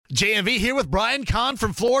JMV here with Brian Kahn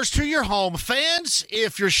from Floors to Your Home. Fans,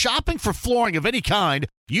 if you're shopping for flooring of any kind,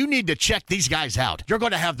 you need to check these guys out. You're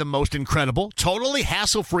going to have the most incredible, totally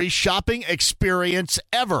hassle-free shopping experience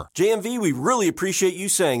ever. JMV, we really appreciate you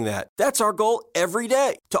saying that. That's our goal every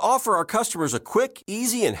day, to offer our customers a quick,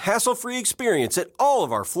 easy, and hassle-free experience at all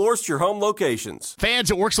of our Floors to Your Home locations.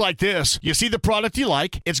 Fans, it works like this. You see the product you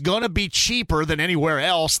like. It's going to be cheaper than anywhere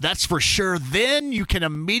else, that's for sure. Then you can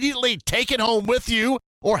immediately take it home with you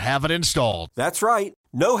or have it installed. That's right.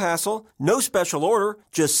 No hassle, no special order.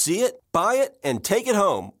 Just see it, buy it, and take it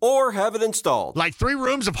home or have it installed. Like 3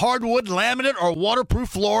 rooms of hardwood, laminate, or waterproof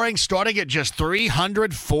flooring starting at just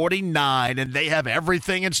 $349, and they have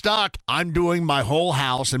everything in stock. I'm doing my whole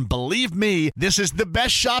house, and believe me, this is the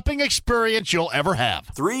best shopping experience you'll ever have.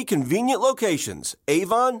 3 convenient locations: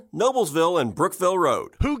 Avon, Noblesville, and Brookville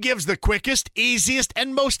Road. Who gives the quickest, easiest,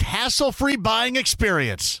 and most hassle-free buying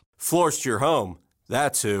experience? Floors to Your Home.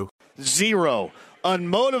 That's who. 0.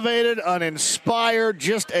 Unmotivated, uninspired,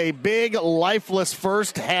 just a big, lifeless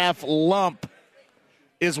first-half lump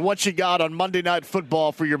is what you got on Monday Night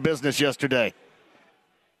Football for your business yesterday.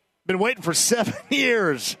 Been waiting for 7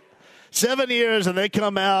 years. 7 years, and they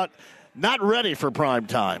come out not ready for prime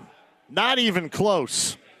time. Not even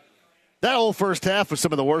close. That whole first half was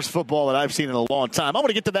some of the worst football that I've seen in a long time. I'm going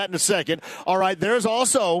to get to that in a second. All right, there's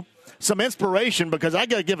also some inspiration because I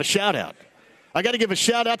got to give a shout-out. I got to give a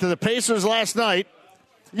shout-out to the Pacers last night.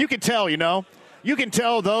 You can tell, You can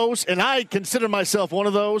tell those, and I consider myself one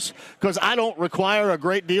of those because I don't require a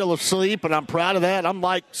great deal of sleep, and I'm proud of that. I'm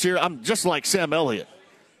just like Sam Elliott.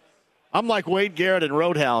 I'm like Wade Garrett in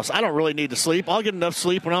Roadhouse. I don't really need to sleep. I'll get enough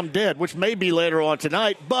sleep when I'm dead, which may be later on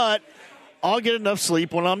tonight, but I'll get enough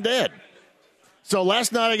sleep when I'm dead. So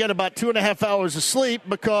last night I got about 2.5 hours of sleep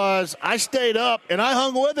because I stayed up and I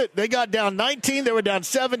hung with it. They got down 19. They were down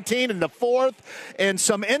 17 in the fourth. And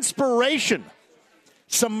some inspiration,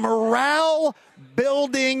 some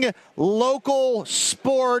morale-building local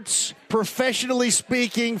sports, professionally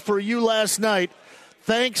speaking, for you last night,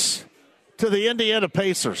 thanks to the Indiana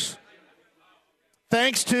Pacers.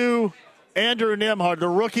 Thanks to Andrew Nembhard, the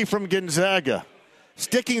rookie from Gonzaga,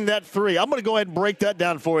 sticking that 3. I'm going to go ahead and break that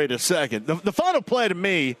down for you in a second. The final play to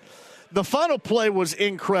me, the final play was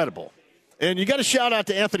incredible. And you got to shout out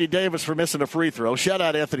to Anthony Davis for missing a free throw. Shout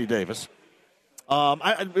out Anthony Davis.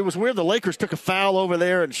 It was weird. The Lakers took a foul over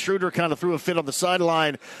there, and Schroeder kind of threw a fit on the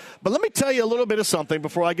sideline. But let me tell you a little bit of something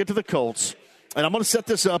before I get to the Colts. And I'm going to set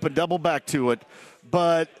this up and double back to it.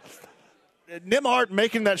 But Nembhard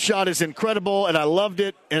making that shot is incredible, and I loved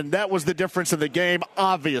it, and that was the difference in the game,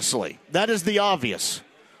 obviously. That is the obvious.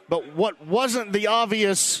 But what wasn't the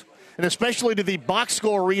obvious, and especially to the box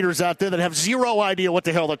score readers out there that have zero idea what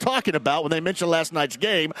the hell they're talking about when they mention last night's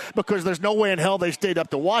game, because there's no way in hell they stayed up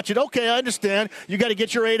to watch it. Okay, I understand. You got to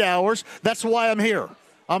get your 8 hours. That's why I'm here.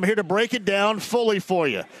 I'm here to break it down fully for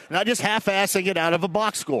you, not just half-assing it out of a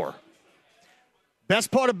box score.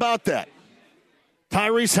 Best part about that,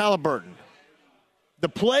 Tyrese Halliburton. The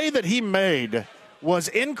play that he made was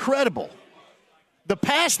incredible. The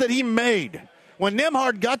pass that he made when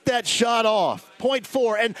Nembhard got that shot off,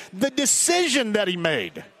 0.4, and the decision that he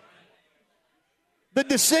made. The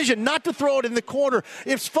decision not to throw it in the corner.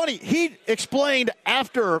 It's funny, he explained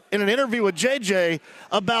after in an interview with JJ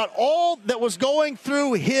about all that was going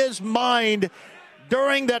through his mind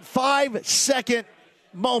during that 5-second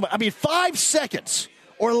moment. 5 seconds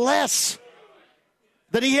or less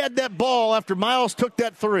that he had that ball after Miles took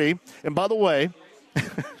that 3. And by the way,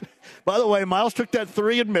 Miles took that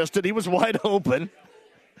 3 and missed it. He was wide open.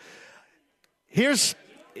 Here's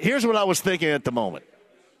what I was thinking at the moment.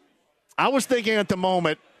 I was thinking at the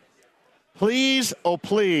moment, please, oh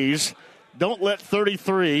please, don't let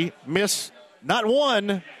 33 miss not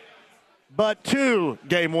 1, but 2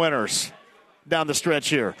 game winners down the stretch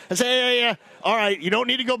here. I say, yeah, all right, you don't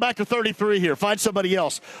need to go back to 33 here. Find somebody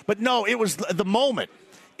else. But no, it was the moment.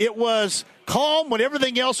 It was calm when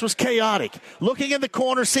everything else was chaotic. Looking in the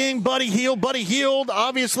corner, seeing Buddy Hield. Buddy Hield,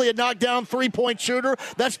 obviously a knockdown 3-point shooter.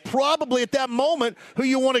 That's probably at that moment who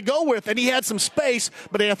you want to go with. And he had some space,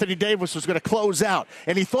 but Anthony Davis was going to close out.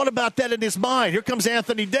 And he thought about that in his mind. Here comes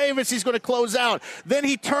Anthony Davis. He's going to close out. Then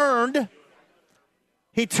he turned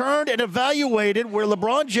and evaluated where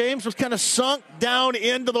LeBron James was kind of sunk down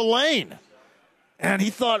into the lane. And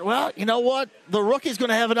he thought, well, you know what? The rookie's going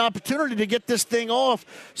to have an opportunity to get this thing off.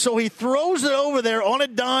 So he throws it over there on a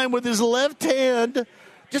dime with his left hand,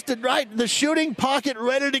 just right in the shooting pocket,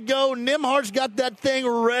 ready to go. Nembhard's got that thing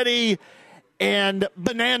ready, and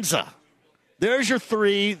bonanza. There's your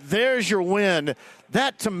 3. There's your win.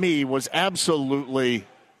 That, to me, was absolutely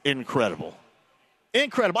incredible.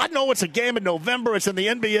 Incredible. I know it's a game in November. It's in the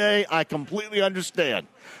NBA. I completely understand.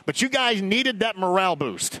 But you guys needed that morale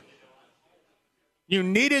boost. You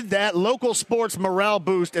needed that local sports morale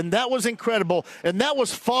boost, and that was incredible. And that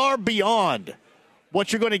was far beyond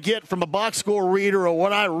what you're going to get from a box score reader or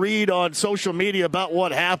what I read on social media about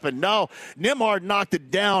what happened. No, Nembhard knocked it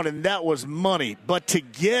down, and that was money. But to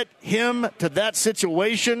get him to that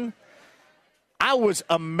situation, I was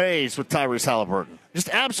amazed with Tyrese Halliburton. Just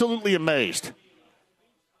absolutely amazed.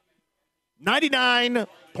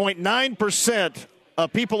 99.9%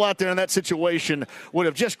 of people out there in that situation would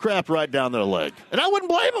have just crapped right down their leg. And I wouldn't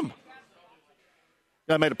blame them.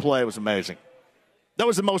 Guy made a play. It was amazing. That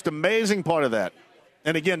was the most amazing part of that.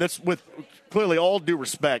 And again, that's with clearly all due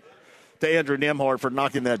respect to Andrew Nembhard for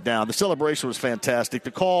knocking that down. The celebration was fantastic. The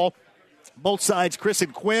call, both sides, Chris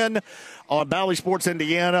and Quinn on Bally Sports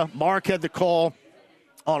Indiana. Mark had the call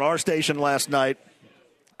on our station last night.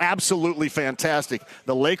 Absolutely fantastic.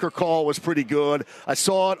 The Laker call was pretty good. I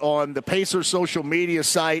saw it on the Pacers social media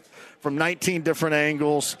site from 19 different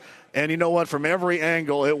angles. And you know what? From every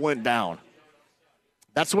angle, it went down.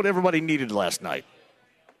 That's what everybody needed last night.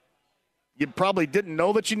 You probably didn't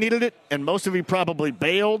know that you needed it, and most of you probably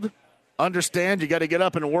bailed. Understand you got to get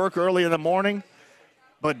up and work early in the morning.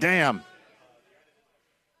 But damn,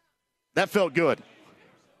 that felt good.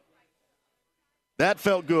 That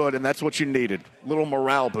felt good, and that's what you needed. Little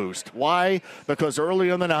morale boost. Why? Because early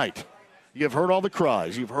in the night, you've heard all the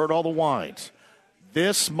cries. You've heard all the whines.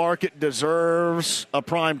 This market deserves a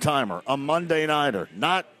prime timer, a Monday nighter.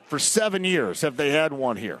 Not for 7 years have they had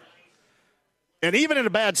one here. And even in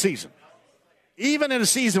a bad season, even in a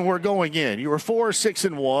season we're going in, you were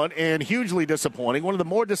 4-6-1 and hugely disappointing. One of the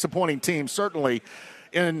more disappointing teams, certainly,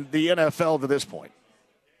 in the NFL to this point.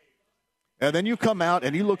 And then you come out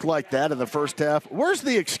and you look like that in the first half. Where's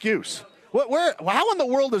the excuse? How in the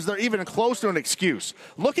world is there even close to an excuse?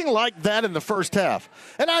 Looking like that in the first half.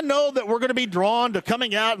 And I know that we're going to be drawn to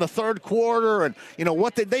coming out in the third quarter. And, you know,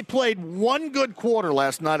 what they played one good quarter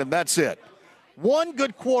last night, and that's it. One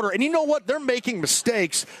good quarter. And you know what? They're making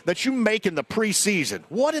mistakes that you make in the preseason.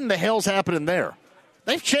 What in the hell's happening there?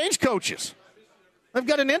 They've changed coaches. They've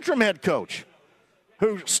got an interim head coach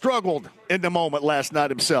who struggled in the moment last night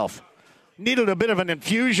himself. Needed a bit of an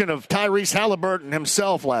infusion of Tyrese Halliburton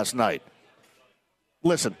himself last night.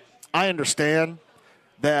 Listen, I understand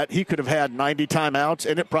that he could have had 90 timeouts,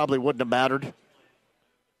 and it probably wouldn't have mattered.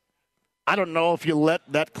 I don't know if you let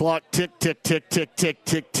that clock tick, tick, tick, tick, tick,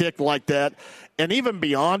 tick, tick like that. And even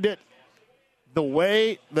beyond it, the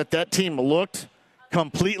way that team looked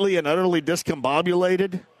completely and utterly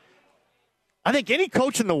discombobulated, I think any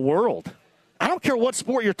coach in the world, I don't care what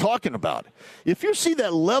sport you're talking about, if you see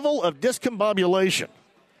that level of discombobulation,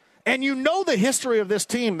 and you know the history of this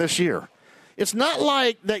team this year, it's not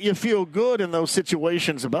like that you feel good in those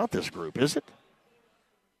situations about this group, is it?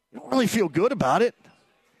 You don't really feel good about it.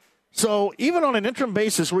 So even on an interim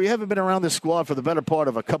basis where you haven't been around this squad for the better part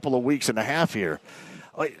of a couple of weeks and a half here,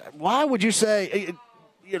 why would you say,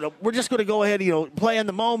 you know, we're just going to go ahead, you know, play in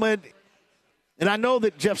the moment? And I know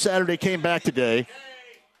that Jeff Saturday came back today.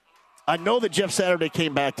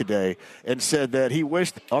 and said that he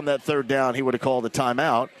wished on that third down he would have called the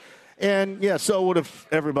timeout. And, yeah, so would have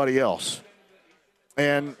everybody else.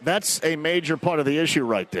 And that's a major part of the issue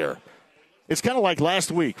right there. It's kind of like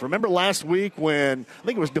last week. Remember last week when I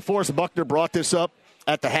think it was DeForest Buckner brought this up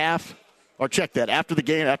at the half? Or check that, after the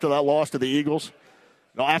game, after that loss to the Eagles.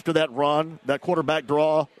 No, after that run, that quarterback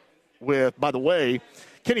draw with, by the way,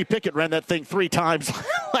 Kenny Pickett ran that thing 3 times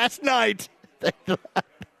last night.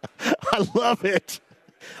 I love it.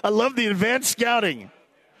 I love the advanced scouting.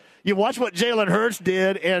 You watch what Jalen Hurts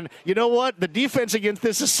did, and you know what? The defense against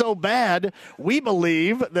this is so bad, we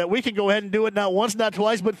believe that we can go ahead and do it not once, not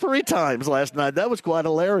twice, but 3 times last night. That was quite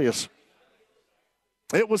hilarious.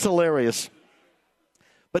 It was hilarious.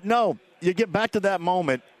 But no, you get back to that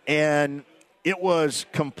moment, and it was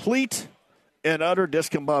complete and utter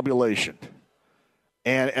discombobulation.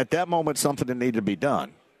 And at that moment, something needed to be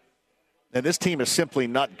done. And this team is simply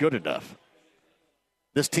not good enough.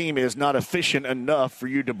 This team is not efficient enough for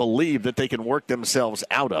you to believe that they can work themselves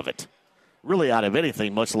out of it. Really out of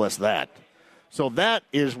anything, much less that. So that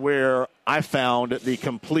is where I found the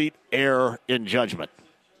complete error in judgment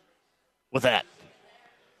with that.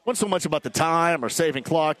 It wasn't so much about the time or saving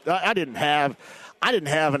clock. I didn't have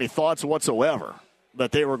any thoughts whatsoever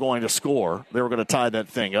that they were going to score. They were going to tie that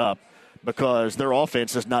thing up because their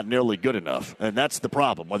offense is not nearly good enough. And that's the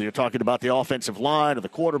problem, whether you're talking about the offensive line or the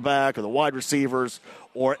quarterback or the wide receivers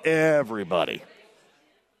or everybody.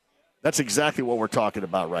 That's exactly what we're talking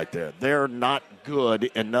about right there. They're not good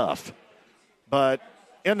enough. But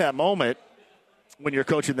in that moment, when you're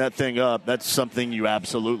coaching that thing up, that's something you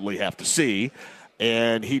absolutely have to see.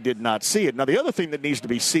 And he did not see it. Now, the other thing that needs to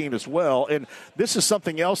be seen as well, and this is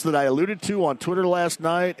something else that I alluded to on Twitter last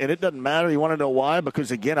night, and it doesn't matter. You want to know why?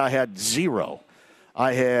 Because, again, I had zero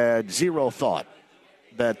thought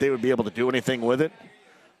that they would be able to do anything with it.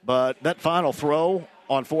 But that final throw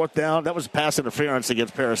on fourth down, that was pass interference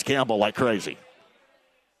against Paris Campbell like crazy.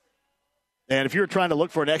 And if you're trying to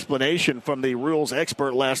look for an explanation from the rules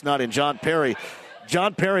expert last night in John Perry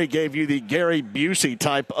gave you the Gary Busey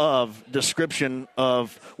type of description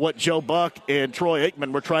of what Joe Buck and Troy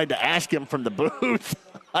Aikman were trying to ask him from the booth.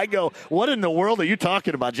 I go, what in the world are you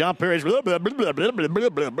talking about? John Perry's blah, blah, blah, blah, blah, blah,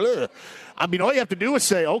 blah, blah. I mean, all you have to do is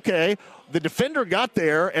say, okay, the defender got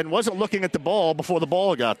there and wasn't looking at the ball before the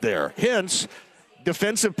ball got there. Hence,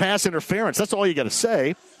 defensive pass interference. That's all you got to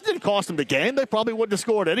say. It didn't cost them the game. They probably wouldn't have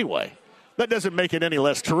scored anyway. That doesn't make it any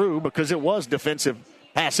less true because it was defensive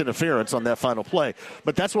pass interference on that final play.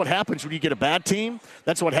 But that's what happens when you get a bad team.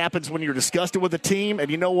 That's what happens when you're disgusted with a team. And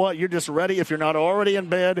you know what? You're just ready. If you're not already in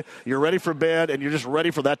bed, you're ready for bed, and you're just ready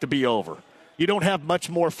for that to be over. You don't have much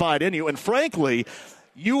more fight in you. And frankly,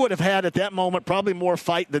 you would have had at that moment probably more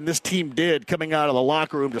fight than this team did coming out of the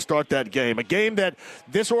locker room to start that game. A game that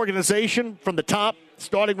this organization from the top,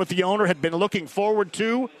 starting with the owner, had been looking forward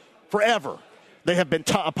to forever. They have been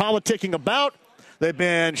politicking about. They've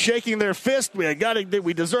been shaking their fist.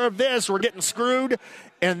 We deserve this. We're getting screwed.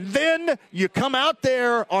 And then you come out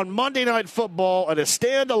there on Monday Night Football and a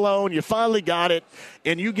standalone. You finally got it,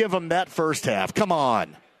 and you give them that first half. Come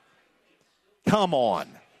on. Come on.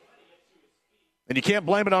 And you can't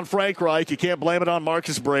blame it on Frank Reich. You can't blame it on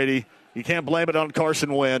Marcus Brady. You can't blame it on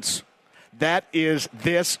Carson Wentz. That is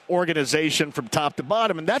this organization from top to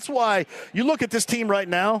bottom. And that's why you look at this team right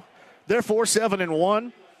now. They're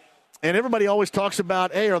 4-7-1. And everybody always talks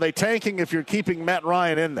about, hey, are they tanking if you're keeping Matt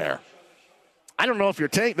Ryan in there? I don't know if you're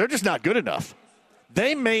tanking. They're just not good enough.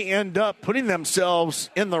 They may end up putting themselves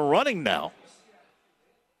in the running now.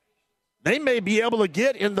 They may be able to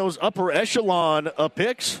get in those upper echelon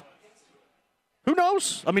picks. Who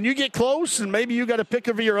knows? I mean, you get close, and maybe you got a pick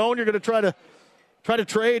of your own. You're going to try to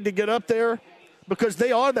trade to get up there because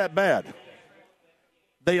they are that bad.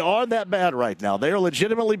 They are that bad right now. They are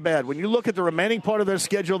legitimately bad. When you look at the remaining part of their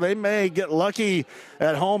schedule, they may get lucky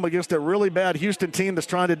at home against a really bad Houston team that's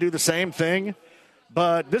trying to do the same thing.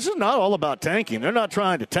 But this is not all about tanking. They're not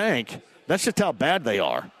trying to tank. That's just how bad they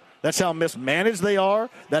are. That's how mismanaged they are.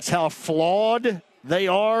 That's how flawed they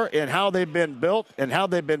are and how they've been built and how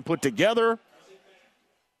they've been put together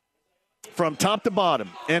from top to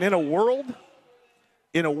bottom. And in a world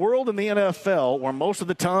in the NFL where most of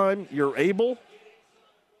the time you're able –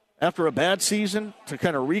 after a bad season, to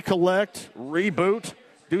kind of recollect, reboot,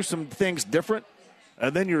 do some things different,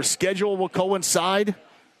 and then your schedule will coincide,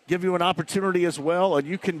 give you an opportunity as well, and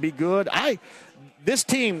you can be good. This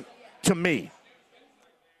team, to me,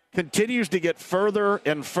 continues to get further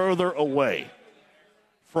and further away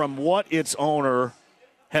from what its owner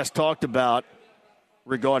has talked about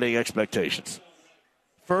regarding expectations.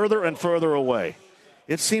 Further and further away.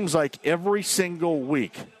 It seems like every single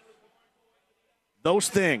week, those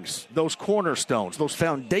things, those cornerstones, those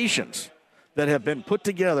foundations that have been put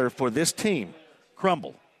together for this team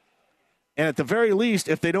crumble. And at the very least,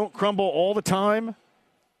 if they don't crumble all the time,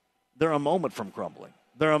 they're a moment from crumbling.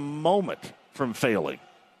 They're a moment from failing.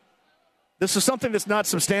 This is something that's not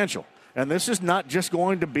substantial. And this is not just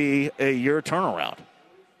going to be a year turnaround.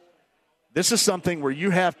 This is something where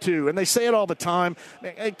you have to, and they say it all the time,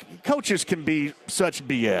 coaches can be such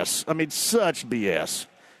BS. I mean, such BS.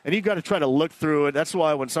 And you've got to try to look through it. That's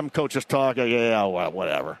why when some coaches talk, I go, yeah, well,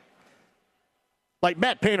 whatever. Like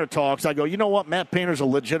Matt Painter talks, I go, you know what? Matt Painter's a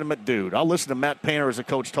legitimate dude. I'll listen to Matt Painter as a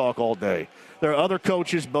coach talk all day. There are other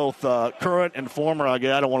coaches, both current and former. I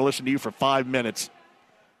go, I don't want to listen to you for 5 minutes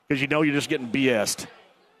because you know you're just getting BS'd.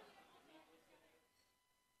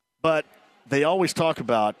 But they always talk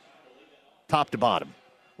about top to bottom.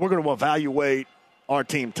 We're going to evaluate our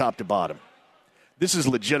team top to bottom. This is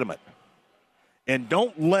legitimate. And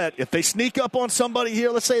don't let, if they sneak up on somebody here,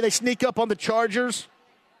 let's say they sneak up on the Chargers.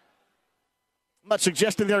 I'm not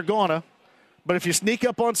suggesting they're gonna, but if you sneak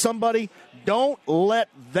up on somebody, don't let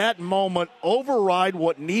that moment override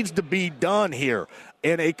what needs to be done here.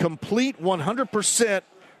 And a complete 100%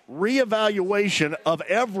 reevaluation of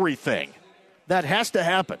everything. That has to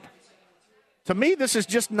happen. To me, this is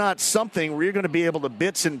just not something where you're going to be able to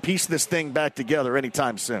bits and piece this thing back together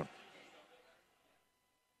anytime soon.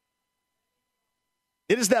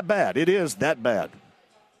 It is that bad. It is that bad.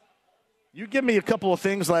 You give me a couple of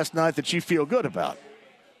things last night that you feel good about.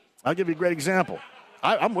 I'll give you a great example.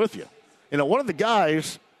 I'm with you. You know, one of the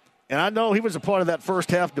guys, And I know he was a part of that first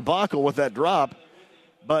half debacle with that drop,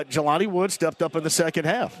 but Jelani Woods stepped up in the second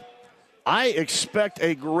half. I expect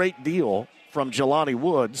a great deal from Jelani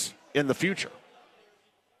Woods in the future.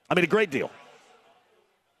 I mean, a great deal.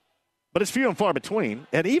 But it's few and far between.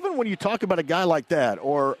 And even when you talk about a guy like that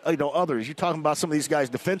or, others, you're talking about some of these guys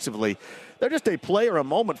defensively, they're just a play or a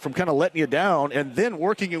moment from kind of letting you down and then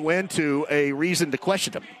working you into a reason to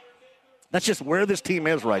question them. That's just where this team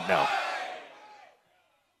is right now.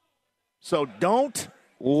 So don't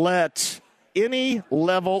let any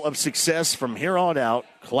level of success from here on out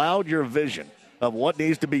cloud your vision of what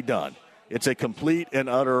needs to be done. It's a complete and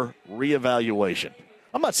utter reevaluation.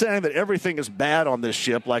 I'm not saying that everything is bad on this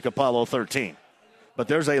ship like Apollo 13, but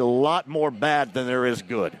there's a lot more bad than there is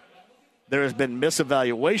good. There has been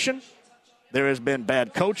misevaluation, there has been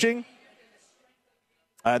bad coaching,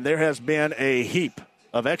 and there has been a heap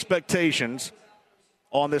of expectations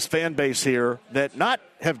on this fan base here that not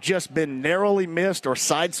have just been narrowly missed or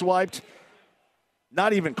sideswiped,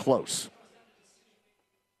 not even close.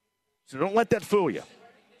 So don't let that fool you.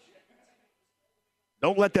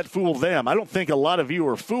 Don't let that fool them. I don't think a lot of you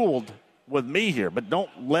are fooled with me here, but don't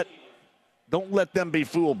let them be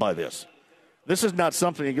fooled by this. This is not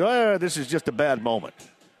something you go, this is just a bad moment.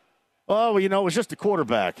 Oh, well, it was just the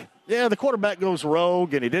quarterback. Yeah, the quarterback goes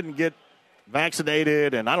rogue and he didn't get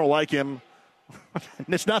vaccinated and I don't like him.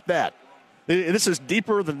 It's not that. This is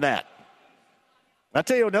deeper than that. I'll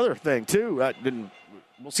tell you another thing, too.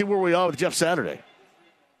 We'll see where we are with Jeff Saturday.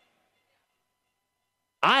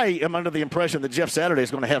 I am under the impression that Jeff Saturday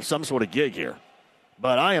is going to have some sort of gig here.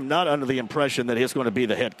 But I am not under the impression that he's going to be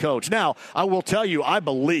the head coach. Now, I will tell you, I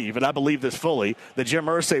believe this fully, that Jim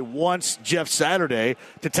Irsay wants Jeff Saturday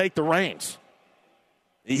to take the reins.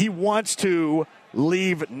 He wants to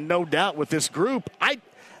leave no doubt with this group.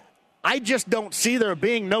 I just don't see there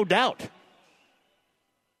being no doubt.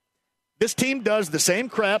 This team does the same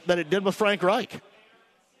crap that it did with Frank Reich.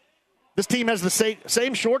 This team has the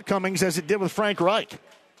same shortcomings as it did with Frank Reich.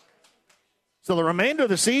 So the remainder of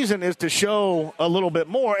the season is to show a little bit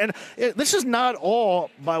more. And this is not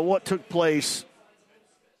all by what took place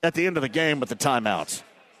at the end of the game with the timeouts.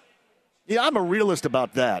 Yeah, I'm a realist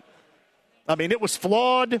about that. I mean, it was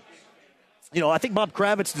flawed. I think Bob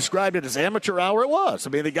Kravitz described it as amateur hour. It was.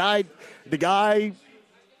 I mean, the guy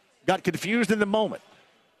got confused in the moment.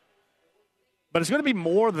 But it's going to be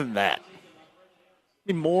more than that.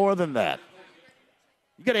 More than that.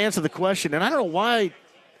 You got to answer the question, and I don't know why.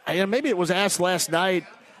 Maybe it was asked last night.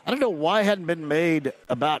 I don't know why it hadn't been made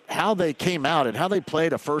about how they came out and how they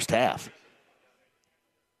played a first half.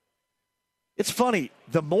 It's funny.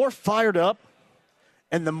 The more fired up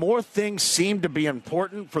and the more things seem to be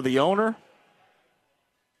important for the owner,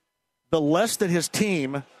 the less that his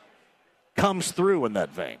team comes through in that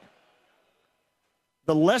vein.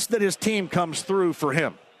 The less that his team comes through for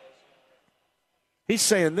him. He's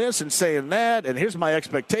saying this and saying that, and here's my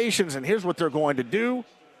expectations, and here's what they're going to do.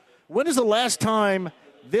 When is the last time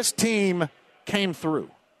this team came through?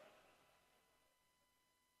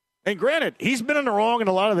 And granted, he's been in the wrong in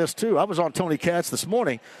a lot of this, too. I was on Tony Katz this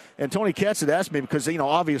morning, and Tony Katz had asked me because,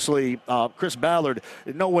 obviously Chris Ballard,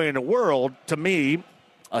 no way in the world, to me,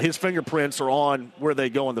 his fingerprints are on where they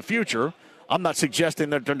go in the future. I'm not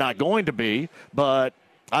suggesting that they're not going to be, but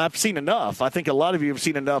I've seen enough. I think a lot of you have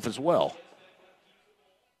seen enough as well.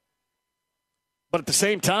 But at the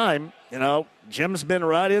same time, Jim's been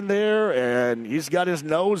right in there, and he's got his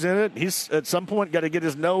nose in it. He's at some point got to get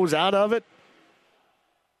his nose out of it.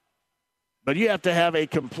 But you have to have a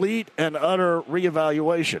complete and utter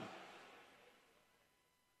reevaluation.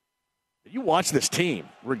 You watch this team,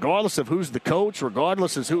 regardless of who's the coach,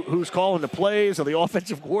 regardless of who's calling the plays or the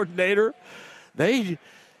offensive coordinator, they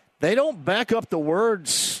don't back up the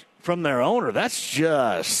words from their owner. That's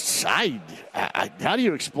just, how do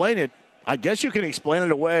you explain it? I guess you can explain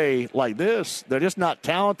it away like this. They're just not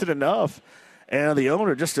talented enough, and the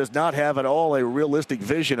owner just does not have at all a realistic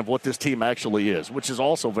vision of what this team actually is, which is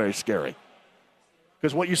also very scary.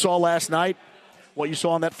 Because what you saw last night, what you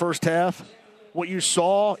saw in that first half, what you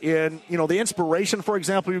saw in, the inspiration, for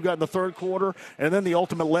example, you got in the third quarter, and then the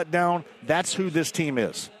ultimate letdown, that's who this team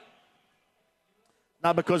is.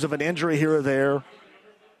 Not because of an injury here or there.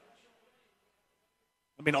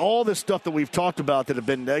 I mean, all this stuff that we've talked about that have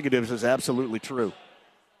been negatives is absolutely true.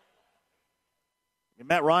 And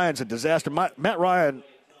Matt Ryan's a disaster. Matt Ryan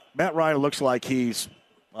looks like he's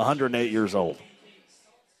 108 years old.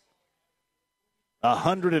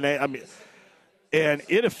 108. I mean, and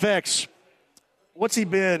it affects. What's he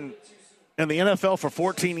been in the NFL for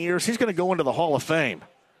 14 years? He's going to go into the Hall of Fame.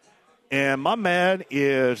 And my man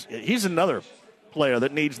he's another player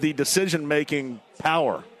that needs the decision-making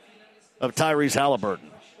power of Tyrese Halliburton.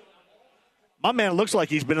 My man looks like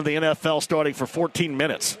he's been in the NFL starting for 14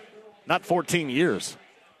 minutes, not 14 years.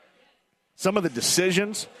 Some of the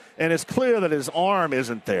decisions, and it's clear that his arm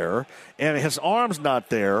isn't there, and his arm's not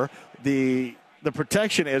there. The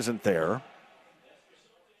protection isn't there.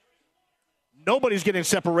 Nobody's getting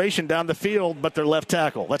separation down the field but their left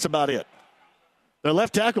tackle. That's about it. Their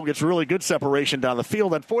left tackle gets really good separation down the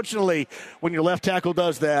field. Unfortunately, when your left tackle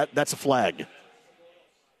does that, that's a flag.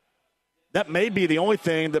 That may be the only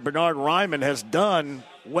thing that Bernard Ryman has done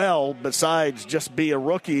well besides just be a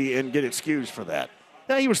rookie and get excused for that.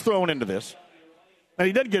 Now, he was thrown into this, and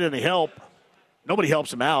he didn't get any help. Nobody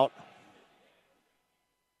helps him out.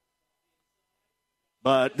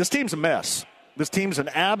 But this team's a mess. This team's an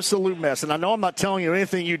absolute mess. And I know I'm not telling you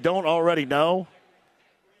anything you don't already know,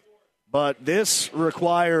 but this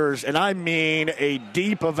requires, and I mean a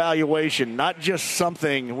deep evaluation, not just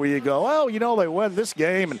something where you go, oh, you know, they won this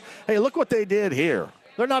game, and hey, look what they did here.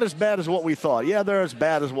 They're not as bad as what we thought. Yeah, they're as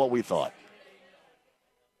bad as what we thought.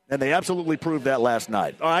 And they absolutely proved that last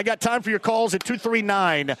night. All right, I got time for your calls at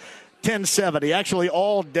 239-1070. Actually,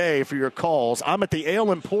 all day for your calls. I'm at the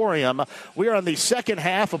Ale Emporium. We are in the second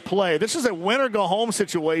half of play. This is a win-or-go-home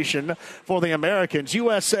situation for the Americans.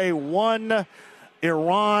 USA 1,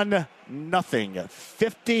 Iran nothing.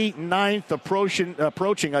 59th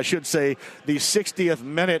approaching, I should say, the 60th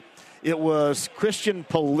minute. It was Christian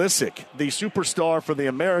Pulisic, the superstar for the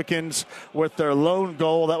Americans, with their lone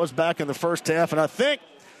goal. That was back in the first half. And I think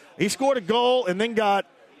he scored a goal and then got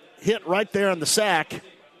hit right there in the sack.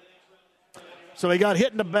 So he got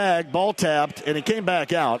hit in the bag, ball tapped, and he came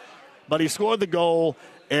back out. But he scored the goal,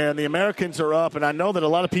 and the Americans are up. And I know that a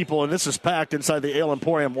lot of people, and this is packed inside the Ale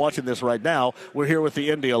Emporium watching this right now. We're here with the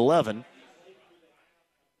Indy 11.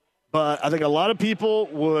 But I think a lot of people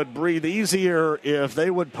would breathe easier if they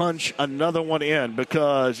would punch another one in,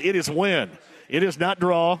 because it is win. It is not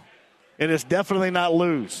draw. It is definitely not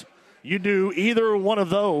lose. You do either one of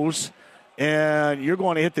those, and you're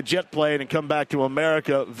going to hit the jet plane and come back to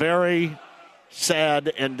America very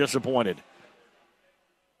sad and disappointed.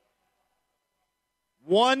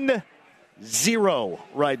 1-0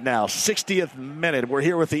 right now, 60th minute. We're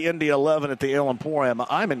here with the Indy 11 at the Ale Emporium.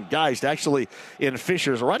 I'm in Geist, actually in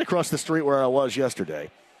Fishers, right across the street where I was yesterday.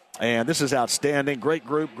 And this is outstanding. Great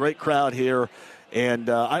group, great crowd here. And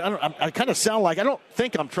I kind of sound like, I don't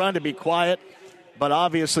think I'm trying to be quiet, but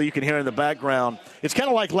obviously you can hear in the background. It's kind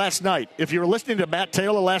of like last night. If you were listening to Matt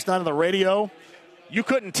Taylor last night on the radio, you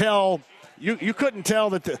couldn't tell. You couldn't tell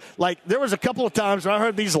that, there was a couple of times where I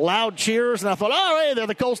heard these loud cheers, and I thought, oh, hey, there,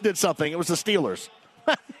 the Colts did something. It was the Steelers.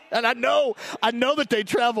 And I know that they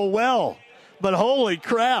travel well, but holy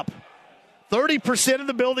crap. 30% of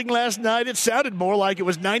the building last night, it sounded more like it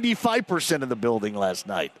was 95% of the building last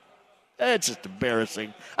night. It's just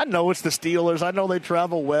embarrassing. I know it's the Steelers. I know they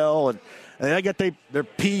travel well, and they got their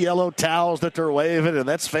pea yellow towels that they're waving, and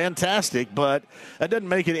that's fantastic, but that doesn't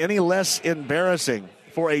make it any less embarrassing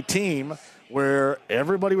for a team where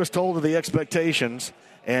everybody was told of the expectations,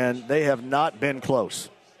 and they have not been close.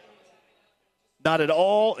 Not at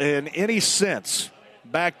all in any sense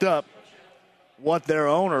backed up what their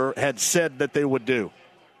owner had said that they would do.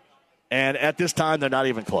 And at this time, they're not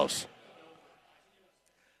even close.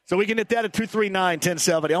 So we can hit that at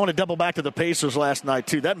 239-1070. I want to double back to the Pacers last night,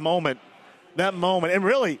 too. That moment, and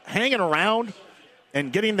really hanging around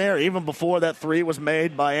and getting there even before that three was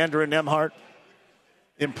made by Andrew Nembhard.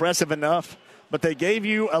 Impressive enough, but they gave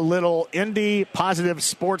you a little Indy positive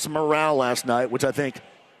sports morale last night, which I think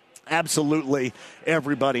absolutely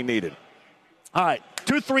everybody needed. All right,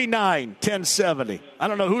 239-1070. I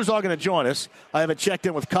don't know who's all going to join us. I haven't checked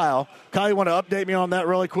in with Kyle. Kyle, you want to update me on that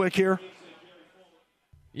really quick here?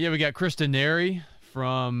 Yeah, we got Chris Denary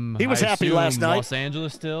from he was happy last night. Los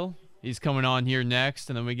Angeles still. He's coming on here next.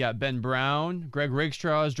 And then we got Ben Brown. Greg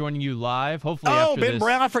Rakestraw is joining you live. Hopefully after Ben this.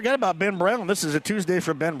 Brown. I forgot about Ben Brown. This is a Tuesday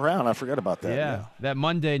for Ben Brown. I forgot about that. Yeah. That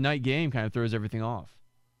Monday night game kind of throws everything off.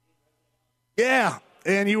 Yeah.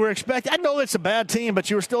 And you were expecting – I know it's a bad team, but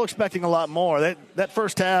you were still expecting a lot more. That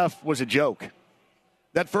first half was a joke.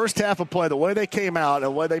 That first half of play, the way they came out and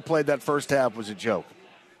the way they played that first half was a joke.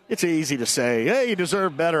 It's easy to say, hey, you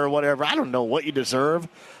deserve better or whatever. I don't know what you deserve,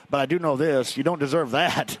 but I do know this. You don't deserve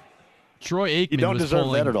that. Troy Aikman you don't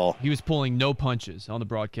deserve that at all. He was pulling no punches on the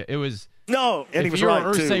broadcast. It was no, and he was right, too.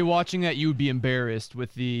 If you were Irsay watching that, you would be embarrassed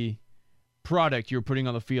with the product you were putting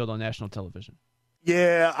on the field on national television.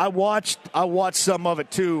 Yeah, I watched some of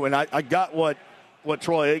it, too, and I got what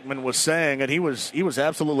Troy Aikman was saying, and he was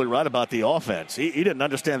absolutely right about the offense. He didn't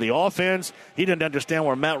understand the offense. He didn't understand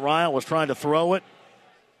where Matt Ryan was trying to throw it.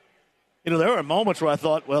 You know, there were moments where I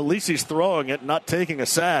thought, well, at least he's throwing it, not taking a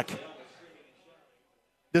sack.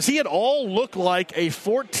 Does he at all look like a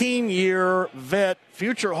 14-year vet,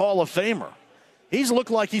 future Hall of Famer? He's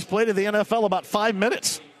looked like he's played in the NFL about 5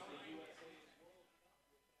 minutes.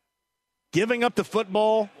 Giving up the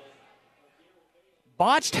football.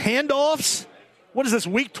 Botched handoffs. What is this,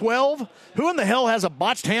 week 12? Who in the hell has a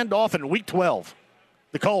botched handoff in week 12?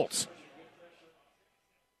 The Colts.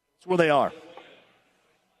 That's where they are.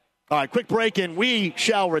 All right, quick break, and we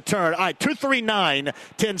shall return. All right,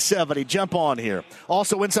 239-1070. Jump on here.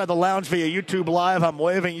 Also, inside the lounge via YouTube Live, I'm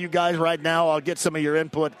waving you guys right now. I'll get some of your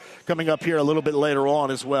input coming up here a little bit later on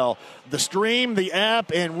as well. The stream, the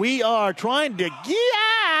app, and we are trying to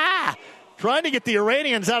get the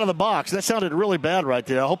Iranians out of the box. That sounded really bad right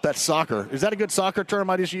there. I hope that's soccer. Is that a good soccer term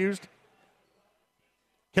I just used?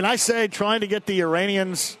 Can I say trying to get the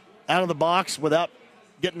Iranians out of the box without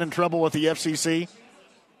getting in trouble with the FCC?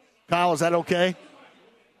 Kyle, is that okay?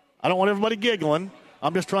 I don't want everybody giggling.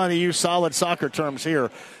 I'm just trying to use solid soccer terms here.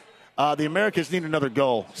 The Americans need another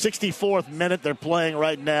goal. 64th minute, they're playing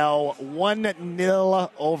right now. 1-0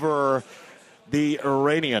 over the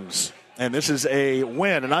Iranians. And this is a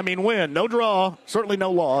win, and I mean win. No draw, certainly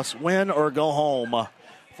no loss. Win or go home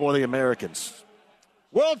for the Americans.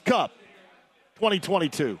 World Cup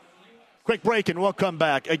 2022. Quick break, and we'll come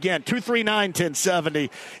back. Again,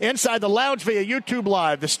 239-1070. Inside the lounge via YouTube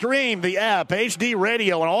Live, the stream, the app, HD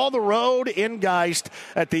radio, and all the road in Geist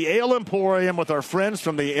at the Ale Emporium with our friends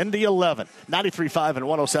from the Indy 11. 93.5 and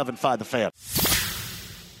 107.5 The Fan.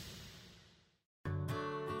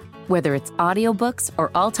 Whether it's audiobooks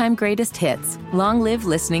or all-time greatest hits, long live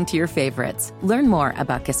listening to your favorites. Learn more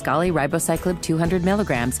about Kisqali Ribociclib 200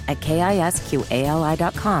 milligrams at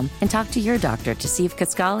KISQALI.com and talk to your doctor to see if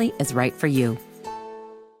Kisqali is right for you.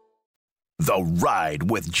 The Ride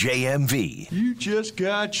with JMV. You just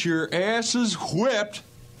got your asses whipped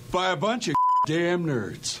by a bunch of damn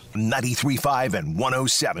nerds. 93.5 and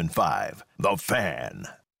 107.5 The Fan.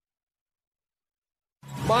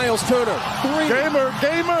 Miles Turner, three. Gamer.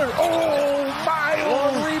 Oh, Miles.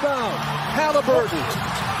 Long rebound. Halliburton.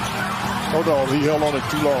 Oh, no, he held on it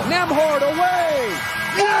too long. Nemhard away.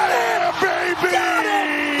 Yeah, baby. Got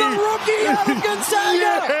it. The rookie out of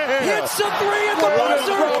Gonzaga hits a three at the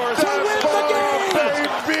buzzer to win the game.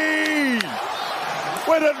 Baby.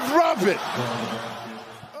 Way to drop it.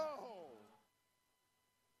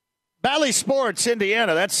 Valley Sports,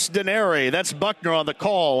 Indiana. That's Denary. That's Buckner on the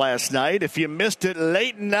call last night. If you missed it,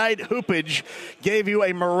 late night hoopage gave you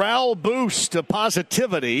a morale boost of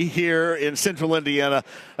positivity here in central Indiana.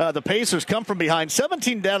 The Pacers come from behind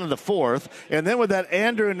 17 down in the fourth, and then with that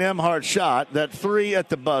Andrew Nemhard shot, that three at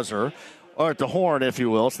the buzzer, or at the horn, if you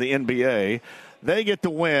will, it's the NBA. They get the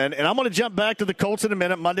win, and I'm going to jump back to the Colts in a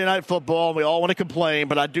minute, Monday Night Football. We all want to complain,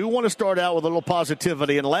 but I do want to start out with a little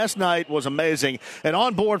positivity, and last night was amazing. And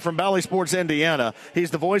on board from Valley Sports Indiana, he's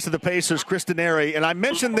the voice of the Pacers, Chris Denary, and I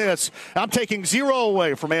mentioned this, I'm taking zero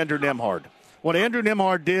away from Andrew Nemhard. What Andrew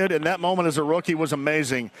Nemhard did in that moment as a rookie was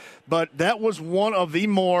amazing, but that was one of the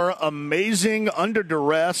more amazing under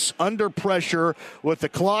duress, under pressure, with the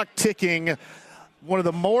clock ticking, one of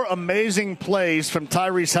the more amazing plays from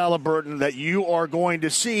Tyrese Halliburton that you are going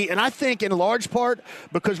to see. And I think in large part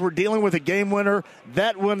because we're dealing with a game winner,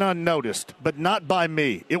 that went unnoticed, but not by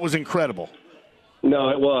me. It was incredible. No,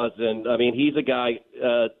 it was. And, I mean, he's a guy,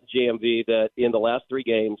 JMV, that in the last 3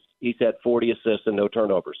 games, he's had 40 assists and no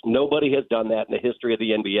turnovers. Nobody has done that in the history of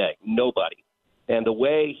the NBA. Nobody. And the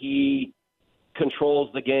way he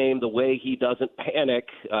controls the game, the way he doesn't panic,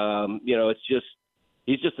 it's just,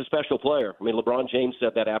 he's just a special player. I mean, LeBron James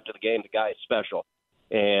said that after the game. The guy is special.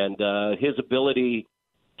 And his ability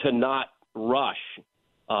to not rush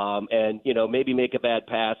and, maybe make a bad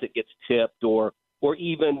pass, it gets tipped, or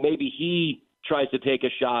even maybe he tries to take a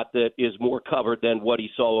shot that is more covered than what he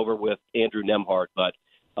saw over with Andrew Nemhard. But,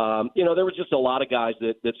 there was just a lot of guys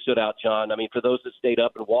that stood out, John. I mean, for those that stayed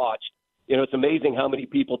up and watched, it's amazing how many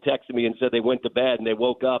people texted me and said they went to bed and they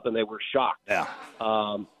woke up and they were shocked. Yeah.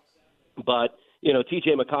 But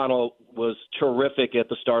T.J. McConnell was terrific at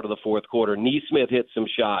the start of the fourth quarter. Neesmith hit some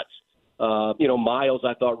shots. Miles,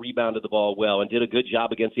 I thought, rebounded the ball well and did a good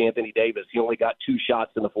job against Anthony Davis. He only got 2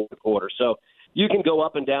 shots in the fourth quarter. So you can go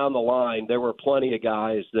up and down the line. There were plenty of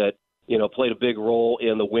guys that, played a big role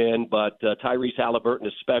in the win. But Tyrese Halliburton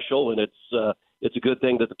is special, and it's a good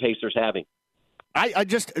thing that the Pacers have him.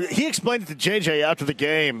 He explained it to JJ after the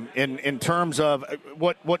game in terms of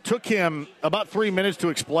what took him about 3 minutes to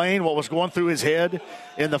explain what was going through his head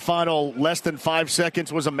in the final less than 5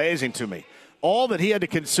 seconds was amazing to me. All that he had to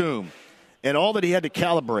consume. and all that he had to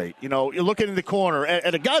calibrate. You know, you're looking in the corner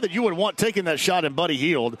at a guy that you would want taking that shot in Buddy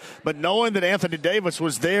Hield, but knowing that Anthony Davis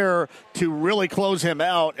was there to really close him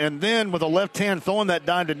out, and then with a left hand throwing that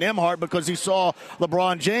dime to Nembhard because he saw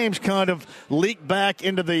LeBron James kind of leak back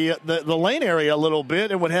into the lane area a little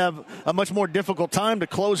bit and would have a much more difficult time to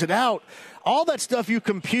close it out. All that stuff you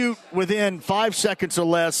compute within 5 seconds or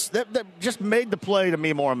less, that just made the play to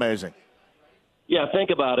me more amazing. Yeah, think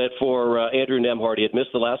about it for Andrew Nembhard. He had missed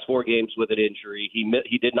the last 4 games with an injury.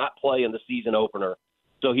 He did not play in the season opener.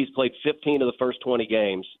 So he's played 15 of the first 20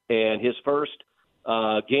 games. And his first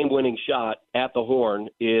game-winning shot at the horn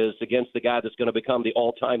is against the guy that's going to become the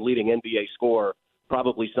all-time leading NBA scorer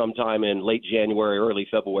probably sometime in late January, early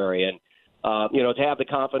February. And, to have the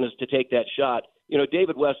confidence to take that shot. You know,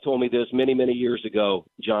 David West told me this many, many years ago,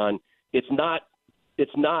 John. It's not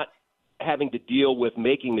having to deal with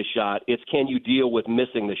making the shot. It's can you deal with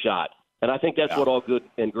missing the shot? And I think that's what all good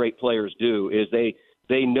and great players do is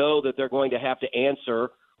they know that they're going to have to answer,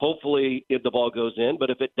 hopefully, if the ball goes in. But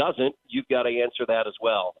if it doesn't, you've got to answer that as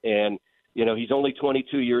well. And, he's only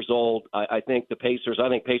 22 years old. I think Pacers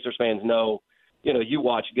fans know, you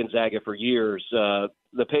watch Gonzaga for years.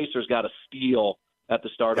 The Pacers got a steal at the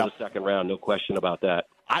start of the second round, no question about that.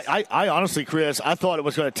 I honestly, Chris, I thought it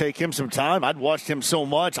was going to take him some time. I'd watched him so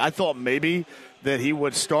much. I thought maybe that he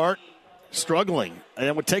would start struggling, and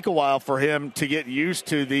it would take a while for him to get used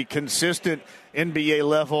to the consistent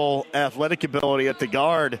NBA-level athletic ability at the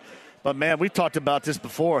guard. But, man, we've talked about this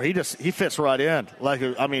before. He fits right in.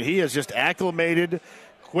 He is just acclimated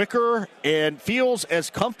quicker and feels as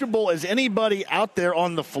comfortable as anybody out there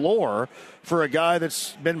on the floor for a guy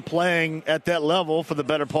that's been playing at that level for the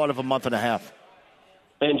better part of a month and a half.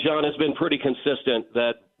 And John has been pretty consistent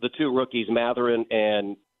that the 2 rookies, Mathurin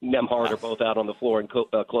and Nembhard, are both out on the floor in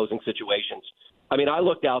closing situations. I mean, I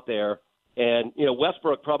looked out there, and,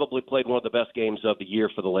 Westbrook probably played one of the best games of the year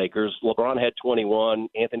for the Lakers. LeBron had 21,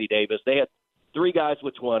 Anthony Davis. They had 3 guys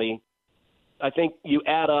with 20. I think you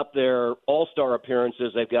add up their all-star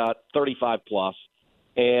appearances, they've got 35-plus.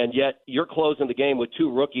 And yet you're closing the game with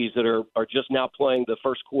 2 rookies that are just now playing the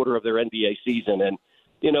first quarter of their NBA season. And,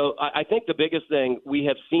 I think the biggest thing, we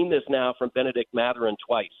have seen this now from Benedict Mathurin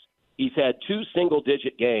twice. He's had 2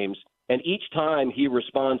 single-digit games, and each time he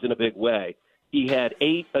responds in a big way. He had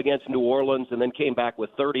 8 against New Orleans and then came back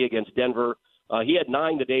with 30 against Denver. He had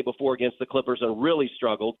 9 the day before against the Clippers and really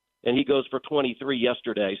struggled, and he goes for 23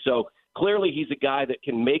 yesterday. So clearly he's a guy that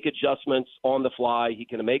can make adjustments on the fly. He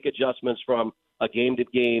can make adjustments from a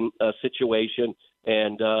game-to-game situation.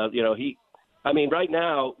 And, right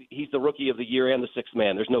now he's the rookie of the year and the 6th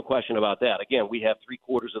man. There's no question about that. Again, we have 3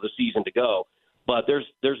 quarters of the season to go. But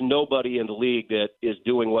there's nobody in the league that is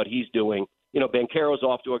doing what he's doing. Banchero's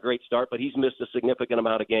off to a great start, but he's missed a significant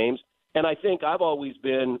amount of games. And I think I've always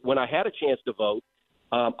been, when I had a chance to vote,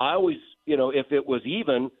 I always, if it was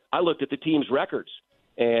even, I looked at the team's records.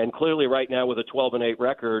 And clearly right now with a 12-8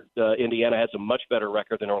 record, Indiana has a much better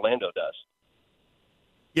record than Orlando does.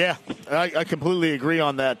 Yeah, I completely agree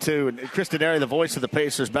on that, too. And Chris Denari, the voice of the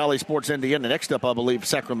Pacers, Bally Sports Indiana. Next up, I believe,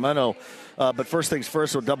 Sacramento. But first things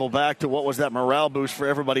first, we'll double back to what was that morale boost for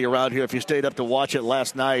everybody around here if you stayed up to watch it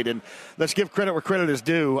last night. And let's give credit where credit is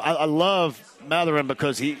due. I love Mathurin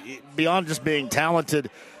because he beyond just being talented,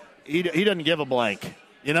 he doesn't give a blank,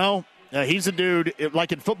 he's a dude,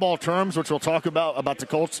 like in football terms, which we'll talk about the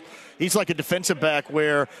Colts, he's like a defensive back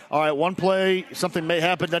where, all right, one play, something may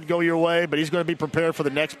happen, doesn't go your way, but he's going to be prepared for the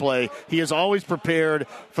next play. He is always prepared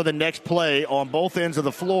for the next play on both ends of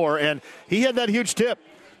the floor, and he had that huge tip.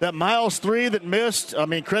 That Miles 3 that missed,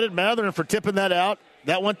 credit Mathurin for tipping that out.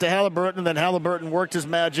 That went to Halliburton, and then Halliburton worked his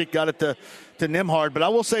magic, got it to Nembhard. But I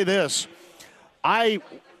will say this. I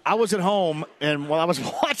was at home, and when I was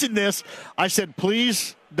watching this, I said,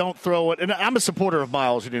 please don't throw it. And I'm a supporter of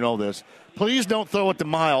Miles, and you know this. Please don't throw it to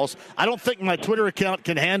Miles. I don't think my Twitter account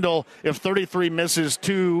can handle if 33 misses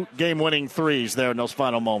 2 game-winning threes there in those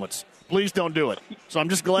final moments. Please don't do it. So I'm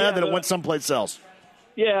just glad that it went sompplace else.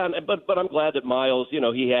 Yeah, but I'm glad that Miles,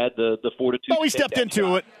 he had the fortitude. Oh, he stepped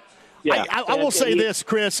into it. Yeah. I will say this,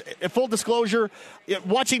 Chris, full disclosure,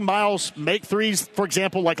 watching Miles make threes, for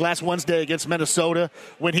example, like last Wednesday against Minnesota,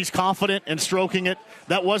 when he's confident and stroking it,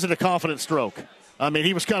 that wasn't a confident stroke.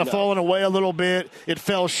 He was kind of falling away a little bit. It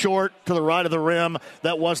fell short to the right of the rim.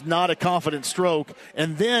 That was not a confident stroke.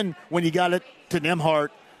 And then when you got it to Nembhard,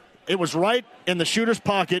 it was right in the shooter's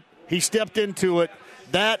pocket. He stepped into it.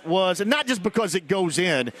 That was, and not just because it goes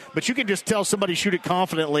in, but you can just tell somebody shoot it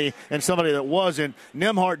confidently and somebody that wasn't.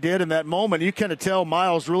 Nembhard did in that moment. You kind of tell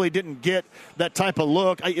Miles really didn't get that type of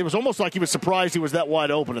look. It was almost like he was surprised he was that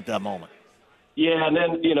wide open at that moment. Yeah, and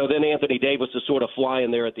then Anthony Davis is sort of flying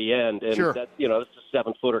there at the end, and sure. That's a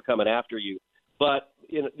 7-footer coming after you. But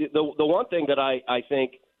the one thing that I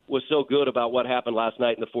think was so good about what happened last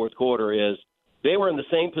night in the fourth quarter is they were in the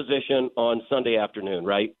same position on Sunday afternoon,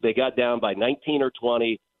 right? They got down by 19 or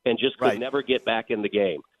 20 and just could never get back in the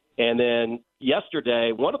game. And then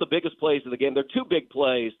yesterday, one of the biggest plays of the game, there are two big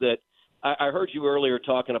plays that I heard you earlier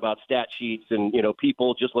talking about stat sheets, and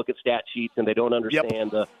people just look at stat sheets and they don't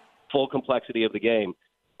understand the full complexity of the game.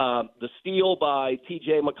 The steal by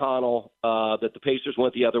T.J. McConnell that the Pacers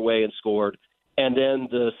went the other way and scored, and then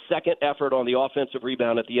the second effort on the offensive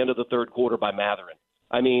rebound at the end of the third quarter by Mathurin.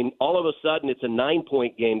 I mean, all of a sudden it's a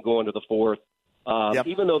 9-point game going to the fourth.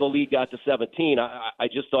 Even though the lead got to 17, I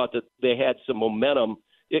just thought that they had some momentum.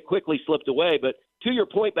 It quickly slipped away. But to your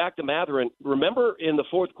point, back to Mathurin, remember in the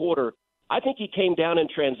fourth quarter, I think he came down in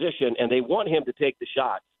transition, and they want him to take the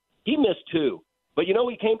shot. He missed two. But,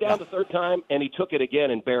 he came down the third time, and he took it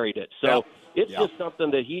again and buried it. So it's just something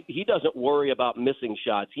that he doesn't worry about missing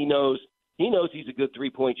shots. He knows he's a good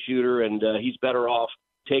three-point shooter, and he's better off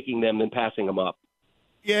taking them than passing them up.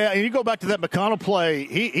 Yeah, and you go back to that McConnell play.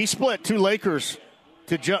 He split two Lakers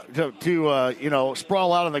to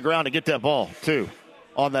sprawl out on the ground to get that ball, too.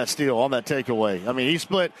 On that steal, on that takeaway. I mean, he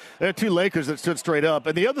split. There are two Lakers that stood straight up.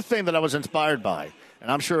 And the other thing that I was inspired by,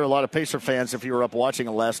 and I'm sure a lot of Pacer fans, if you were up watching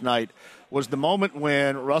it last night, was the moment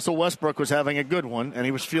when Russell Westbrook was having a good one and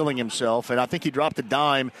he was feeling himself. And I think he dropped a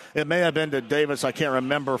dime. It may have been to Davis, I can't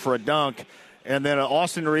remember, for a dunk. And then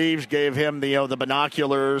Austin Reeves gave him the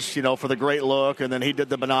binoculars, for the great look. And then he did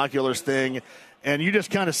the binoculars thing. And you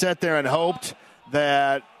just kind of sat there and hoped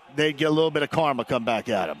that they'd get a little bit of karma come back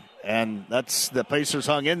at him. And that's the Pacers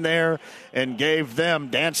hung in there and gave them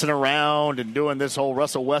dancing around and doing this whole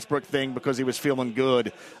Russell Westbrook thing because he was feeling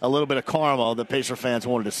good. A little bit of karma that Pacer fans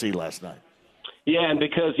wanted to see last night. Yeah, and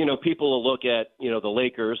because, people will look at, the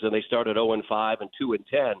Lakers and they started 0-5 and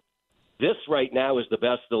 2-10. This right now is the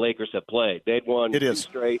best the Lakers have played. They'd won two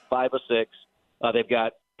straight, 5 of 6. They've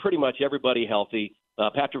got pretty much everybody healthy.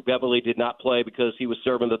 Patrick Beverley did not play because he was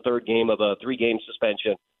serving the third game of a 3-game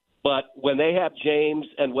suspension. But when they have James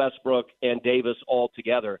and Westbrook and Davis all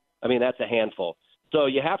together, I mean, that's a handful. So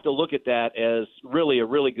you have to look at that as really a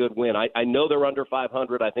really good win. I know they're under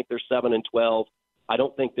 500. I think they're 7-12. I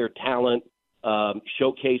don't think their talent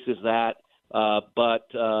showcases that.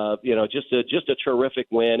 But just a terrific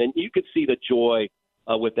win. And you could see the joy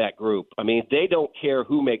with that group. I mean, they don't care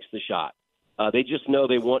who makes the shot. They just know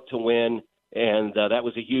they want to win. And that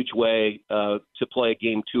was a huge way to play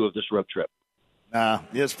game 2 of this road trip.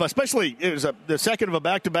 Yes, especially it was the second of a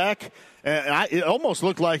back-to-back. And it almost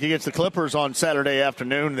looked like against the Clippers on Saturday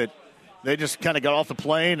afternoon that they just kind of got off the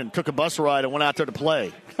plane and took a bus ride and went out there to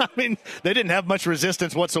play. I mean, they didn't have much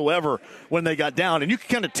resistance whatsoever when they got down. And you could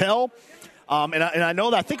kind of tell. And I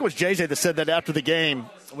know that I think it was JJ that said that after the game.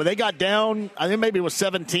 When they got down, I think maybe it was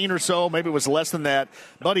 17 or so, maybe it was less than that.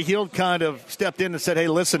 Buddy Hield kind of stepped in and said, hey,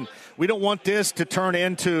 listen, we don't want this to turn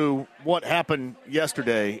into what happened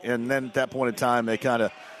yesterday. And then at that point in time, they kind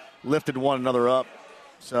of lifted one another up.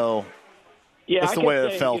 So that's the way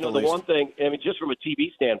it felt, at least. The one thing, I mean, just from a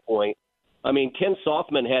TV standpoint, I mean, Ken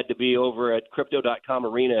Softman had to be over at Crypto.com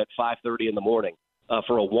Arena at 5:30 in the morning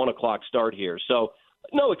for a 1 o'clock start here. So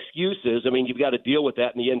no excuses. I mean, you've got to deal with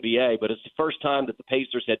that in the NBA, but it's the first time that the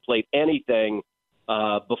Pacers had played anything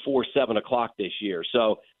before 7 o'clock this year.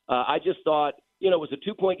 So I just thought, it was a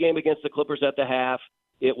 2-point game against the Clippers at the half.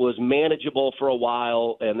 It was manageable for a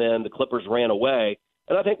while, and then the Clippers ran away.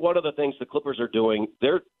 And I think one of the things the Clippers are doing,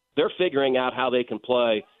 they're figuring out how they can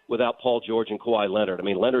play without Paul George and Kawhi Leonard. I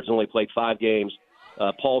mean, Leonard's only played 5 games.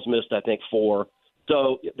 Paul's missed, I think, 4.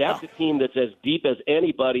 So that's a team that's as deep as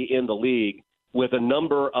anybody in the league, with a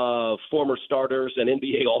number of former starters and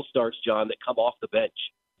NBA All-Stars, John, that come off the bench.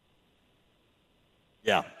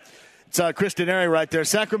 Yeah. It's Chris Denari right there.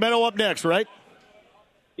 Sacramento up next, right?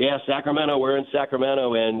 Yeah, Sacramento. We're in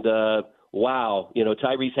Sacramento, and wow,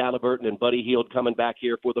 Tyrese Halliburton and Buddy Hield coming back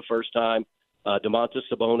here for the first time. Domantas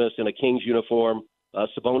Sabonis in a Kings uniform.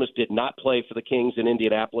 Sabonis did not play for the Kings in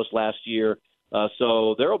Indianapolis last year.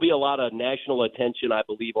 So there will be a lot of national attention, I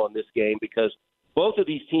believe, on this game because both of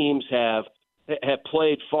these teams have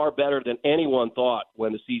played far better than anyone thought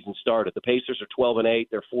when the season started. The Pacers are 12-8;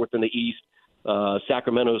 they're 4th in the East.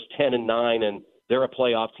 Sacramento's 10-9, and they're a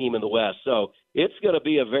playoff team in the West. So it's going to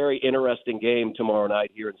be a very interesting game tomorrow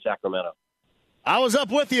night here in Sacramento. I was up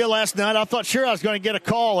with you last night. I thought sure I was going to get a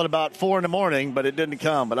call at about 4 in the morning, but it didn't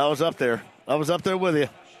come. But I was up there. I was up there with you.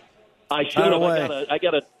 I should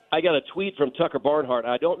have. I got a tweet from Tucker Barnhart.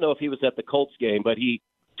 I don't know if he was at the Colts game, but he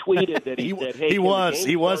tweeted that he said, "Hey, he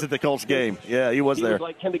was at the Colts game. Yeah, he was there. He was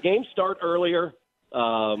like, "Can the game start earlier?" He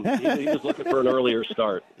was looking for an earlier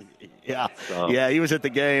start. Yeah, yeah, he was at the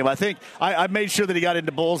game. I think I made sure that he got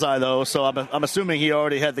into bullseye though, so I'm assuming he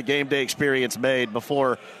already had the game day experience made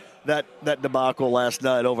before that debacle last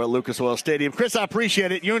night over at Lucas Oil Stadium. Chris, I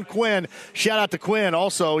appreciate it. You and Quinn, shout out to Quinn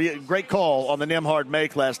also. Great call on the Nemhard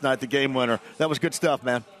make last night, the game winner. That was good stuff,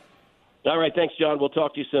 man. All right, thanks, John. We'll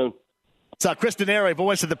talk to you soon. It's Chris Denari,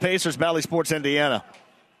 voice of the Pacers, Valley Sports, Indiana,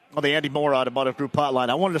 on the Andy Moore Automotive Group hotline.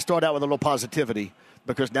 I wanted to start out with a little positivity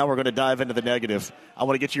because now we're going to dive into the negative. I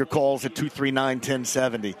want to get your calls at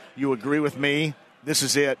 239-1070. You agree with me? This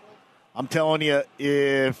is it. I'm telling you,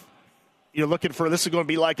 if you're looking for, this is going to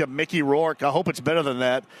be like a Mickey Rourke. I hope it's better than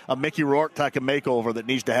that. A Mickey Rourke type of makeover that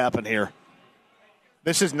needs to happen here.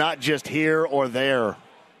 This is not just here or there.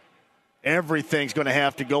 Everything's going to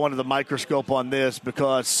have to go under the microscope on this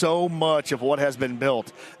because so much of what has been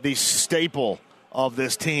built, the staple of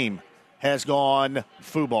this team, has gone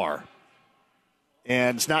FUBAR.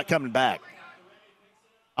 And it's not coming back.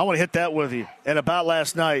 I want to hit that with you. And about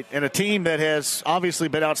last night, and a team that has obviously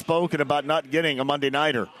been outspoken about not getting a Monday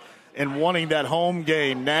nighter and wanting that home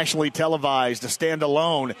game nationally televised to stand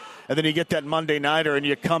alone, and then you get that Monday nighter and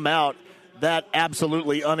you come out that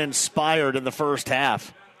absolutely uninspired in the first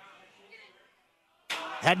half.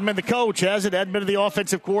 Hadn't been the coach, has it? Hadn't been the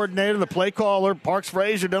offensive coordinator, the play caller. Parks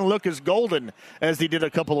Frazier doesn't look as golden as he did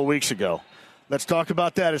a couple of weeks ago. Let's talk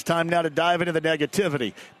about that. It's time now to dive into the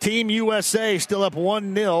negativity. Team USA still up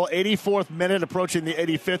 1-0, 84th minute, approaching the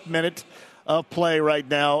 85th minute of play right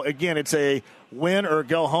now. Again, it's a win or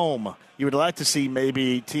go home. You would like to see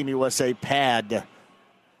maybe Team USA pad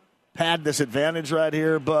this advantage right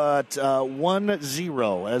here, but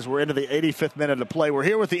 1-0 as we're into the 85th minute of play. We're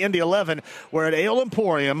here with the Indy 11. We're at Ale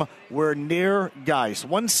Emporium. We're near Geist.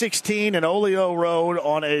 116 and Oleo Road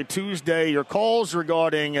on a Tuesday. Your calls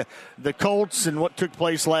regarding the Colts and what took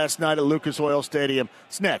place last night at Lucas Oil Stadium.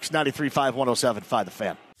 It's next, 93.5, 107.5 The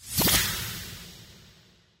Fan.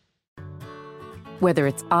 Whether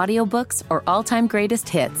it's audiobooks or all-time greatest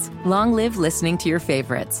hits, long live listening to your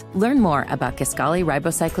favorites. Learn more about Kisqali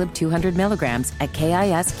Ribociclib 200 milligrams at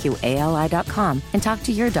KISQALI.com and talk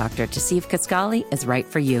to your doctor to see if Kisqali is right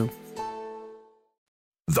for you.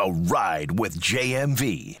 The Ride with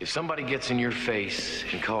JMV. If somebody gets in your face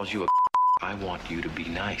and calls you a I want you to be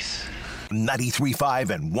nice. 93.5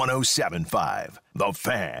 and 107.5 The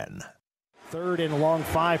Fan. Third and long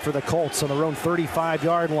 5 for the Colts on their own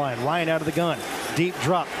 35-yard line. Line out of the gun. Deep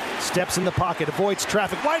drop. Steps in the pocket. Avoids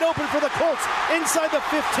traffic. Wide open for the Colts. Inside the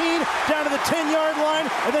 15. Down to the 10-yard line.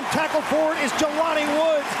 And then tackled forward is Jelani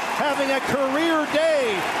Woods having a career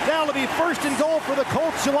day. Now it'll be first and goal for the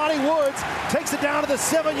Colts. Jelani Woods takes it down to the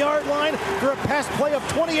 7-yard line for a pass play of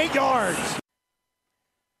 28 yards.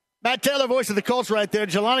 Matt Taylor, voice of the Colts right there.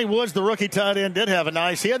 Jelani Woods, the rookie tight end, did have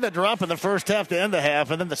he had that drop in the first half to end the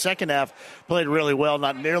half, and then the second half played really well,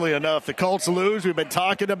 not nearly enough. The Colts lose. We've been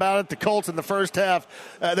talking about it. The Colts in the first half,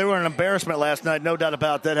 they were an embarrassment last night, no doubt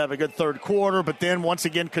about that. Have a good third quarter, but then once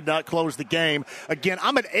again could not close the game. Again,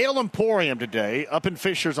 I'm at Ale Emporium today, up in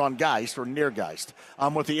Fishers on Geist, or near Geist.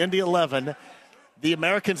 I'm with the Indy 11. The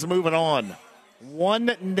Americans moving on.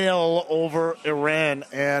 1-0 over Iran.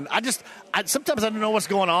 And sometimes I don't know what's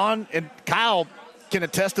going on. And Kyle can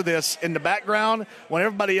attest to this in the background. When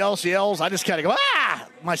everybody else yells, I just kind of go,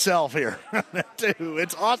 myself here. Too.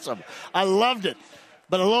 It's awesome. I loved it.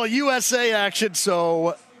 But a little USA action,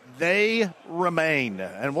 so they remain.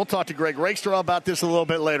 And we'll talk to Greg Rakestraw about this a little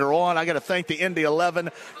bit later on. I got to thank the Indy 11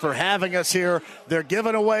 for having us here. They're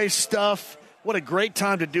giving away stuff. What a great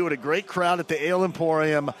time to do it. A great crowd at the Ale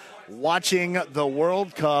Emporium watching the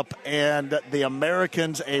World Cup, and the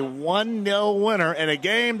Americans a 1-0 winner in a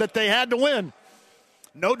game that they had to win.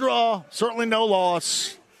 No draw, certainly no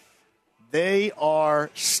loss. They are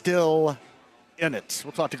still in it.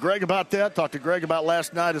 We'll talk to Greg about that, talk to Greg about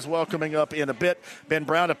last night as well coming up in a bit. Ben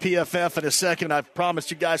Brown of PFF in a second. I've promised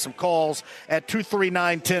you guys some calls at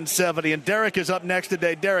 239-1070, and Derek is up next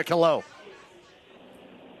today. Derek, hello.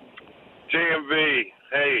 JMV,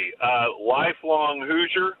 hey, lifelong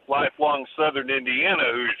Hoosier, lifelong Southern Indiana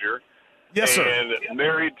Hoosier. Yes, sir. And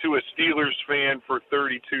married to a Steelers fan for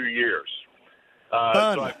 32 years. So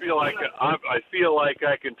I feel like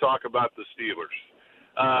I can talk about the Steelers.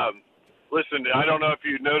 Listen, I don't know if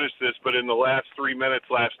you noticed this, but in the last 3 minutes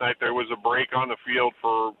last night, there was a break on the field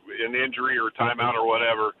for an injury or timeout or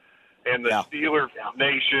whatever, and the Steeler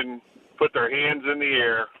Nation put their hands in the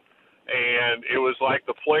air. And it was like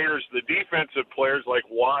the defensive players like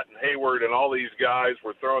Watt and Hayward and all these guys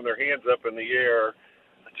were throwing their hands up in the air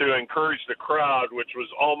to encourage the crowd, which was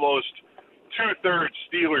almost 2/3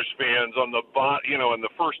 Steelers fans on the in the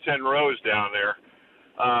first 10 rows down there,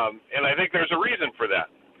 and I think there's a reason for that.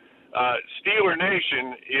 Steeler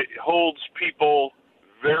Nation, it holds people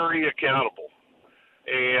very accountable,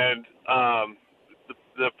 and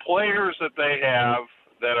the players that they have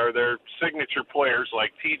that are their signature players,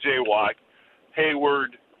 like T.J. Watt,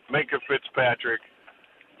 Hayward, Minka Fitzpatrick,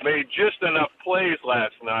 made just enough plays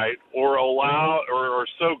last night, or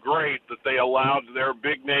so great that they allowed their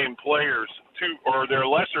big name players or their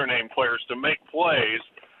lesser name players to make plays.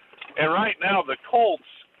 And right now, the Colts,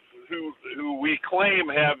 who we claim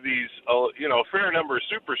have these a fair number of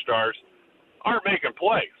superstars, aren't making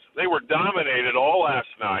plays. They were dominated all last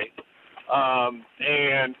night,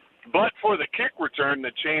 but for the kick return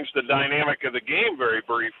that changed the dynamic of the game very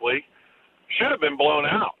briefly, should have been blown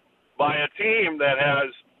out by a team that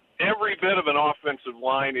has every bit of an offensive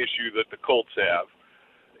line issue that the Colts have,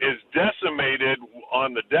 is decimated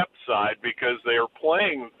on the depth side because they're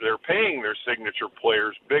paying their signature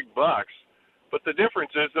players big bucks, but the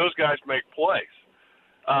difference is those guys make plays.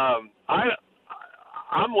 I'm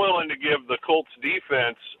willing to give the Colts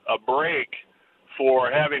defense a break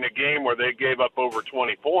for having a game where they gave up over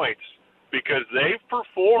 20 points, because they've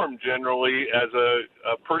performed generally as a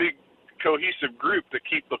pretty cohesive group to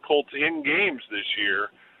keep the Colts in games this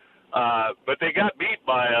year. But they got beat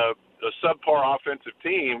by a subpar offensive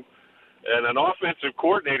team and an offensive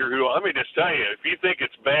coordinator who, let me just tell you, if you think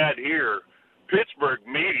it's bad here, Pittsburgh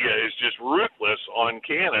media is just ruthless on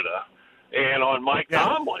Canada and on Mike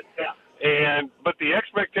Tomlin. But the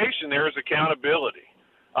expectation there is accountability.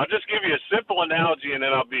 I'll just give you a simple analogy, and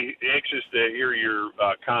then I'll be anxious to hear your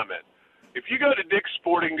comment. If you go to Dick's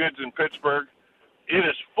Sporting Goods in Pittsburgh, it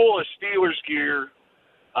is full of Steelers gear,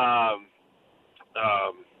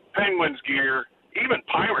 Penguins gear, even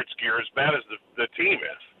Pirates gear, as bad as the team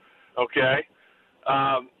is. Okay?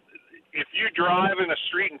 If you drive in a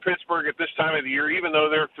street in Pittsburgh at this time of the year, even though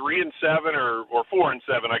they're 3-7 or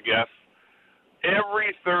 4-7, I guess,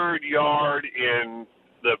 every third yard in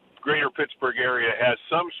the greater Pittsburgh area has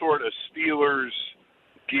some sort of Steelers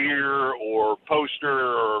gear or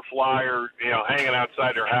poster or flyer, hanging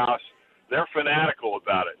outside their house. They're fanatical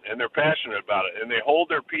about it, and they're passionate about it, and they hold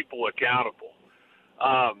their people accountable.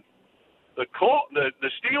 The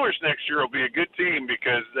Steelers next year will be a good team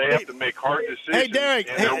because they have to make hard decisions. Hey,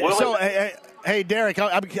 Derek. Derek,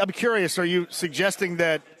 I'm curious. Are you suggesting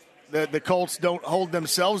that the Colts don't hold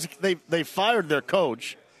themselves? They fired their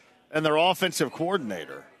coach and their offensive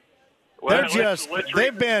coordinator. Well,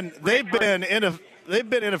 they've been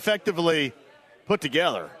ineffectively put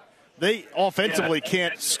together. They offensively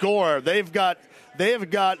can't score. They have got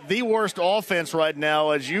the worst offense right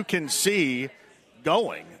now, as you can see,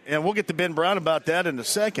 going. And we'll get to Ben Brown about that in a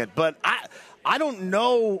second. But I don't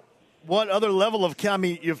know what other level of – I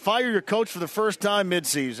mean, you fire your coach for the first time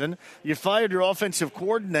midseason. You fired your offensive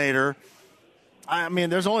coordinator. I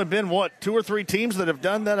mean, there's only been, 2 or 3 teams that have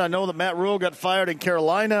done that. I know that Matt Rule got fired in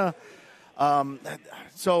Carolina.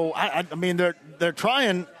 So, I mean, they're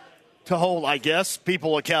trying to hold, I guess,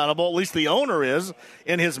 people accountable. At least the owner is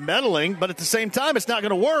in his meddling. But at the same time, it's not going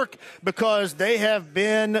to work because they have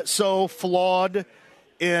been so flawed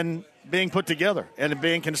in being put together and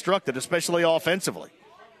being constructed, especially offensively.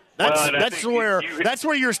 That's where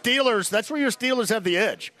your Steelers have the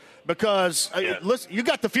edge. Because, listen, you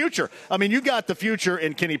got the future. I mean, you got the future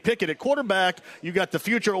in Kenny Pickett at quarterback. You got the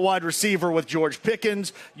future at wide receiver with George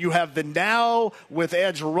Pickens. You have the now with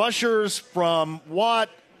edge rushers from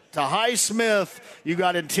Watt to Highsmith. You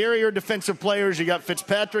got interior defensive players. You got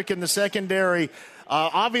Fitzpatrick in the secondary.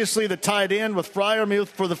 Obviously, the tight end with Freiermuth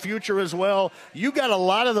for the future as well. You got a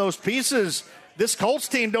lot of those pieces. This Colts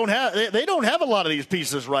team don't have a lot of these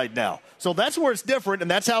pieces right now. So that's where it's different,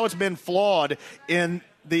 and that's how it's been flawed in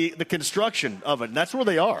the construction of it. And that's where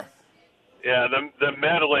they are. Yeah, the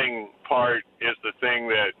meddling part is the thing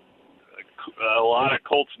that a lot of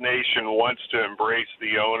Colts Nation wants to embrace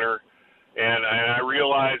the owner. And I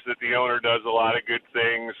realize that the owner does a lot of good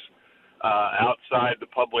things outside the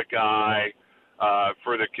public eye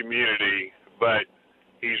for the community, but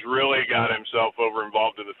he's really got himself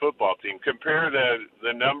over-involved in the football team. Compare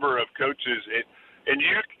the number of coaches and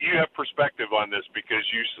you have perspective on this because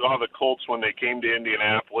you saw the Colts when they came to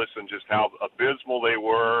Indianapolis and just how abysmal they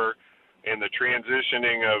were, and the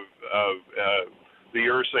transitioning of the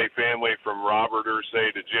Irsay family from Robert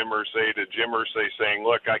Irsay to Jim Irsay saying,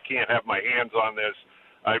 look, I can't have my hands on this,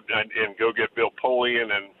 and go get Bill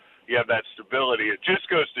Polian, and you have that stability. It just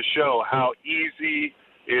goes to show how easy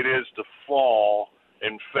it is to fall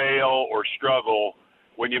and fail or struggle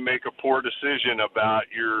when you make a poor decision about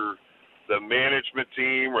your the management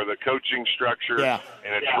team or the coaching structure, Yeah.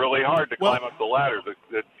 and it's really hard to climb up the ladder.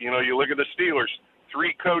 You look at the Steelers,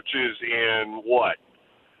 3 coaches in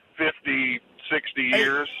 50, 60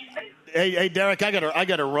 years. Hey, Derek, I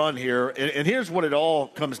got to run here, and here's what it all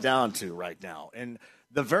comes down to right now. And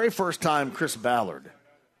the very first time Chris Ballard,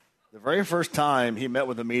 the very first time he met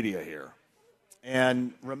with the media here,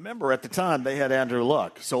 and remember at the time they had Andrew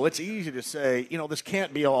Luck, so it's easy to say, this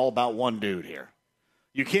can't be all about one dude here.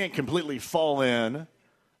 You can't completely fall in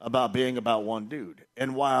about being about one dude.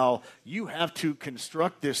 And while you have to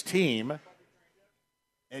construct this team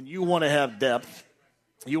and you want to have depth,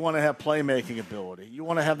 you want to have playmaking ability, you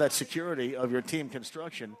want to have that security of your team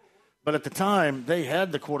construction, but at the time they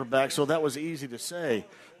had the quarterback, so that was easy to say.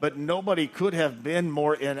 But nobody could have been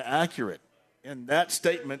more inaccurate in that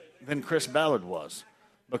statement than Chris Ballard was,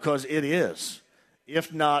 because it is,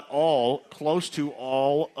 if not all, close to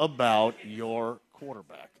all about your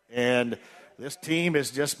quarterback. And this team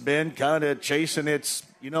has just been kind of chasing its,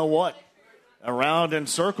 around in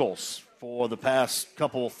circles for the past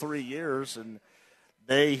 3 years, and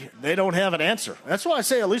they don't have an answer. That's why I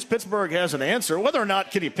say at least Pittsburgh has an answer. Whether or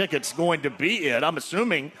not Kenny Pickett's going to be it, I'm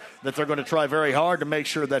assuming that they're going to try very hard to make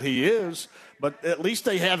sure that he is, but at least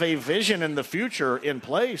they have a vision in the future in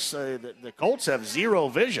place. The Colts have zero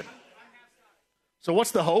vision. So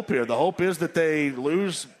what's the hope here? The hope is that they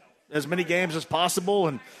lose as many games as possible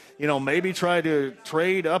and, maybe try to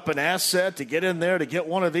trade up an asset to get in there to get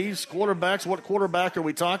one of these quarterbacks. What quarterback are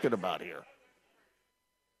we talking about here?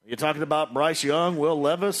 Are you talking about Bryce Young, Will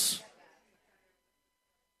Levis?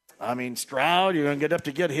 Stroud, you're going to get up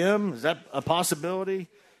to get him? Is that a possibility?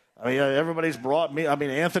 Everybody's brought me.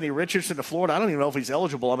 Anthony Richardson to Florida. I don't even know if he's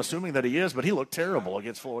eligible. I'm assuming that he is, but he looked terrible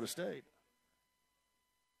against Florida State.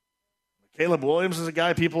 Caleb Williams is a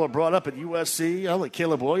guy people have brought up at USC. I don't think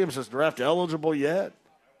Caleb Williams is draft eligible yet.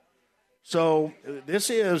 So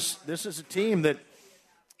this is a team that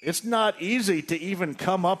it's not easy to even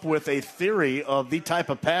come up with a theory of the type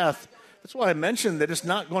of path. That's why I mentioned that it's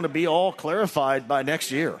not going to be all clarified by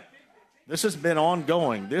next year. This has been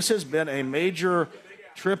ongoing. This has been a major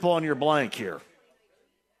trip on your blank here.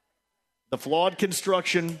 The flawed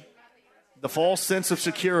construction, the false sense of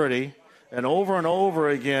security, and over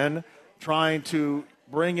again trying to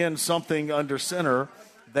bring in something under center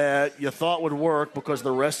that you thought would work because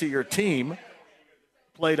the rest of your team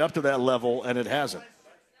played up to that level, and it hasn't.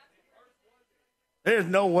 There's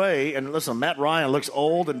no way, and listen, Matt Ryan looks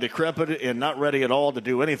old and decrepit and not ready at all to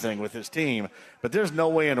do anything with his team, but there's no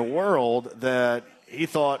way in the world that he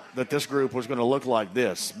thought that this group was going to look like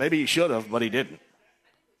this. Maybe he should have, but he didn't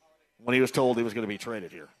when he was told he was going to be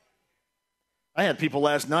traded here. I had people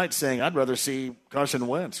last night saying I'd rather see Carson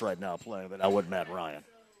Wentz right now playing than I would Matt Ryan.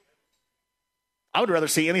 I would rather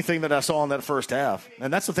see anything that I saw in that first half,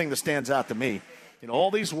 and that's the thing that stands out to me.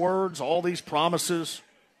 All these words, all these promises,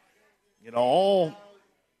 all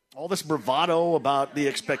this bravado about the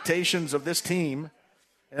expectations of this team,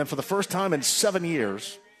 and for the first time in 7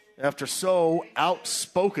 years, after so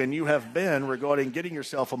outspoken you have been regarding getting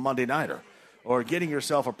yourself a Monday nighter or getting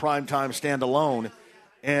yourself a primetime standalone,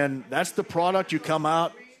 and that's the product you come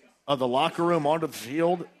out of the locker room onto the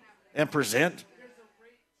field and present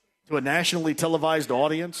to a nationally televised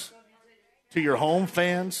audience, to your home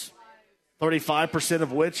fans, 35%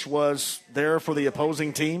 of which was there for the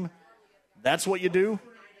opposing team. That's what you do.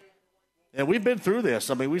 And we've been through this.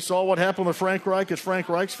 We saw what happened with Frank Reich. It's Frank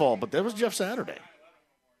Reich's fault, but that was Jeff Saturday.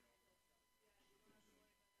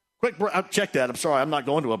 Quick break. Check that. I'm sorry. I'm not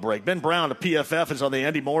going to a break. Ben Brown of PFF is on the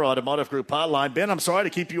Andy Moore Automotive Group hotline. Ben, I'm sorry to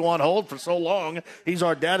keep you on hold for so long. He's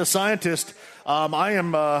our data scientist. I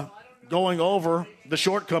am going over the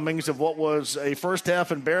shortcomings of what was a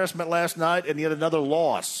first-half embarrassment last night and yet another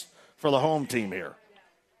loss for the home team here.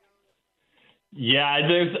 Yeah, I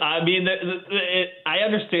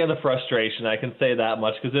understand the frustration. I can say that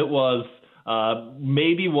much because it was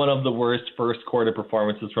maybe one of the worst first quarter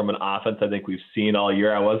performances from an offense I think we've seen all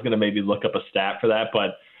year. I was going to maybe look up a stat for that,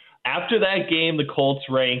 but after that game, the Colts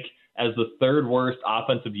rank as the third worst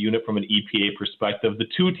offensive unit from an EPA perspective. The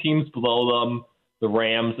two teams below them, the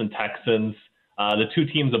Rams and Texans, the two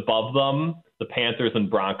teams above them, the Panthers and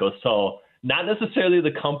Broncos. So not necessarily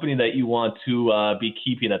the company that you want to be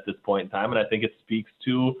keeping at this point in time. And I think it speaks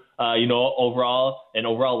to,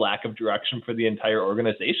 overall lack of direction for the entire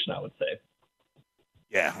organization, I would say.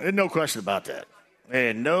 Yeah, and no question about that.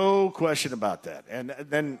 And no question about that. And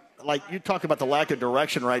then, like, you talk about the lack of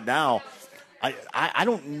direction right now. I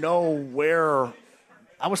don't know where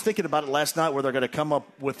 – I was thinking about it last night where they're going to come up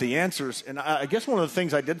with the answers. And I guess one of the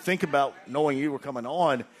things I did think about knowing you were coming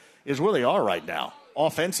on is where they are right now.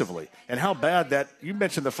 offensively. And how bad that – you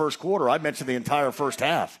mentioned the first quarter. I mentioned the entire first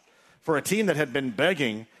half. For a team that had been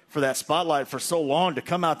begging for that spotlight for so long to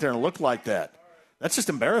come out there and look like that, that's just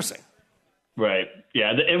embarrassing. Right.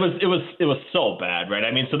 Yeah, it was so bad, right?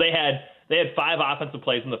 I mean, so they had 5 offensive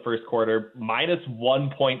plays in the first quarter, minus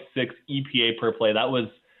 1.6 EPA per play.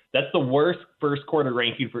 That's the worst first quarter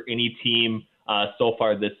ranking for any team so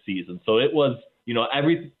far this season. So it was,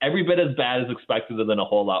 every bit as bad as expected, and then a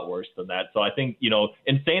whole lot worse than that. So I think,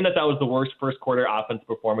 in saying that was the worst first quarter offense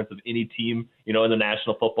performance of any team, in the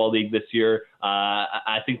National Football League this year,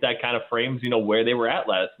 I think that kind of frames, where they were at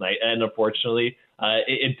last night. And unfortunately,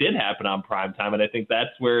 it did happen on prime time. And I think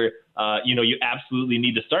that's where, you absolutely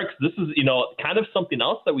need to start. Because this is, kind of something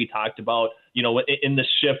else that we talked about, in the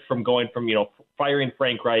shift from going from, firing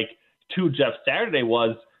Frank Reich to Jeff Saturday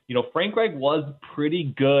was, Frank Reich was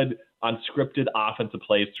pretty good on scripted offensive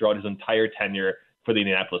plays throughout his entire tenure for the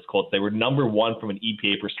Indianapolis Colts. They were number one from an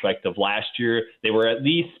EPA perspective last year. They were at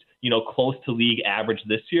least, close to league average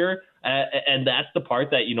this year. And that's the part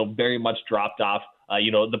that, very much dropped off,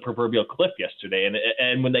 the proverbial cliff yesterday.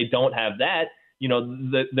 And when they don't have that,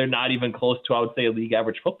 they're not even close to, I would say, a league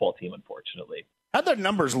average football team, unfortunately. How'd their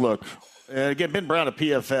numbers look? Again, Ben Brown at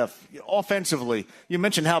PFF. Offensively, you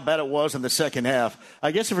mentioned how bad it was in the second half.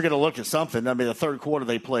 I guess if we're going to look at something, I mean, the third quarter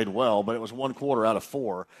they played well, but it was 1 quarter out of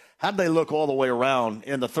 4. How'd they look all the way around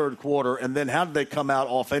in the third quarter? And then how did they come out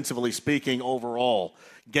offensively speaking overall,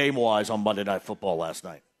 game-wise, on Monday Night Football last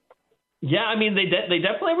night? Yeah, I mean, they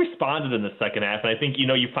definitely responded in the second half. And I think,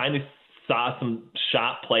 you finally saw some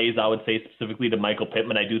shot plays, I would say, specifically to Michael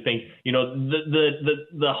Pittman. I do think,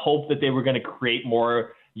 the hope that they were going to create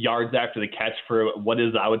more yards after the catch for what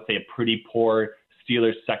is, I would say, a pretty poor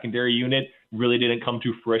Steelers secondary unit really didn't come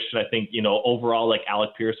to fruition. I think, overall, like,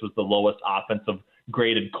 Alec Pierce was the lowest offensive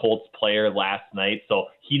graded Colts player last night. So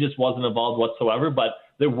he just wasn't involved whatsoever. But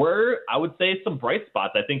there were, I would say, some bright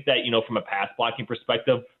spots. I think that, from a pass blocking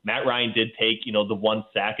perspective, Matt Ryan did take, the 1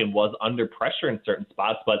 sack and was under pressure in certain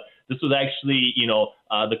spots. But this was actually,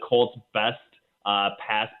 the Colts' best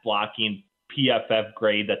pass blocking PFF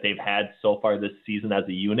grade that they've had so far this season as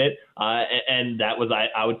a unit. And that was,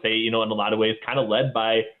 I would say, in a lot of ways kind of led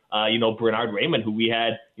by, Bernard Raymond, who we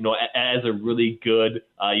had, as a really good,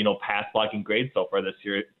 pass blocking grade so far this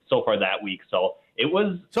year, so far that week. So it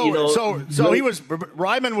was, so he was,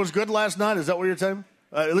 Ryman was good last night. Is that what you're saying?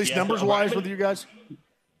 At least numbers wise with you guys?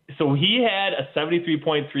 So he had a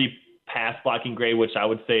 73.3 pass blocking grade, which I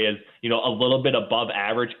would say is, a little bit above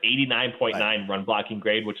average, 89.9 run blocking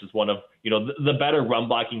grade, which is one of, the better run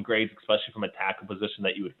blocking grades, especially from a tackle position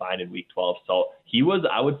that you would find in week 12. So he was,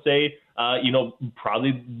 I would say,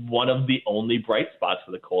 probably one of the only bright spots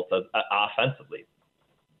for the Colts offensively.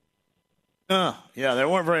 Yeah, there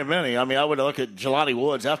weren't very many. I mean, I would look at Jelani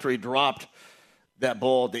Woods after he dropped that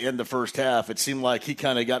ball at the end of the first half. It seemed like he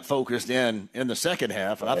kind of got focused in the second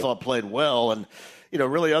half, and I thought played well. And,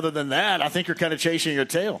 really other than that, I think you're kind of chasing your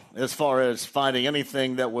tail as far as finding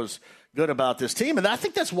anything that was good about this team. And I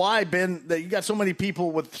think that's why, Ben, that you got so many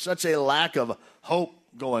people with such a lack of hope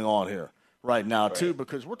going on here right now, too,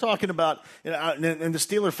 because we're talking about, and the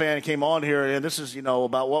Steeler fan came on here, and this is,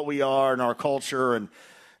 about what we are and our culture. And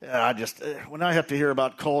I just, when I have to hear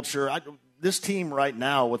about culture, this team right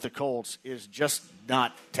now with the Colts is just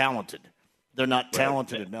not talented. They're not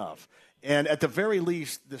talented enough. And at the very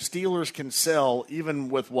least, the Steelers can sell, even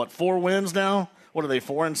with, 4 wins now? What are they,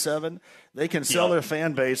 4-7? They can sell their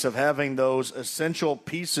fan base of having those essential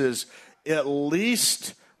pieces, at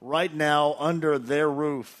least right now, under their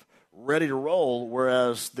roof, ready to roll,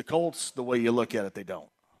 whereas the Colts, the way you look at it, they don't.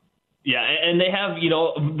 Yeah, and they have,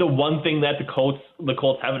 the one thing that the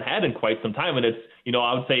Colts haven't had in quite some time, and it's,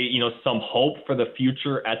 I would say, some hope for the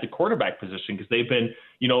future at the quarterback position, because they've been,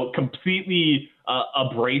 completely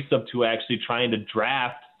abrasive to actually trying to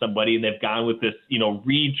draft somebody, and they've gone with this,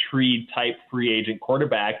 retreat type free agent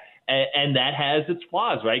quarterback, and that has its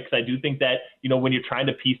flaws, right? Because I do think that, when you're trying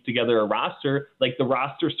to piece together a roster, like the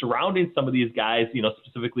roster surrounding some of these guys,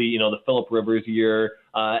 specifically, the Phillip Rivers year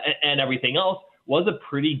and everything else, was a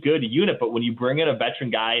pretty good unit. But when you bring in a veteran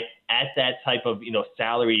guy at that type of,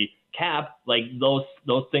 salary cap, like those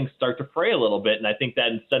things start to fray a little bit. And I think that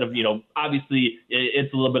instead of, obviously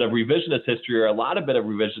it's a little bit of revisionist history, or a lot of bit of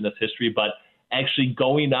revisionist history, but actually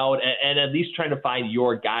going out and at least trying to find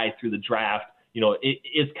your guy through the draft, it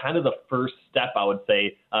is kind of the first step, I would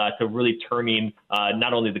say, to really turning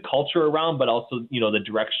not only the culture around, but also, the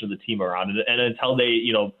direction of the team around. And until they,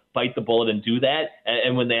 bite the bullet and do that,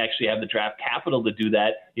 and when they actually have the draft capital to do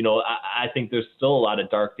that, I think there's still a lot of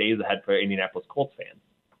dark days ahead for Indianapolis Colts fans.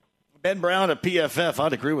 Ben Brown at PFF.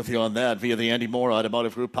 I'd agree with you on that via the Andy Moore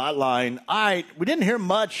Automotive Group hotline. We didn't hear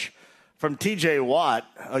much from T.J. Watt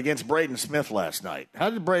against Braden Smith last night. How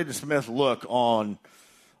did Braden Smith look on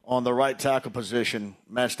the right tackle position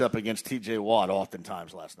matched up against T.J. Watt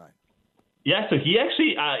oftentimes last night? Yeah, so he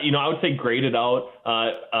actually, I would say graded out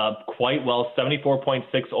quite well. 74.6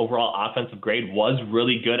 overall offensive grade was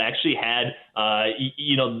really good. Actually had,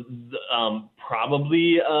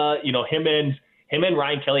 probably, him and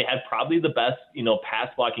Ryan Kelly had probably the best, pass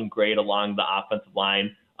blocking grade along the offensive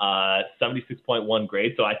line, 76.1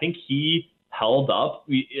 grade. So I think he held up,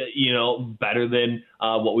 better than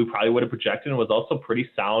what we probably would have projected, and was also pretty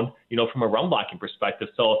sound, from a run blocking perspective.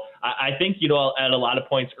 So I think, at a lot of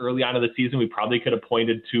points early on in the season, we probably could have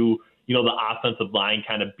pointed to, the offensive line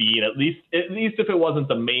kind of being at least if it wasn't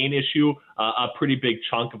the main issue, a pretty big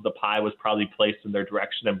chunk of the pie was probably placed in their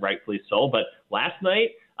direction, and rightfully so. But last night,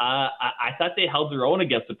 I thought they held their own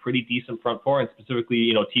against a pretty decent front four, and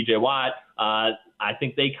specifically, T.J. Watt. I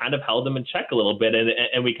think they kind of held them in check a little bit,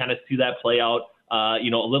 and we kind of see that play out, a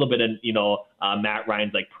little bit in, Matt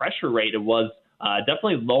Ryan's pressure rate. It was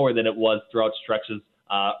definitely lower than it was throughout stretches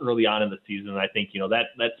early on in the season. And I think,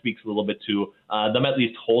 that speaks a little bit to them at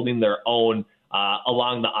least holding their own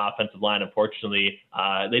along the offensive line. Unfortunately,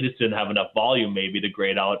 they just didn't have enough volume maybe to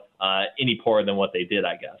grade out any poorer than what they did,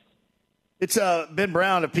 I guess. It's Ben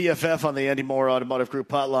Brown at PFF on the Andy Moore Automotive Group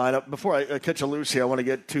hotline. Before I catch you loose here, I want to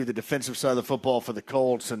get to the defensive side of the football for the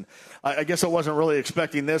Colts. And I guess I wasn't really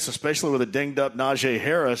expecting this, especially with a dinged-up Najee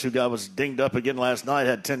Harris, who was dinged up again last night,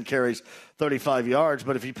 had 10 carries, 35 yards.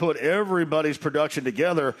 But if you put everybody's production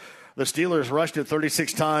together, the Steelers rushed it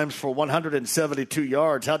 36 times for 172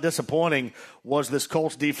 yards. How disappointing was this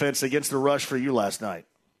Colts defense against the rush for you last night?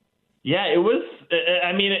 Yeah, it was.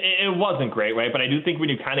 It wasn't great, right? But I do think when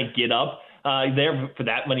you kind of get up there for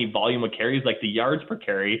that many volume of carries, like the yards per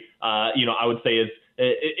carry, I would say is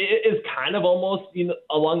kind of almost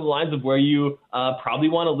along the lines of where you probably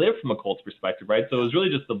want to live from a Colts perspective, right? So it was really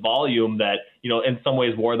just the volume that, in some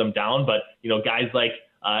ways wore them down. But, guys like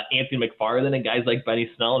Anthony McFarland and guys like Benny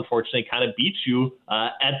Snell, unfortunately, kind of beat you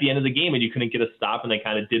at the end of the game, and you couldn't get a stop, and they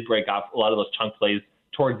kind of did break off a lot of those chunk plays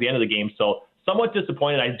towards the end of the game. So somewhat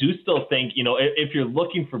disappointed. I do still think, if you're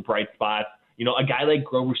looking for bright spots, a guy like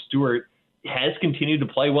Grover Stewart has continued to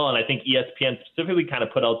play well, and I think ESPN specifically kind of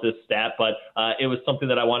put out this stat, but it was something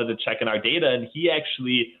that I wanted to check in our data, and he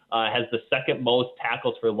actually has the second most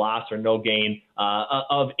tackles for loss or no gain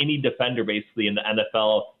of any defender basically in the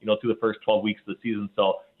NFL, through the first 12 weeks of the season.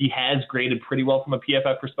 So he has graded pretty well from a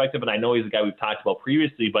PFF perspective, and I know he's a guy we've talked about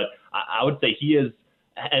previously, but I would say he is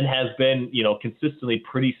and has been, consistently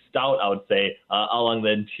pretty stout, I would say, along the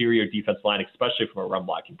interior defense line, especially from a run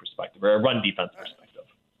blocking perspective or a run defense perspective.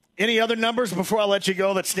 Any other numbers before I let you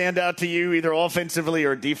go that stand out to you, either offensively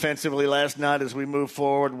or defensively last night as we move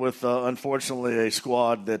forward with, unfortunately, a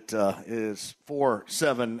squad that is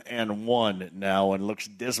 4-7-1 now and looks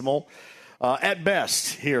dismal at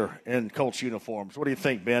best here in Colts uniforms? What do you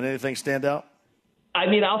think, Ben? Anything stand out?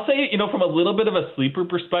 I'll say, from a little bit of a sleeper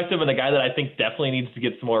perspective, and a guy that I think definitely needs to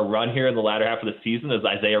get some more run here in the latter half of the season is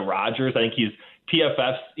Isaiah Rodgers. I think he's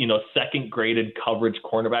PFF's, second graded coverage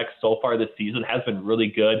cornerback so far this season, has been really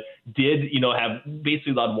good. Did, have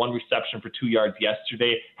basically allowed one reception for 2 yards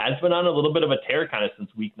yesterday, has been on a little bit of a tear kind of since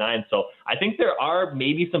week 9. So I think there are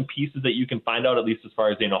maybe some pieces that you can find out, at least as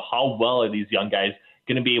far as, how well are these young guys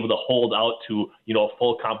going to be able to hold out to, a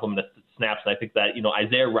full complement of snaps. And I think that,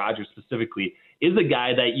 Isaiah Rodgers specifically is a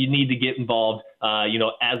guy that you need to get involved,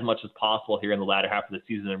 as much as possible here in the latter half of the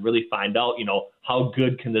season and really find out, how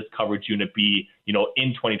good can this coverage unit be,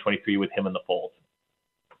 in 2023 with him in the fold.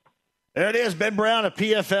 There it is, Ben Brown at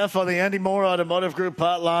PFF on the Andy Moore Automotive Group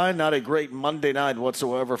hotline. Not a great Monday night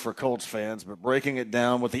whatsoever for Colts fans, but breaking it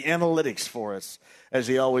down with the analytics for us, as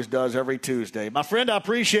he always does every Tuesday. My friend, I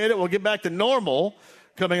appreciate it. We'll get back to normal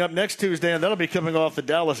coming up next Tuesday, and that'll be coming off the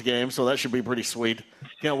Dallas game, so that should be pretty sweet.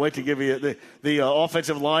 Can't wait to give you the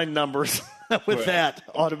offensive line numbers with that.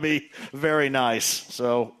 Ought to be very nice.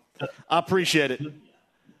 So I appreciate it.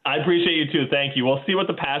 I appreciate you too. Thank you. We'll see what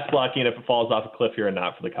the pass blocking, if it falls off a cliff here or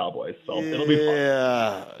not for the Cowboys. So it'll be fun.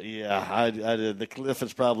 Yeah. The cliff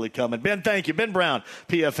is probably coming. Ben, thank you. Ben Brown,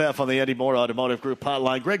 PFF on the Andy Moore Automotive Group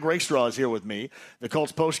hotline. Greg Rakestraw is here with me, the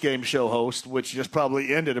Colts postgame show host, which just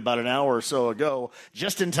probably ended about an hour or so ago,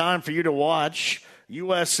 just in time for you to watch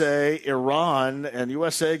USA, Iran, and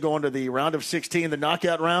USA going to the round of 16, the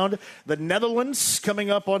knockout round. The Netherlands coming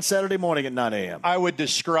up on Saturday morning at 9 a.m. I would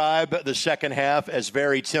describe the second half as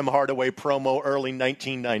very Tim Hardaway promo early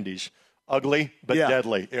 1990s. Ugly, but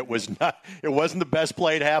deadly. It wasn't the best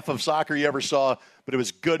played half of soccer you ever saw, but it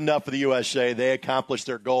was good enough for the USA. They accomplished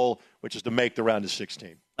their goal which is to make the round of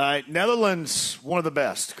 16. All right, Netherlands, one of the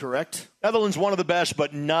best, correct? Netherlands, one of the best,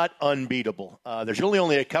 but not unbeatable. There's really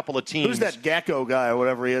only a couple of teams. Who's that Gecko guy or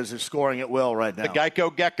whatever he is who's scoring it well right now? The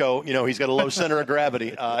Gecko, he's got a low center of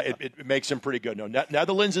gravity. It makes him pretty good. No,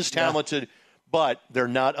 Netherlands is talented, but they're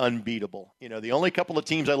not unbeatable. The only couple of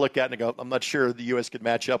teams I look at and I go, I'm not sure the U.S. could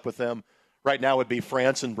match up with them right now would be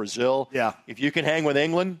France and Brazil. Yeah. If you can hang with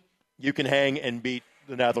England, you can hang and beat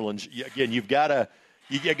the Netherlands. Again, you've got to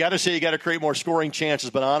say you got to create more scoring chances.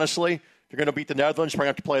 But honestly, if you're going to beat the Netherlands, you're going to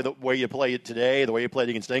have to play the way you play it today, the way you played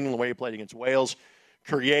against England, the way you played against Wales.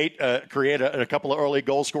 Create a couple of early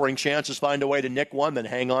goal-scoring chances, find a way to nick one, then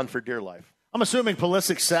hang on for dear life. I'm assuming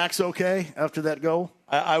Pulisic's sack's okay after that goal?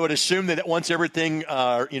 I would assume that once everything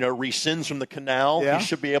rescinds from the canal, he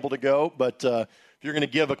should be able to go. But if you're going to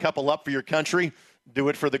give a couple up for your country, do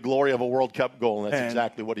it for the glory of a World Cup goal, and that's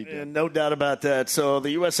exactly what he did. No doubt about that. So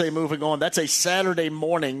the USA moving on. That's a Saturday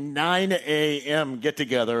morning, 9 a.m.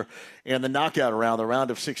 get-together in the knockout round, the round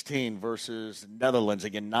of 16 versus Netherlands.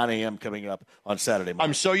 Again, 9 a.m. coming up on Saturday morning.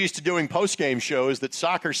 I'm so used to doing post-game shows that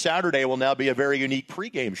Soccer Saturday will now be a very unique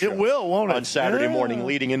pre-game show. It will, won't it? On Saturday morning,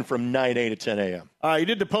 leading in from 9 a.m. to 10 a.m. You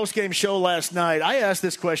did the post-game show last night. I asked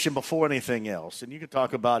this question before anything else, and you could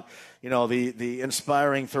talk about, the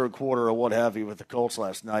inspiring third quarter or what have you with the Colts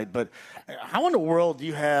last night. But how in the world do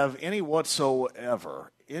you have any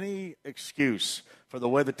excuse for the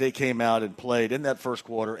way that they came out and played in that first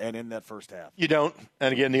quarter and in that first half? You don't.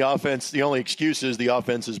 And again, the only excuse is the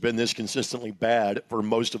offense has been this consistently bad for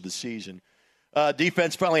most of the season.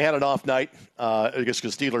 Defense finally had an off night, I guess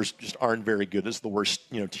because Steelers just aren't very good. This is the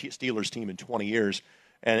worst Steelers team in 20 years.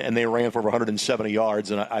 And they ran for over 170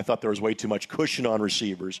 yards, and I thought there was way too much cushion on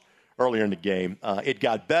receivers earlier in the game. It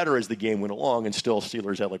got better as the game went along, and still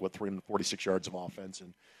Steelers had 346 yards of offense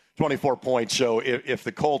and 24 points. So if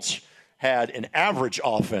the Colts had an average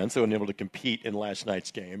offense, they wouldn't be able to compete in last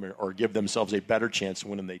night's game or give themselves a better chance to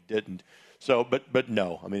win, and they didn't. So, but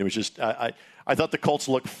no. I mean, it was just I thought the Colts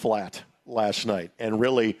looked flat last night and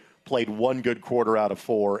really played one good quarter out of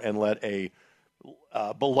four and let a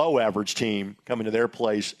below-average team come into their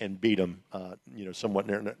place and beat them, somewhat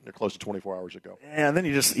near close to 24 hours ago. And then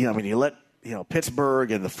you just, you let,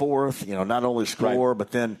 Pittsburgh in the fourth, not only score, right,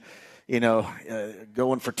 but then,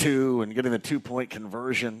 going for two and getting the 2-point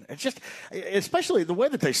conversion. It's just, especially the way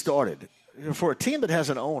that they started, for a team that has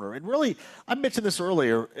an owner. And really, I mentioned this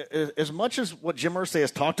earlier, as much as what Jim Irsay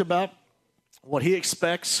has talked about, what he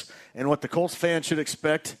expects and what the Colts fans should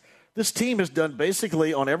expect, this team has done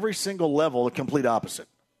basically on every single level the complete opposite.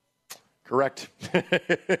 Correct.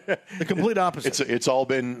 The complete opposite. It's all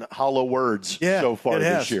been hollow words so far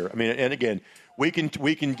this year. I mean, and again, we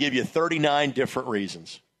can give you 39 different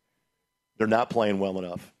reasons. They're not playing well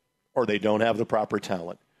enough, or they don't have the proper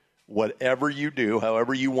talent. Whatever you do,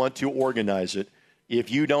 however you want to organize it, if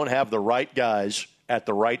you don't have the right guys at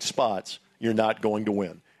the right spots, you're not going to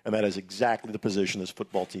win. And that is exactly the position this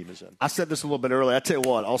football team is in. I said this a little bit earlier. I tell you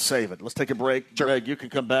what, I'll save it. Let's take a break. Sure. Greg, you can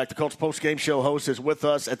come back. The Colts post-game show host is with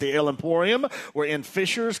us at the Ale Emporium. We're in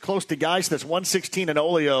Fishers, close to Geist. That's 116 and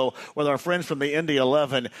Oleo with our friends from the Indy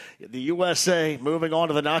 11. The USA moving on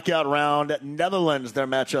to the knockout round. Netherlands, their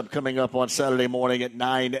matchup coming up on Saturday morning at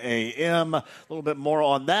 9 a.m. A little bit more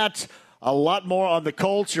on that. A lot more on the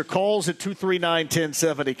Colts. Your calls at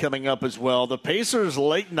 239-1070 coming up as well. The Pacers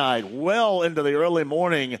late night, well into the early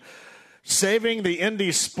morning, saving the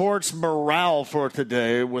Indy sports morale for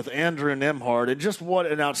today with Andrew Nembhard. And just what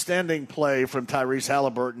an outstanding play from Tyrese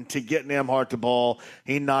Halliburton to get Nembhard the ball.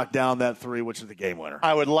 He knocked down that three, which is the game winner.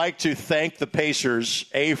 I would like to thank the Pacers,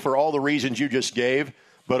 for all the reasons you just gave,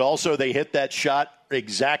 but also they hit that shot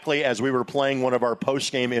exactly as we were playing one of our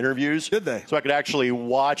post-game interviews. Did they? So I could actually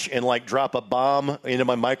watch and drop a bomb into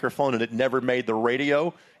my microphone, and it never made the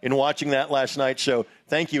radio in watching that last night. So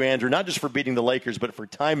thank you, Andrew, not just for beating the Lakers, but for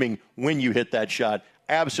timing when you hit that shot.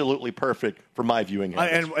 Absolutely perfect for my viewing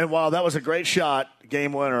habits. And while that was a great shot,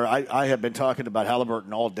 game winner, I have been talking about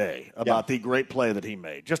Halliburton all day, about the great play that he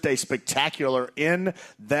made. Just a spectacular in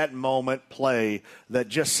that moment play that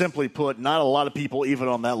just simply put, not a lot of people even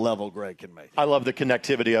on that level, Greg, can make. I love the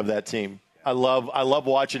connectivity of that team. I love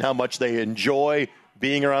watching how much they enjoy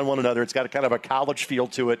being around one another. It's got a kind of a college feel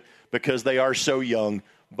to it because they are so young.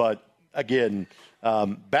 But again,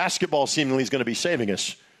 basketball seemingly is going to be saving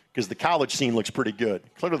us, because the college scene looks pretty good.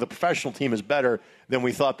 Clearly the professional team is better than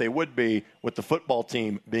we thought they would be, with the football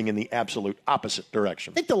team being in the absolute opposite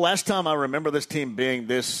direction. I think the last time I remember this team being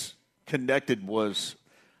this connected was,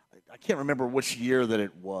 I can't remember which year that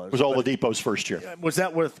it was. It was Oladipo's first year. Was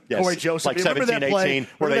that with Corey Joseph? Like 17, 18,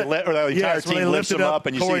 where the entire team lifts them up,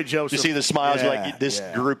 and you see the smiles. This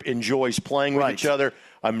group enjoys playing with each other.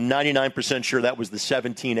 I'm 99% sure that was the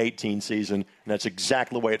 17-18 season, and that's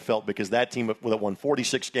exactly the way it felt because that team that won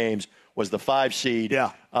 46 games was the 5 seed.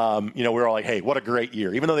 Yeah. We were all like, hey, what a great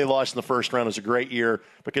year. Even though they lost in the first round, it was a great year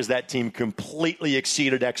because that team completely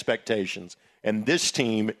exceeded expectations. And this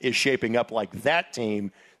team is shaping up like that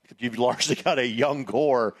team. You've largely got a young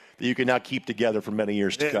core that you can now keep together for many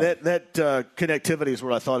years to come. That connectivity is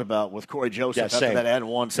what I thought about with Corey Joseph after that and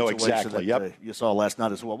one situation that you saw last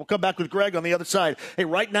night as well. We'll come back with Greg on the other side. Hey,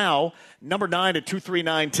 right now, number 9 at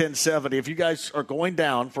 239-1070. If you guys are going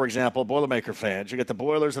down, for example, Boilermaker fans, you got the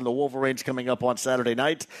Boilers and the Wolverines coming up on Saturday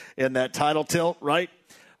night in that title tilt, right,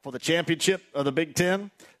 for the championship of the Big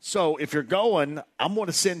Ten. So if you're going, I'm going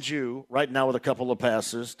to send you right now with a couple of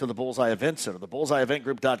passes to the Bullseye Event Center, the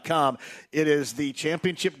bullseyeeventgroup.com. It is the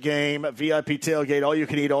championship game, VIP tailgate, all you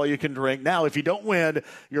can eat, all you can drink. Now, if you don't win,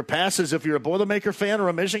 your passes, if you're a Boilermaker fan or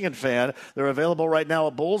a Michigan fan, they're available right now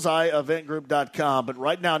at bullseyeeventgroup.com. But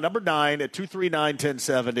right now, number 9 at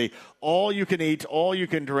 239-1070, all you can eat, all you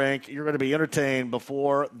can drink. You're going to be entertained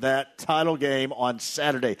before that title game on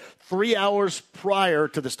Saturday, 3 hours prior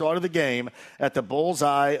to the start of the game at the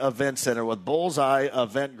Bullseye Event Center with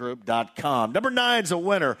bullseyeeventgroup.com. Number 9's a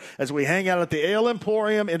winner as we hang out at the Ale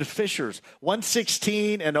Emporium in Fishers,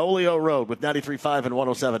 116 and Oleo Road with 93.5 and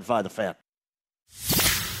 107.5 The Fan.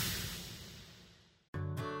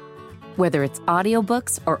 Whether it's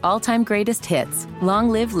audiobooks or all-time greatest hits, long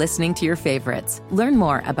live listening to your favorites. Learn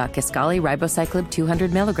more about Kisqali Ribociclib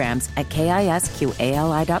 200 milligrams at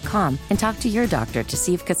KISQALI.com and talk to your doctor to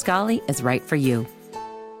see if Kisqali is right for you.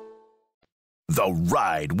 The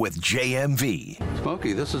Ride with JMV.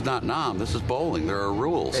 Smokey, this is not Nam. This is bowling. There are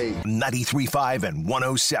rules. 93.5 and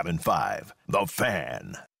 107.5. The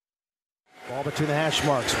Fan. Ball between the hash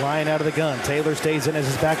marks. Ryan out of the gun. Taylor stays in as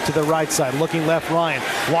his back to the right side. Looking left, Ryan.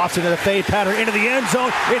 Wafts into the fade pattern into the end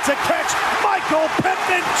zone. It's a catch. Michael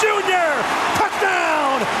Pittman Jr.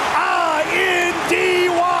 Touchdown. INDY.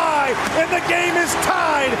 And the game is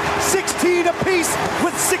tied 16 apiece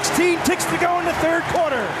with 16 ticks to go in the third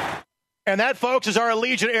quarter. And that, folks, is our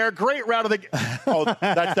Allegiant Air great route of the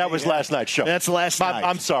that was last night's show. That's last night.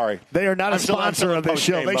 I'm sorry. They are not a sponsor of this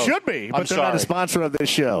show. They should be, but they're not a sponsor of this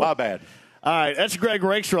show. My bad. All right, that's Greg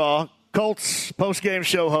Rakestraw, Colts post-game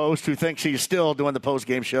show host, who thinks he's still doing the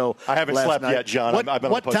post-game show. I haven't slept yet, John. What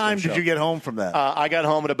time did you get home from that? I got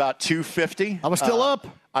home at about 2:50. I was still up.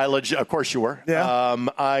 Of course you were. Yeah.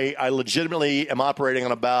 I legitimately am operating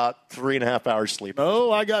on about 3.5 hours sleep.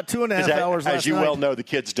 Oh, I got 2.5 hours last As you night. well know, the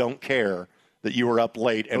kids don't care that you were up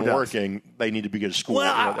late and working. They need to be good at school.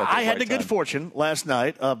 Well, I had the good fortune last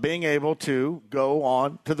night of being able to go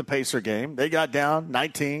on to the Pacer game. They got down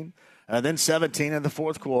 19. And then 17 in the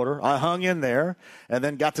fourth quarter. I hung in there and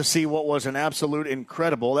then got to see what was an absolute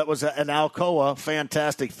incredible. That was an Alcoa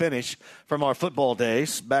fantastic finish from our football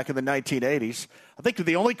days back in the 1980s. I think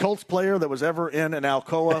the only Colts player that was ever in an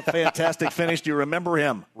Alcoa fantastic finish. Do you remember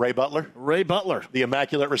him? Ray Butler? Ray Butler. The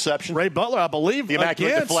Immaculate Reception? Ray Butler, I believe. The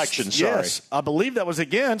Immaculate Deflection, sorry. Yes, I believe that was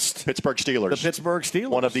against Pittsburgh Steelers. The Pittsburgh Steelers.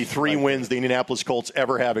 One of the 3 wins the Indianapolis Colts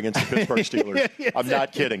ever have against the Pittsburgh Steelers. I'm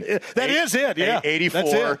not kidding. That is it, yeah.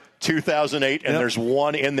 84, 2008, and there's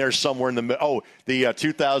one in there somewhere in the middle. Oh, the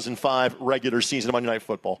 2005 regular season of Monday Night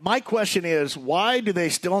Football. My question is, why do they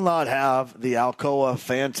still not have the Alcoa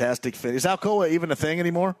fantastic finish? Is Alcoa even a thing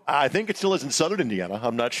anymore? I think it still is in Southern Indiana.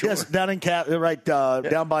 I'm not sure. Yes, down in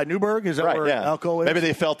down by Newburgh. Is that where Alcoa is? Maybe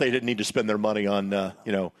they felt they didn't need to spend their money on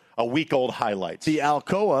a week-old highlights. The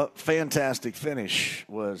Alcoa fantastic finish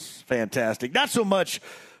was fantastic. Not so much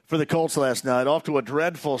for the Colts last night. Off to a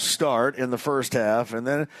dreadful start in the first half, and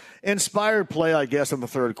then inspired play, I guess, in the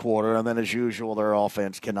third quarter. And then, as usual, their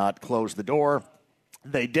offense cannot close the door.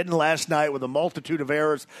 They didn't last night with a multitude of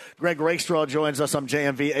errors. Greg Rakestraw joins us on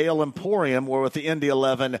JMV Ale Emporium. We're with the Indy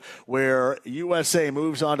 11, where USA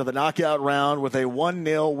moves on to the knockout round with a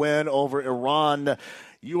 1-0 win over Iran.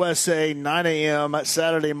 USA, 9 a.m.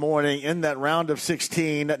 Saturday morning in that round of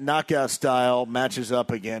 16 knockout style matches up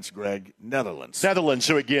against Netherlands. Netherlands,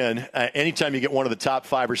 so again, anytime you get one of the top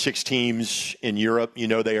 5 or 6 teams in Europe, you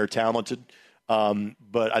know they are talented.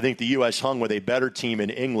 But I think the U.S. hung with a better team in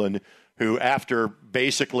England, who, after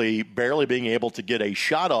basically barely being able to get a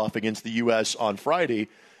shot off against the U.S. on Friday,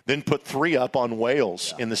 then put 3 up on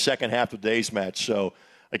Wales in the second half of today's match. So,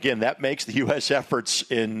 again, that makes the U.S. efforts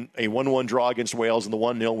in a 1-1 draw against Wales and the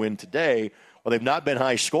 1-0 win today, well, they've not been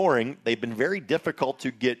high scoring. They've been very difficult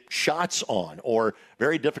to get shots on, or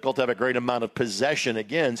very difficult to have a great amount of possession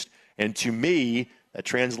against. And to me, that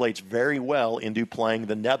translates very well into playing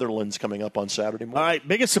the Netherlands coming up on Saturday morning. All right,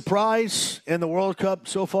 biggest surprise in the World Cup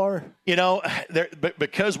so far?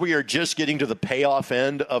 Because we are just getting to the payoff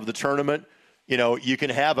end of the tournament, You can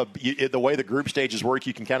have the way the group stages work,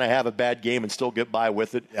 you can kind of have a bad game and still get by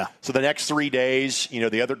with it. Yeah. So the next 3 days,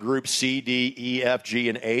 the other groups, C, D, E, F, G,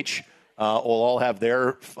 and H, will all have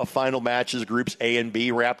their final matches. Groups A and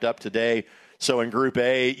B wrapped up today. So in Group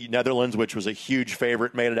A, Netherlands, which was a huge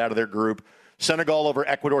favorite, made it out of their group. Senegal over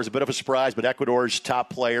Ecuador is a bit of a surprise, but Ecuador's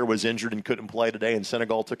top player was injured and couldn't play today, and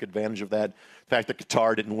Senegal took advantage of that. The fact that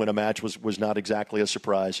Qatar didn't win a match was not exactly a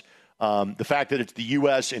surprise. The fact that it's the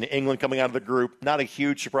U.S. and England coming out of the group, not a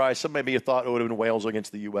huge surprise. Some maybe thought it would have been Wales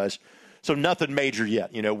against the U.S. So nothing major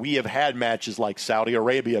yet. We have had matches like Saudi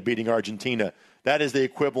Arabia beating Argentina. That is the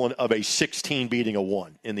equivalent of a 16 beating a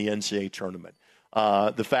 1 in the NCAA tournament.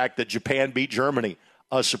 The fact that Japan beat Germany,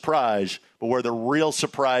 a surprise. But where the real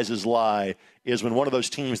surprises lie is when one of those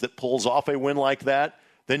teams that pulls off a win like that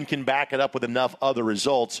then can back it up with enough other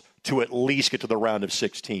results to at least get to the round of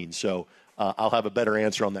 16. So I'll have a better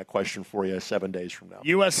answer on that question for you 7 days from now.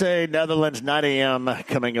 USA, Netherlands, 9 a.m.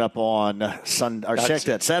 coming up on Sunday, or check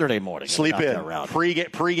that Saturday morning. Sleep in.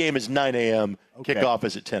 Pre-game is 9 a.m. Okay. Kickoff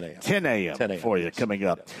is at 10 a.m. 10 a.m. for you coming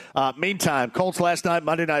up. Meantime, Colts last night,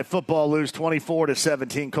 Monday Night Football, lose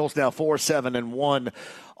 24-17. Colts now 4-7-1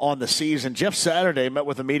 on the season. Jeff Saturday met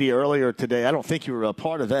with the media earlier today. I don't think you were a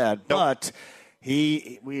part of that, but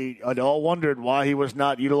we had all wondered why he was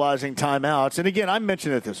not utilizing timeouts. And again, I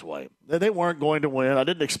mentioned it this way. They weren't going to win. I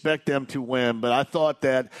didn't expect them to win, but I thought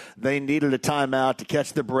that they needed a timeout to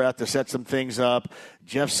catch their breath, to set some things up.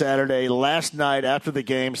 Jeff Saturday last night after the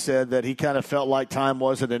game said that he kind of felt like time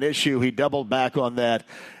wasn't an issue. He doubled back on that,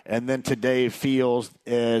 and then today feels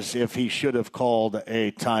as if he should have called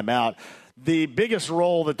a timeout. The biggest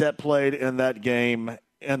role that played in that game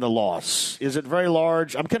and the loss, is it very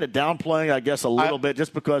large? I'm kind of downplaying, I guess, a little bit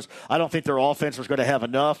just because I don't think their offense was going to have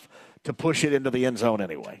enough to push it into the end zone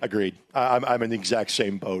anyway. Agreed. I'm in the exact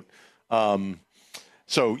same boat.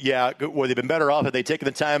 So, yeah, would they have been better off had they taken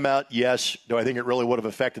the timeout? Yes. Do I think it really would have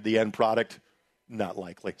affected the end product? Not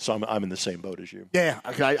likely. So I'm in the same boat as you. Yeah,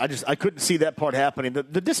 I couldn't see that part happening. The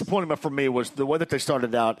disappointment for me was the way that they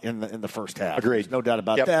started out in the first half. Agreed. There's no doubt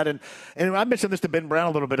about that. And I mentioned this to Ben Brown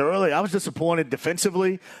a little bit earlier. I was disappointed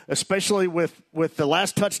defensively, especially with the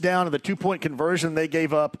last touchdown and the 2-point conversion they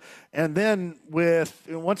gave up. And then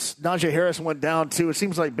once Najee Harris went down too, it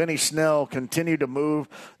seems like Benny Snell continued to move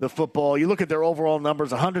the football. You look at their overall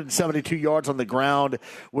numbers, 172 yards on the ground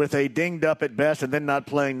with a dinged up at best and then not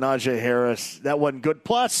playing Najee Harris. That wasn't good.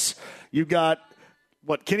 Plus, you got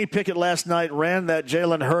Kenny Pickett last night ran that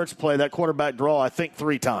Jalen Hurts play, that quarterback draw, I think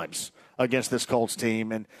 3 times against this Colts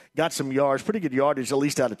team and got some yards, pretty good yardage, at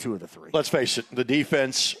least out of 2 of the 3. Let's face it, the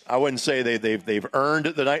defense, I wouldn't say they've earned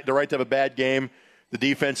the right to have a bad game. The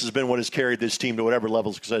defense has been what has carried this team to whatever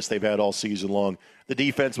level of success they've had all season long. The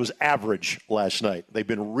defense was average last night. They've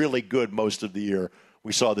been really good most of the year.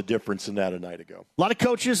 We saw the difference in that a night ago. A lot of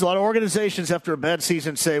coaches, a lot of organizations after a bad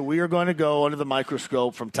season say we are going to go under the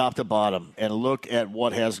microscope from top to bottom and look at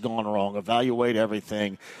what has gone wrong, evaluate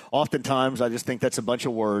everything. Oftentimes, I just think that's a bunch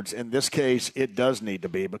of words. In this case, it does need to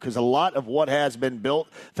be because a lot of what has been built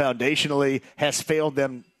foundationally has failed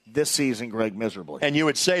them this season, Greg, miserably. And you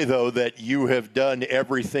would say, though, that you have done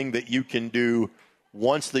everything that you can do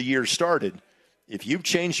once the year started. If you've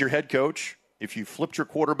changed your head coach, if you flipped your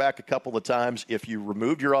quarterback a couple of times, if you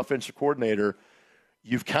removed your offensive coordinator,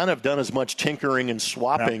 you've kind of done as much tinkering and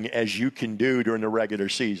swapping as you can do during the regular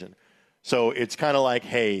season. So it's kind of like,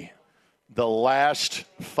 hey, the last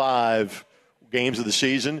 5 games of the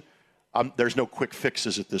season, there's no quick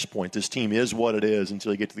fixes at this point. This team is what it is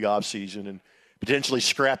until you get to the offseason and potentially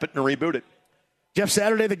scrap it and reboot it. Jeff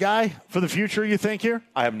Saturday, the guy for the future, you think here?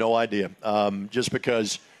 I have no idea. Just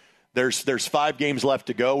because there's 5 games left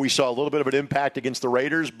to go. We saw a little bit of an impact against the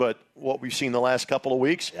Raiders, but what we've seen the last couple of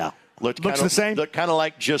weeks looks the same. Looked kind of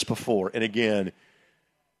like just before. And again,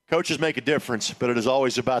 coaches make a difference, but it is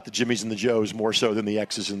always about the Jimmies and the Joes more so than the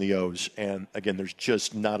X's and the O's. And, again, there's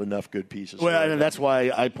just not enough good pieces. Well, and that's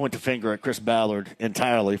why I point the finger at Chris Ballard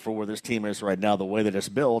entirely for where this team is right now, the way that it's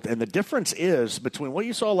built. And the difference is between what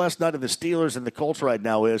you saw last night of the Steelers and the Colts right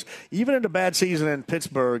now is even in a bad season in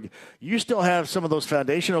Pittsburgh, you still have some of those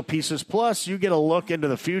foundational pieces. Plus, you get a look into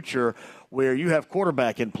the future where you have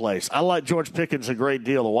quarterback in place. I like George Pickens a great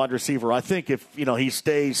deal, a wide receiver. I think if he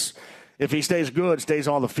stays – if he stays good, stays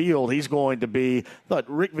on the field, he's going to be – but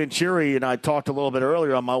Rick Venturi and I talked a little bit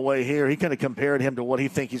earlier on my way here. He kind of compared him to what he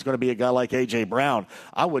thinks he's going to be, a guy like A.J. Brown.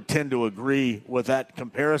 I would tend to agree with that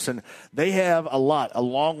comparison. They have a lot,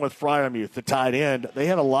 along with Freiermuth, the tight end. They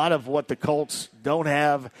have a lot of what the Colts don't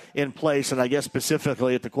have in place, and I guess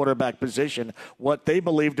specifically at the quarterback position, what they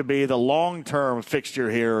believe to be the long-term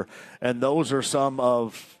fixture here, and those are some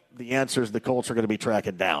of the answers the Colts are going to be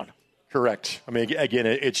tracking down. Correct. I mean, again,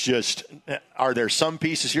 it's just, are there some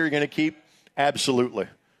pieces here you're going to keep? Absolutely.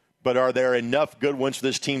 But are there enough good ones for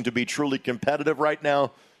this team to be truly competitive right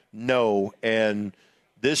now? No. And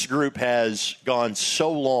this group has gone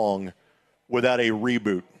so long without a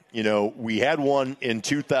reboot. You know, we had one in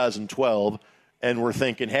 2012, and we're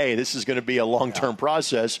thinking, hey, this is going to be a long-term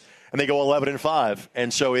process. And they go 11-5.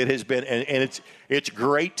 And so it has been, and it's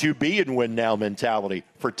great to be in win-now mentality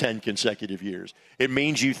for 10 consecutive years. It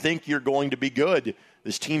means you think you're going to be good.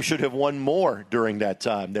 This team should have won more during that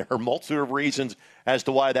time. There are a multitude of reasons as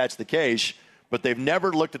to why that's the case, but they've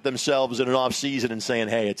never looked at themselves in an offseason and saying,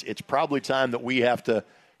 hey, it's probably time that we have to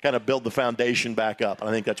kind of build the foundation back up. And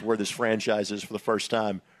I think that's where this franchise is for the first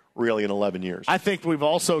time really in 11 years. I think we've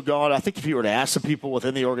also gone, I think if you were to ask some people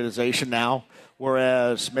within the organization now,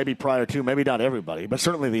 whereas maybe prior to, maybe not everybody, but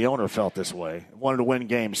certainly the owner felt this way, wanted to win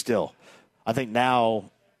games still. I think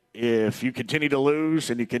now if you continue to lose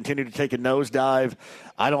and you continue to take a nosedive,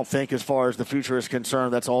 I don't think as far as the future is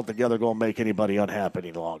concerned, that's altogether going to make anybody unhappy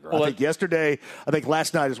any longer. Well, I think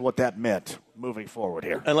last night is what that meant moving forward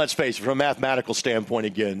here. And let's face it, from a mathematical standpoint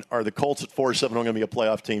again, are the Colts at 4-7 going to be a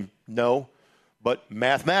playoff team? No. But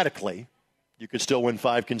mathematically, you could still win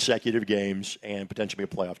 5 consecutive games and potentially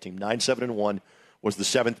be a playoff team. 9-7-1 was the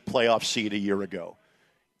 7th playoff seed a year ago.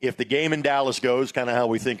 If the game in Dallas goes kind of how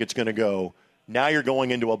we think it's going to go, now you're going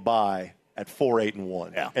into a bye at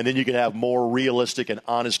 4-8-1. Yeah. And then you can have more realistic and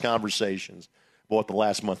honest conversations about what the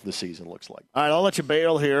last month of the season looks like. All right, I'll let you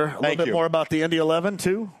bail here. A little bit more about the Indy 11,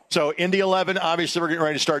 too. So Indy 11, obviously we're getting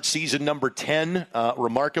ready to start season number 10,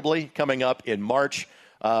 remarkably, coming up in March.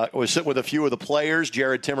 We sit with a few of the players,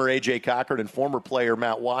 Jared Timmer, A.J. Cochran, and former player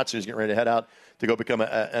Matt Watson, who's getting ready to head out to go become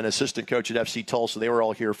an assistant coach at FC Tulsa. They were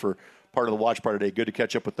all here for part of the watch party today. Good to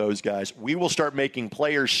catch up with those guys. We will start making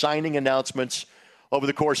player signing announcements over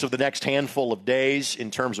the course of the next handful of days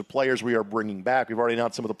in terms of players we are bringing back. We've already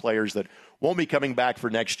announced some of the players that won't be coming back for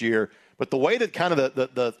next year. But the way that kind of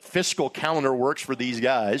the fiscal calendar works for these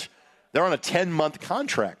guys, they're on a 10-month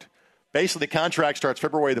contract. Basically, the contract starts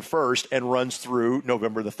February the 1st and runs through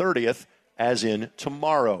November the 30th, as in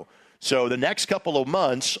tomorrow. So the next couple of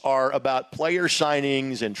months are about player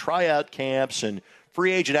signings and tryout camps and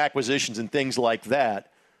free agent acquisitions and things like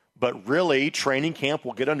that. But really, training camp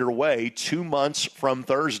will get underway 2 months from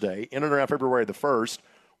Thursday, in and around February the 1st.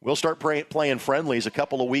 We'll start playing friendlies a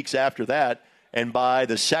couple of weeks after that. And by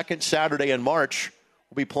the second Saturday in March,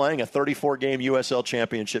 we'll be playing a 34-game USL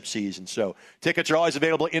Championship season. So tickets are always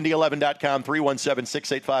available at Indy11.com,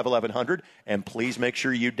 317-685-1100. And please make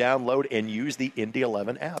sure you download and use the Indy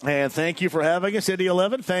 11 app. And thank you for having us, Indy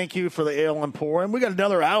 11. Thank you for the Ale Emporium. We got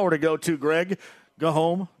another hour to go to, Greg. Go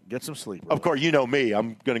home, get some sleep. Of course, you know me.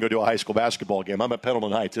 I'm going to go do a high school basketball game. I'm at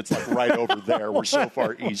Pendleton Heights. It's like right over there. We're so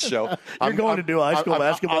far east. So I'm going to do a high school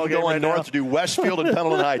basketball game. I'm going right north now. to do Westfield and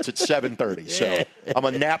Pendleton Heights at 7:30. So I'm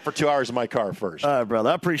going to nap for 2 hours in my car first. All right,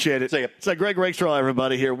 brother. I appreciate it. See ya. So Greg Rakestraw,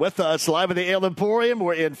 everybody, here with us live at the Ale Emporium.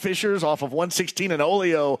 We're in Fishers off of 116 and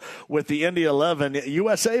Oleo with the Indy 11.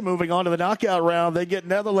 USA moving on to the knockout round. They get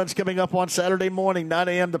Netherlands coming up on Saturday morning, 9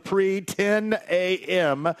 a.m. the pre, 10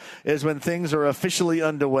 a.m. is when things are officially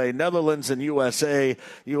underway. Netherlands and USA.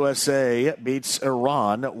 USA beats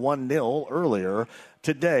Iran 1-0 earlier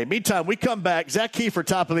today. Meantime, we come back. Zach Kiefer,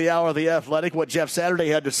 top of the hour of The Athletic, what Jeff Saturday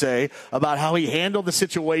had to say about how he handled the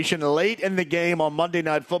situation late in the game on Monday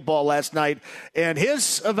Night Football last night, and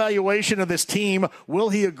his evaluation of this team. Will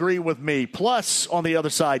he agree with me? Plus, on the other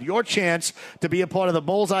side, your chance to be a part of the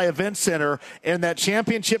Bullseye Event Center in that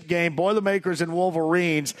championship game, Boilermakers and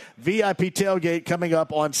Wolverines, VIP tailgate coming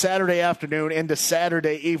up on Saturday afternoon into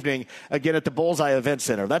Saturday evening, again at the Bullseye Event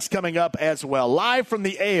Center. That's coming up as well. Live from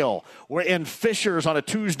the Ale, we're in Fishers on a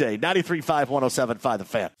Tuesday, 93.5, 107.5 The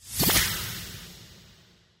Fan.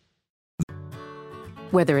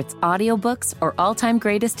 Whether it's audiobooks or all-time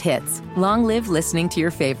greatest hits, long live listening to your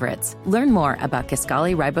favorites. Learn more about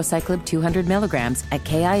Kisqali Ribociclib 200 milligrams at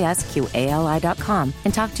KISQALI.com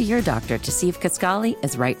and talk to your doctor to see if Kisqali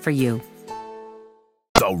is right for you.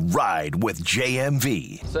 The Ride with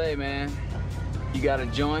JMV. Say, man, you got a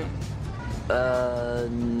joint?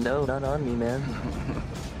 No, not on me, man.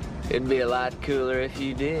 It'd be a lot cooler if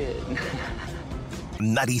you did.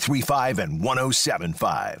 93.5 and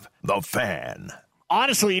 107.5 The Fan.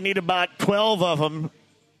 Honestly, you need about 12 of them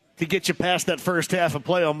to get you past that first half of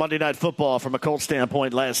play on Monday Night Football from a Colts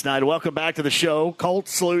standpoint last night. Welcome back to the show.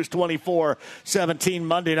 Colts lose 24-17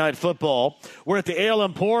 Monday Night Football. We're at the Ale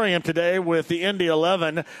Emporium today with the Indy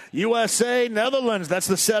 11. USA, Netherlands, that's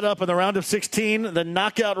the setup in the round of 16. The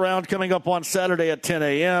knockout round coming up on Saturday at 10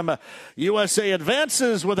 a.m. USA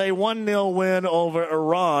advances with a 1-0 win over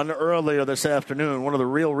Iran earlier this afternoon. One of the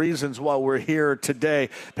real reasons why we're here today.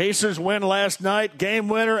 Pacers win last night. Game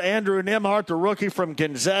winner, Andrew Nembhard, the rookie from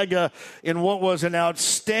Gonzaga, in what was an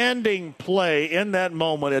outstanding play in that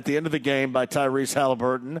moment at the end of the game by Tyrese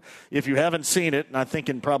Halliburton. If you haven't seen it, and I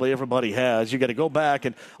think probably everybody has, you got to go back.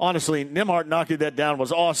 And honestly, Nembhard knocking that down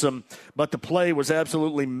was awesome, but the play was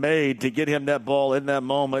absolutely made to get him that ball in that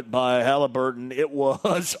moment by Halliburton. It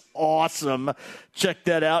was awesome. Check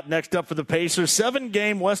that out. Next up for the Pacers,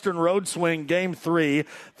 7-game Western Road Swing, Game 3.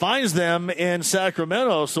 Finds them in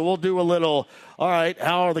Sacramento, so we'll do a little, all right,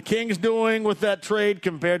 how are the Kings doing with that trade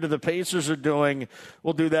compared to the Pacers are doing?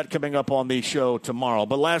 We'll do that coming up on the show tomorrow.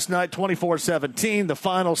 But last night, 24-17, the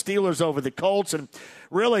final, Steelers over the Colts, and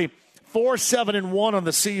really 4-7-1 on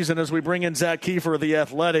the season as we bring in Zach Kiefer of The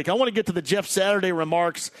Athletic. I want to get to the Jeff Saturday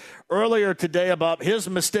remarks earlier today about his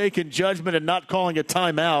mistake in judgment and not calling a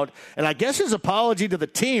timeout, and I guess his apology to the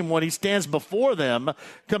team when he stands before them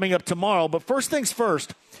coming up tomorrow. But first things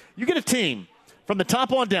first, you get a team from the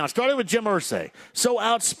top on down, starting with Jim Irsay, so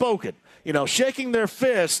outspoken, shaking their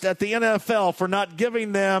fist at the NFL for not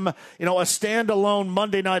giving them, a standalone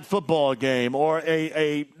Monday Night Football game or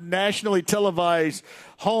a nationally televised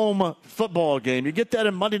home football game. You get that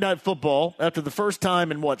in Monday Night Football after the first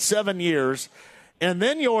time in, 7 years, and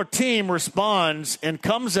then your team responds and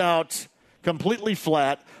comes out completely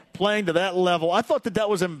flat, playing to that level. I thought that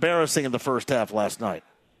was embarrassing in the first half last night.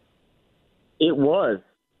 It was.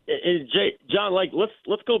 John,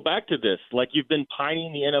 let's go back to this. You've been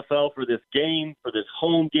pining the NFL for this game, for this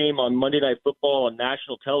home game on Monday Night Football on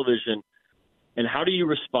national television. And how do you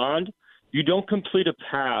respond? You don't complete a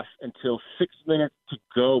pass until 6 minutes to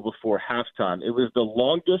go before halftime. It was the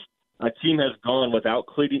longest a team has gone without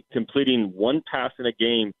completing one pass in a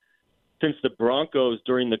game since the Broncos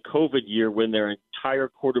during the COVID year when their entire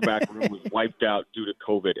quarterback room was wiped out due to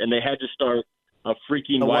COVID. And they had to start a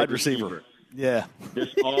freaking wide receiver. Yeah.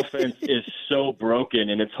 This offense is so broken,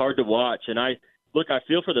 and it's hard to watch. And I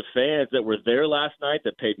feel for the fans that were there last night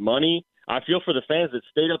that paid money. I feel for the fans that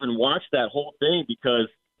stayed up and watched that whole thing because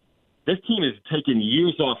this team has taken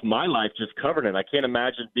years off my life just covering it. I can't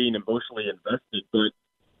imagine being emotionally invested. But,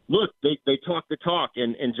 look, they talk the talk,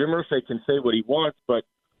 and Jim Irsay can say what he wants, but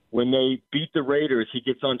when they beat the Raiders, he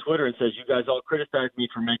gets on Twitter and says, you guys all criticized me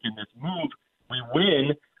for making this move. We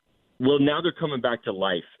win. Well, now they're coming back to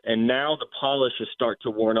life, and now the polish is starting to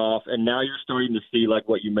worn off, and now you're starting to see, like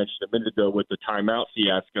what you mentioned a minute ago with the timeout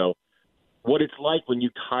fiasco, what it's like when you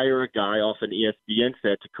hire a guy off an ESPN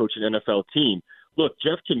set to coach an NFL team. Look,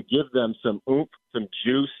 Jeff can give them some oomph, some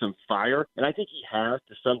juice, some fire, and I think he has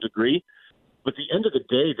to some degree. But at the end of the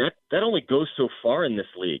day, that only goes so far in this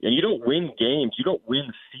league. And you don't win games, you don't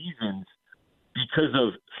win seasons because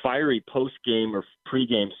of fiery post-game or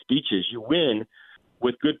pre-game speeches. You win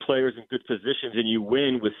with good players and good positions, and you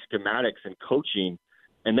win with schematics and coaching.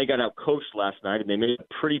 And they got out-coached last night, and they made a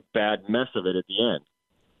pretty bad mess of it at the end.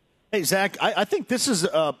 Hey, Zach, I think this is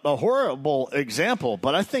a horrible example,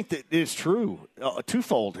 but I think that it's true,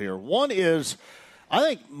 twofold here. One is, I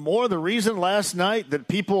think more the reason last night that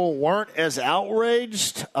people weren't as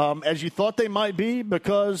outraged as you thought they might be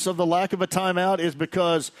because of the lack of a timeout is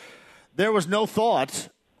because there was no thought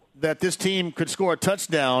that this team could score a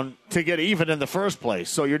touchdown to get even in the first place.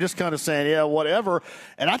 So you're just kind of saying, yeah, whatever.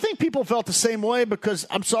 And I think people felt the same way because,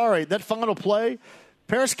 I'm sorry, that final play,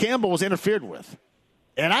 Paris Campbell was interfered with.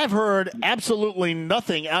 And I've heard absolutely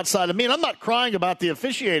nothing outside of me. And I'm not crying about the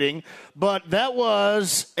officiating, but that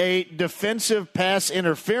was a defensive pass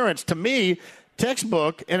interference. To me,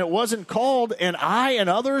 textbook, and it wasn't called. And I and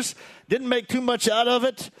others didn't make too much out of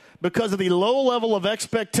it because of the low level of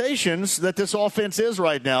expectations that this offense is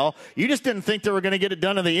right now. You just didn't think they were going to get it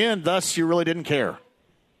done in the end, thus you really didn't care.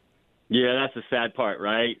 Yeah, that's the sad part,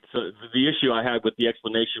 right? So the issue I had with the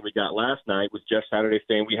explanation we got last night was Jeff Saturday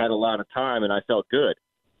saying we had a lot of time and I felt good.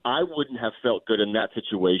 I wouldn't have felt good in that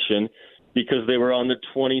situation because they were on the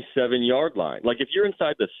 27-yard line. Like, if you're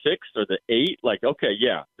inside the 6 or the 8, like, okay,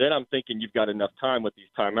 yeah, then I'm thinking you've got enough time with these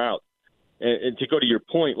timeouts. And to go to your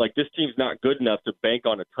point, like, this team's not good enough to bank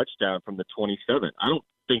on a touchdown from the 27. I don't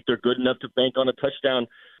think they're good enough to bank on a touchdown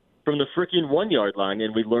from the freaking 1-yard line,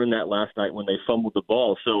 and we learned that last night when they fumbled the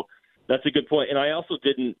ball. So that's a good point. And I also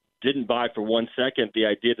didn't didn't buy for 1 second the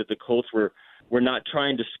idea that the Colts were not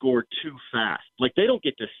trying to score too fast. Like, they don't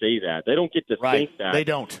get to say that. They don't get to think that. They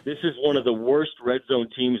don't. This is one of the worst red zone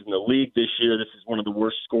teams in the league this year. This is one of the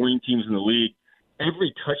worst scoring teams in the league.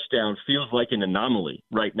 Every touchdown feels like an anomaly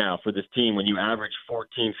right now for this team. When you average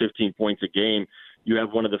 14, 15 points a game, you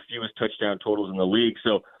have one of the fewest touchdown totals in the league.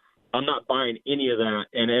 So I'm not buying any of that.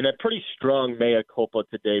 And a pretty strong mea culpa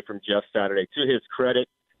today from Jeff Saturday. To his credit,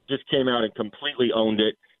 just came out and completely owned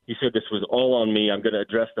it. He said, this was all on me. I'm going to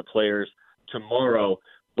address the players tomorrow.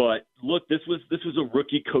 But look, this was a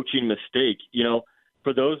rookie coaching mistake. You know,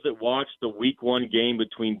 for those that watched the week 1 game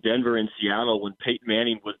between Denver and Seattle, when Peyton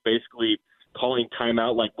Manning was basically calling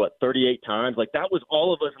timeout 38 times, like, that was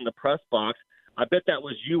all of us in the press box. I bet that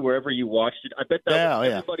was you wherever you watched it. I bet that was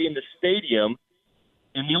everybody in the stadium.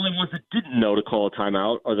 And the only ones that didn't know to call a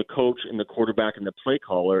timeout are the coach and the quarterback and the play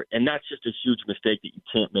caller. And that's just a huge mistake that you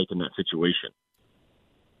can't make in that situation.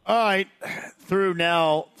 All right, through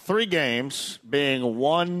now 3 games, being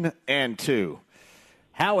 1-2,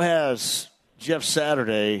 how has Jeff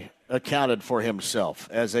Saturday accounted for himself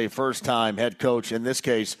as a first-time head coach, in this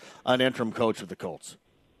case, an interim coach with the Colts?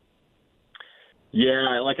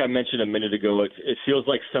 Yeah, like I mentioned a minute ago, it feels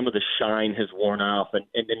like some of the shine has worn off, and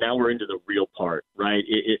now we're into the real part, right?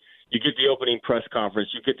 You get the opening press conference,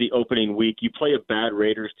 you get the opening week, you play a bad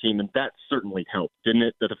Raiders team, and that certainly helped, didn't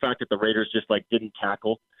it? The fact that the Raiders just didn't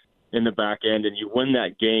tackle in the back end, and you win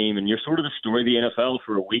that game, and you're sort of the story of the NFL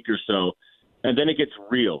for a week or so, and then it gets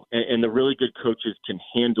real, and the really good coaches can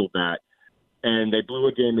handle that. And they blew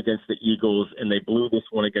a game against the Eagles, and they blew this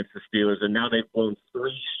one against the Steelers, and now they've blown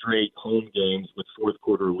 3 straight home games with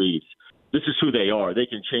fourth-quarter leads. This is who they are. They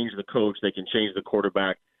can change the coach. They can change the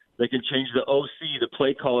quarterback. They can change the OC, the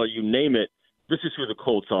play caller, you name it. This is who the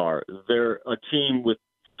Colts are. They're a team with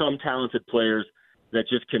some talented players that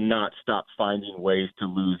just cannot stop finding ways to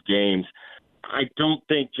lose games. I don't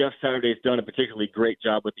think Jeff Saturday's done a particularly great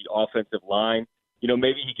job with the offensive line. You know,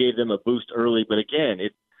 maybe he gave them a boost early, but again,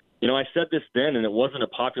 I said this then, and it wasn't a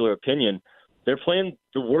popular opinion. They're playing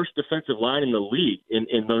the worst defensive line in the league in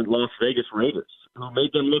the Las Vegas Raiders, who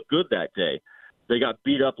made them look good that day. They got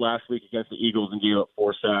beat up last week against the Eagles and gave up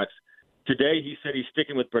 4 sacks. Today, he said he's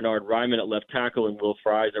sticking with Bernard Ryman at left tackle and Will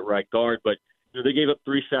Fries at right guard, but they gave up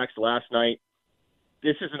 3 sacks last night.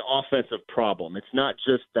 This is an offensive problem. It's not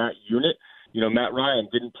just that unit. Matt Ryan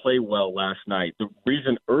didn't play well last night. The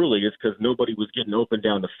reason early is because nobody was getting open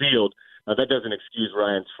down the field. Now, that doesn't excuse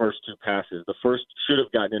Ryan's first 2 passes. The first should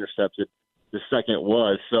have gotten intercepted. The second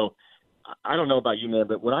was. So I don't know about you, man,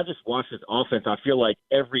 but when I just watch this offense, I feel like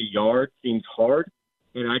every yard seems hard,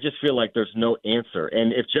 and I just feel like there's no answer.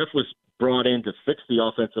 And if Jeff was brought in to fix the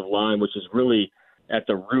offensive line, which is really at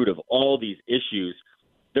the root of all these issues,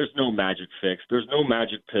 there's no magic fix. There's no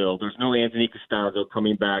magic pill. There's no Anthony Costanzo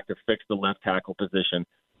coming back to fix the left tackle position.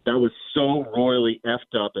 That was so royally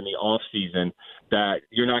effed up in the offseason that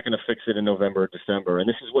you're not going to fix it in November or December. And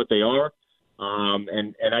this is what they are.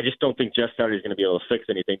 And I just don't think Jeff Saturday is going to be able to fix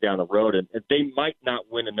anything down the road. And they might not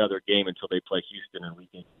win another game until they play Houston in week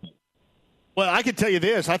 18. Well, I can tell you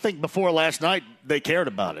this. I think before last night they cared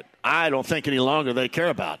about it. I don't think any longer they care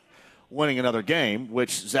about winning another game,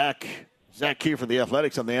 which Zach Kiefer, the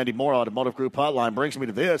Athletics on the Andy Moore Automotive Group hotline, brings me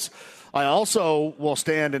to this. I also will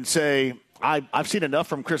stand and say I've seen enough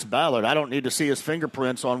from Chris Ballard. I don't need to see his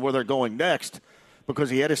fingerprints on where they're going next because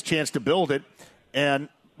he had his chance to build it. And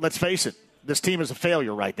let's face it, this team is a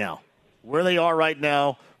failure right now. Where they are right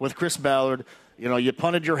now with Chris Ballard, you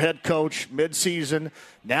punted your head coach midseason.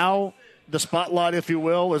 Now the spotlight, if you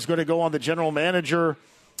will, is going to go on the general manager,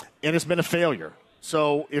 and it's been a failure.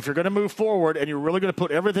 So if you're going to move forward and you're really going to put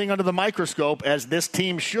everything under the microscope, as this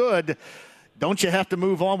team should, don't you have to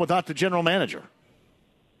move on without the general manager?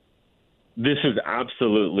 This is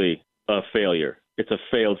absolutely a failure. It's a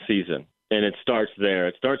failed season, and it starts there.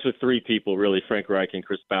 It starts with 3 people, really, Frank Reich and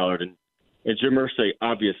Chris Ballard. And Jim Irsay,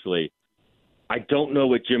 obviously, I don't know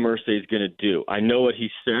what Jim Irsay is going to do. I know what he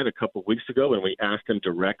said a couple of weeks ago when we asked him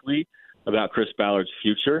directly about Chris Ballard's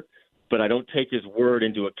future, but I don't take his word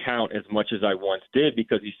into account as much as I once did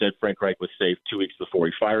because he said Frank Reich was safe 2 weeks before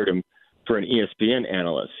he fired him for an ESPN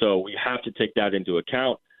analyst. So we have to take that into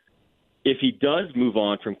account. If he does move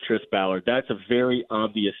on from Chris Ballard, that's a very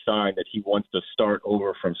obvious sign that he wants to start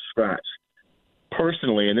over from scratch.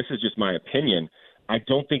 Personally, and this is just my opinion, I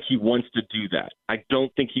don't think he wants to do that. I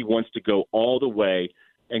don't think he wants to go all the way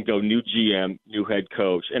and go new GM, new head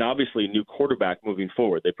coach, and obviously new quarterback moving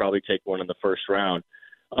forward. They probably take one in the first round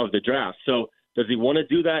of the draft. So does he want to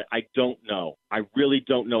do that? I don't know. I really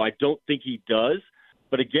don't know. I don't think he does.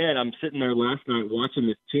 But again, I'm sitting there last night watching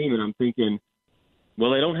this team, and I'm thinking,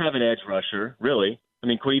 well, they don't have an edge rusher, really. I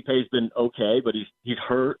mean, Kwity Paye's been okay, but he's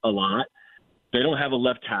hurt a lot. They don't have a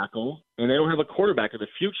left tackle, and they don't have a quarterback of the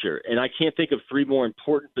future. And I can't think of three more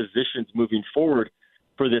important positions moving forward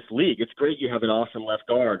for this league. It's great you have an awesome left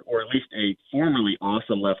guard, or at least a formerly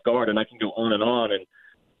awesome left guard, and I can go on. And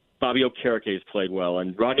Bobby Okereke has played well,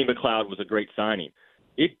 and Rodney McLeod was a great signing.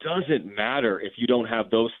 It doesn't matter if you don't have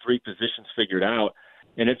those three positions figured out,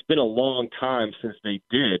 and it's been a long time since they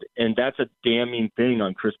did, and that's a damning thing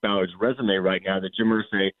on Chris Ballard's resume right now that Jim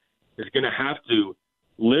Irsay is going to have to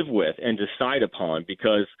live with and decide upon,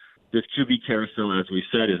 because this QB carousel, as we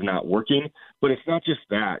said, is not working. But it's not just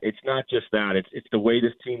that. It's the way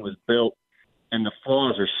this team was built, and the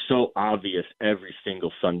flaws are so obvious every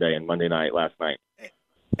single Sunday and Monday night last night.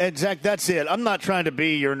 And, Zach, that's it. I'm not trying to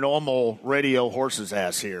be your normal radio horse's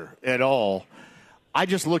ass here at all. I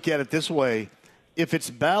just look at it this way. If it's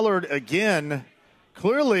Ballard again,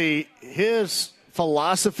 clearly his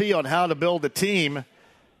philosophy on how to build a team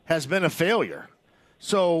has been a failure.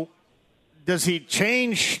 So does he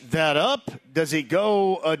change that up? Does he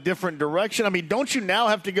go a different direction? I mean, don't you now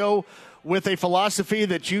have to go with a philosophy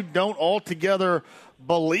that you don't altogether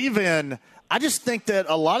believe in? I just think that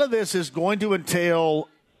a lot of this is going to entail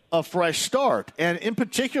a fresh start. And in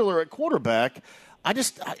particular at quarterback,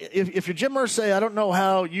 if you're Jim Irsay, I don't know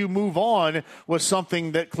how you move on with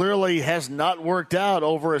something that clearly has not worked out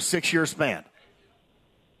over a 6-year span.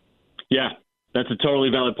 Yeah, that's a totally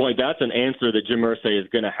valid point. That's an answer that Jim Irsay is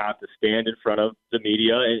going to have to stand in front of the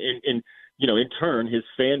media and in turn, his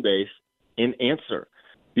fan base and answer.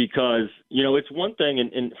 Because, it's one thing,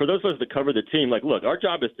 and for those of us that cover the team, like, look, our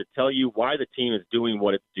job is to tell you why the team is doing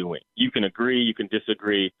what it's doing. You can agree, you can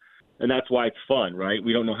disagree, and that's why it's fun, right?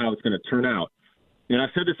 We don't know how it's going to turn out. And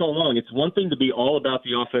I've said this all along. It's one thing to be all about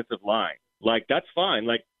the offensive line. Like, that's fine.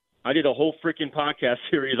 Like, I did a whole freaking podcast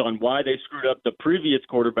series on why they screwed up the previous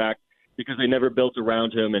quarterback because they never built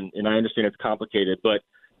around him, and I understand it's complicated. But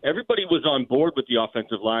everybody was on board with the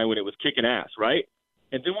offensive line when it was kicking ass, right?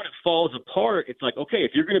 And then when it falls apart, it's like, okay,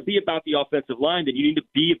 if you're going to be about the offensive line, then you need to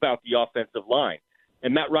be about the offensive line.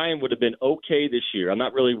 And Matt Ryan would have been okay this year. I'm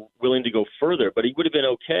not really willing to go further, but he would have been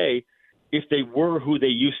okay if they were who they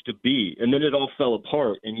used to be. And then it all fell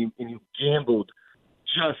apart, and you gambled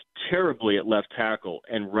just terribly at left tackle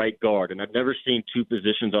and right guard. And I've never seen two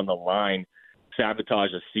positions on the line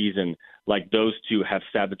sabotage a season like those two have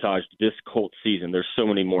sabotaged this Colts season. There's so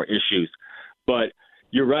many more issues. But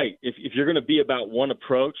you're right. If you're going to be about one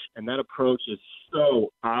approach, and that approach is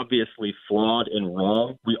so obviously flawed and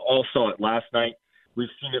wrong, we all saw it last night. We've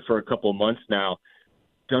seen it for a couple of months now.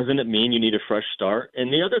 Doesn't it mean you need a fresh start?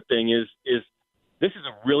 And the other thing is this is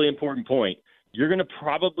a really important point. You're going to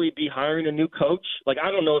probably be hiring a new coach. Like,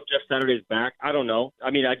 I don't know if Jeff Saturday's back. I don't know.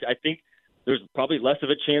 I mean, I think there's probably less of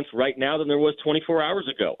a chance right now than there was 24 hours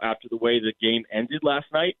ago after the way the game ended last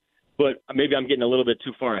night. But maybe I'm getting a little bit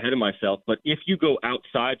too far ahead of myself. But if you go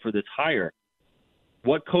outside for this hire,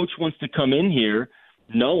 what coach wants to come in here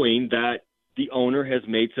knowing that the owner has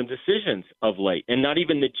made some decisions of late, and not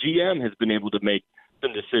even the GM has been able to make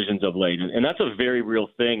some decisions of late? And that's a very real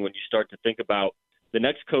thing when you start to think about the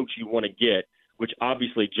next coach you want to get, which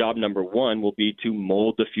obviously job number one will be to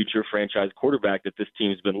mold the future franchise quarterback that this team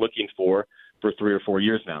has been looking for 3 or 4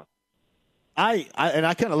 years now. I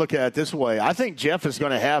kind of look at it this way. I think Jeff is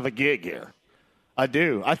going to have a gig here. I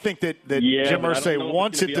do. I think that Jim Irsay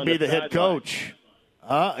wants it to be the head coach.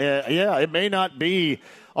 It may not be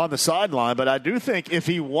on the sideline, but I do think if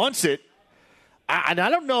he wants it, and I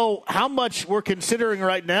don't know how much we're considering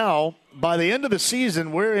right now. By the end of the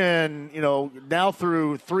season, we're in, now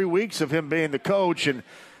through 3 weeks of him being the coach, and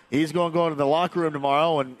he's going to go into the locker room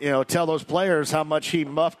tomorrow and, tell those players how much he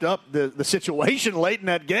muffed up the situation late in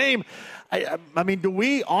that game. I mean, do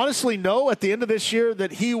we honestly know at the end of this year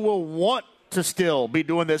that he will want to still be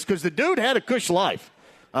doing this? Because the dude had a cush life.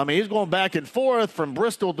 I mean, he's going back and forth from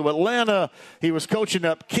Bristol to Atlanta. He was coaching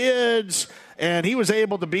up kids, and he was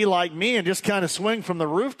able to be like me and just kind of swing from the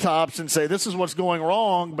rooftops and say, this is what's going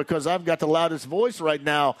wrong because I've got the loudest voice right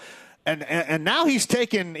now. And now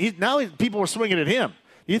people are swinging at him.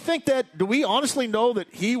 You think do we honestly know that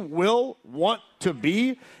he will want to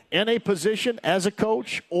be in a position as a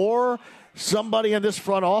coach or somebody in this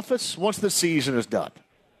front office once the season is done?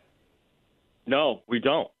 No, we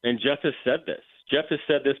don't. And Jeff has said this. Jeff has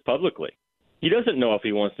said this publicly. He doesn't know if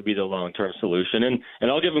he wants to be the long-term solution, and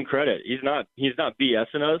I'll give him credit. He's not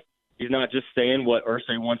BSing us. He's not just saying what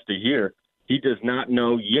Irsay wants to hear. He does not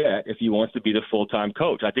know yet if he wants to be the full-time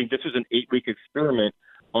coach. I think this was an 8-week experiment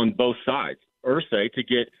on both sides. Irsay to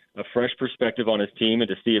get a fresh perspective on his team and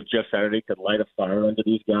to see if Jeff Saturday could light a fire under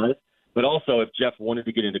these guys, but also if Jeff wanted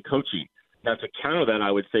to get into coaching. Now, to counter that,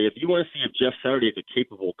 I would say if you want to see if Jeff Saturday is a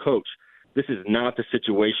capable coach, this is not the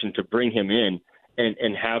situation to bring him in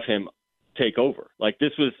and have him take over. Like,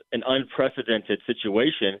 this was an unprecedented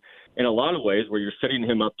situation in a lot of ways where you're setting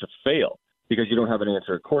him up to fail because you don't have an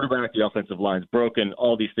answer at quarterback, the offensive line's broken,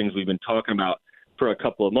 all these things we've been talking about for a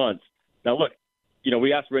couple of months. Now, look,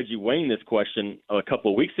 we asked Reggie Wayne this question a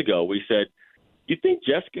couple of weeks ago. We said, you think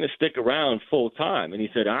Jeff's going to stick around full time? And he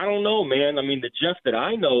said, I don't know, man. I mean, the Jeff that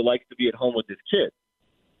I know likes to be at home with his kids.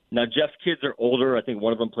 Now, Jeff's kids are older. I think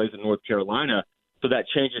one of them plays in North Carolina, so that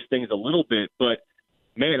changes things a little bit. But,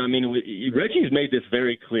 man, I mean, Reggie's made this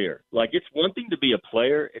very clear. Like, it's one thing to be a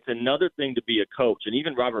player. It's another thing to be a coach. And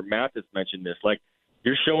even Robert Mathis mentioned this. Like,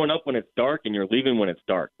 you're showing up when it's dark and you're leaving when it's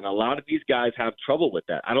dark. And a lot of these guys have trouble with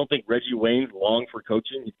that. I don't think Reggie Wayne's long for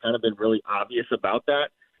coaching. He's kind of been really obvious about that.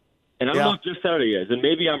 And I don't know if Jeff Saturday is. And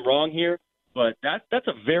maybe I'm wrong here, but that's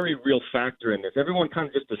a very real factor in this. Everyone kind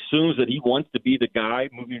of just assumes that he wants to be the guy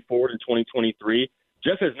moving forward in 2023.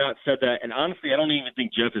 Jeff has not said that. And honestly, I don't even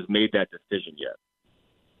think Jeff has made that decision yet.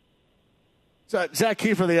 So, Zach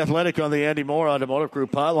Kiefer, the Athletic, on the Andy Moore Automotive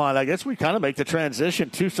Group hotline. I guess we kind of make the transition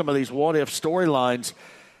to some of these what-if storylines.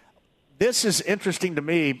 This is interesting to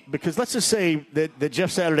me because let's just say that Jeff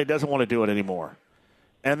Saturday doesn't want to do it anymore.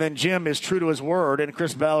 And then Jim is true to his word, and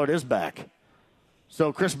Chris Ballard is back.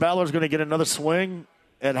 So Chris Ballard's going to get another swing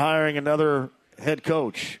at hiring another head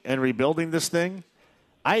coach and rebuilding this thing.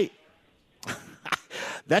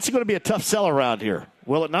 That's going to be a tough sell around here,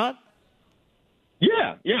 will it not?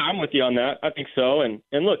 Yeah, I'm with you on that. I think so. And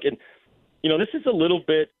look, this is a little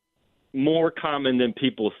bit more common than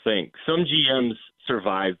people think. Some GMs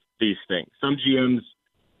survive these things. Some GMs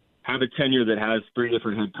have a tenure that has 3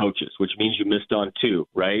 different head coaches, which means you missed on 2,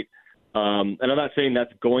 right? And I'm not saying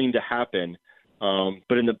that's going to happen,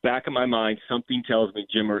 but in the back of my mind, something tells me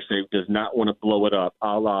Jim Irsay does not want to blow it up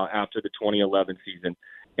a la after the 2011 season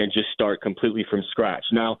and just start completely from scratch.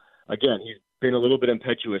 Now, again, he's been a little bit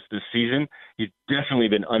impetuous this season. He's definitely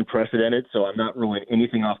been unprecedented, so I'm not ruling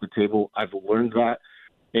anything off the table. I've learned that.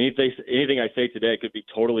 Anything I say today could be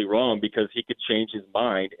totally wrong because he could change his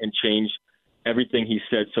mind and change everything he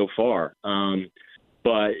said so far.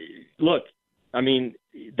 But look, I mean,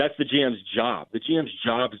 that's the GM's job. The GM's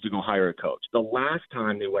job is to go hire a coach. The last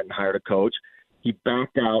time they went and hired a coach, he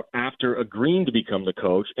backed out after agreeing to become the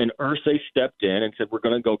coach, and Irsay stepped in and said, we're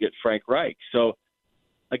going to go get Frank Reich. So,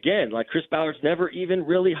 again, like Chris Ballard's never even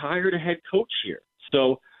really hired a head coach here.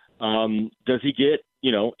 So does he get,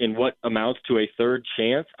 in what amounts to a third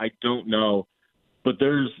chance? I don't know. But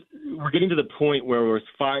we're getting to the point where there's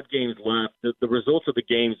 5 games left. The results of the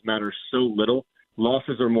games matter so little.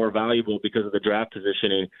 Losses are more valuable because of the draft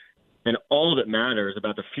positioning. And all that matters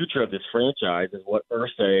about the future of this franchise is what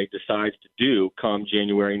Irsay decides to do come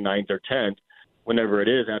January 9th or 10th, whenever it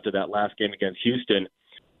is after that last game against Houston,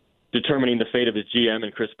 determining the fate of his GM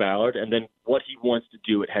and Chris Ballard, and then what he wants to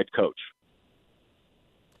do at head coach.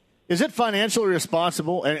 Is it financially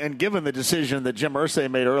responsible? And given the decision that Jim Irsay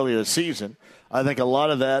made earlier this season, I think a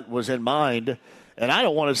lot of that was in mind. And I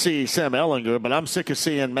don't want to see Sam Ehlinger, but I'm sick of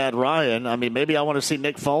seeing Matt Ryan. I mean, maybe I want to see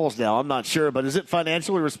Nick Foles now. I'm not sure. But is it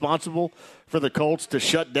financially responsible for the Colts to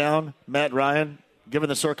shut down Matt Ryan, given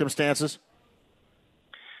the circumstances?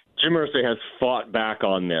 Jim Irsay has fought back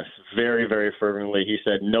on this very, very fervently. He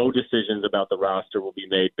said no decisions about the roster will be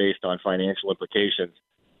made based on financial implications.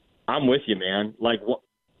 I'm with you, man. Like,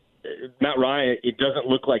 Matt Ryan, it doesn't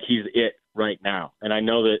look like he's it right now. And I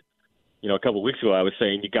know that, a couple of weeks ago I was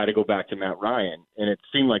saying you got to go back to Matt Ryan, and it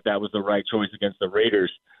seemed like that was the right choice against the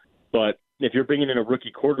Raiders. But if you're bringing in a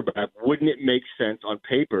rookie quarterback, wouldn't it make sense on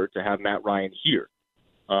paper to have Matt Ryan here?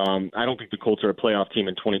 I don't think the Colts are a playoff team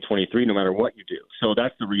in 2023 no matter what you do. So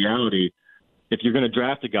that's the reality. If you're going to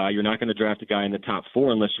draft a guy, you're not going to draft a guy in the top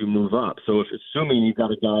 4 unless you move up. So if assuming you've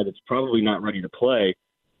got a guy that's probably not ready to play,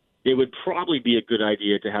 it would probably be a good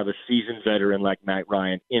idea to have a seasoned veteran like Matt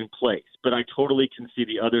Ryan in place. But I totally can see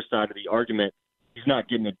the other side of the argument. He's not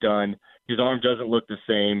getting it done. His arm doesn't look the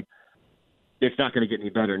same. It's not going to get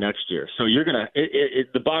any better next year. So you're going to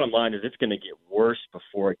the bottom line is it's going to get worse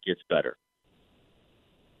before it gets better.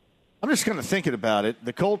 I'm just kind of thinking about it.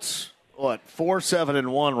 The Colts,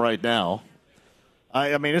 4-7-1 right now.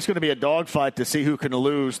 I mean, it's going to be a dogfight to see who can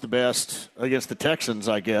lose the best against the Texans,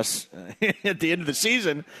 I guess, at the end of the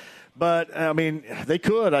season. But, I mean, they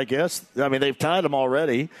could, I guess. I mean, they've tied them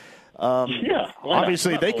already.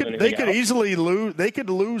 Obviously, they could easily lose. They could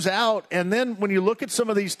lose out. And then when you look at some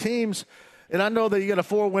of these teams, and I know that you got a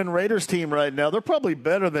 4-win Raiders team right now. They're probably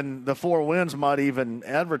better than the 4 wins might even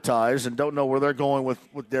advertise, and don't know where they're going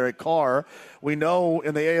with Derek Carr. We know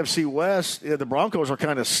in the AFC West, the Broncos are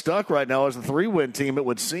kind of stuck right now as a 3-win team, it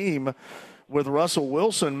would seem, with Russell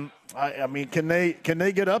Wilson, I mean, can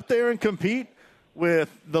they get up there and compete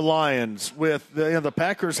with the Lions? With the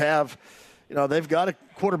Packers have, they've got a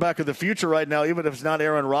quarterback of the future right now, even if it's not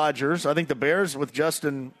Aaron Rodgers. I think the Bears with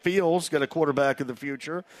Justin Fields got a quarterback of the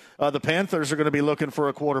future. The Panthers are going to be looking for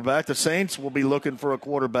a quarterback. The Saints will be looking for a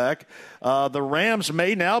quarterback. The Rams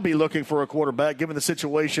may now be looking for a quarterback, given the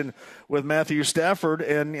situation with Matthew Stafford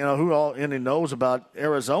and who all knows about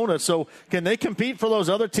Arizona. So can they compete for those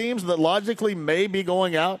other teams that logically may be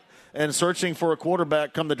going out and searching for a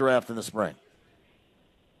quarterback come the draft in the spring?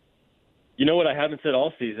 You know what I haven't said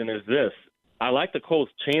all season is this. I like the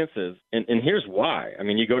Colts' chances, and here's why. I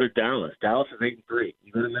mean, you go to Dallas. Dallas is 8-3.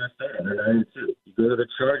 You go to Minnesota, they're 9-2. You go to the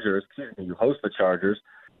Chargers. You host the Chargers.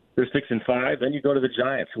 They're 6-5. Then you go to the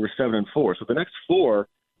Giants, who are 7-4. So the next four,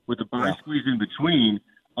 with the bye squeeze in between,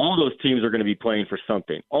 all those teams are going to be playing for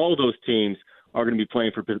something. All those teams are going to be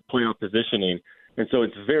playing for playoff positioning. And so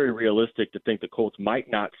it's very realistic to think the Colts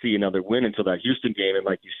might not see another win until that Houston game. And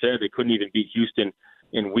like you said, they couldn't even beat Houston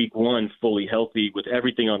in week one fully healthy with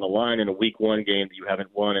everything on the line in a week one game that you haven't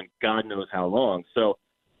won in God knows how long. So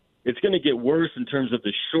it's going to get worse in terms of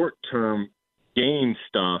the short-term game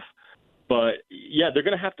stuff. But, yeah, they're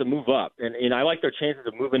going to have to move up. And I like their chances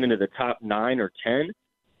of moving into the top 9 or 10.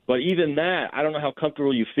 But even that, I don't know how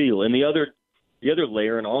comfortable you feel. And the other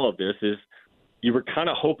layer in all of this is you were kind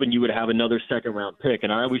of hoping you would have another second-round pick.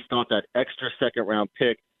 And I always thought that extra second-round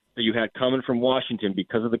pick that you had coming from Washington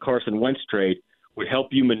because of the Carson Wentz trade would help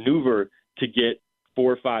you maneuver to get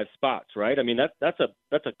 4 or 5 spots, right? I mean, that's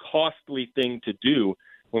a costly thing to do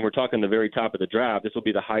when we're talking the very top of the draft. This will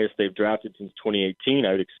be the highest they've drafted since 2018,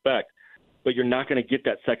 I would expect. But you're not going to get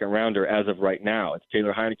that second rounder as of right now. It's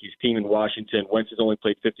Taylor Heineke's team in Washington. Wentz has only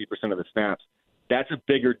played 50% of the snaps. That's a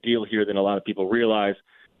bigger deal here than a lot of people realize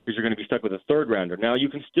because you're going to be stuck with a third rounder. Now, you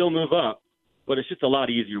can still move up, but it's just a lot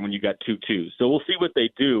easier when you got 2 twos. So we'll see what they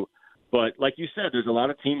do. But like you said, there's a lot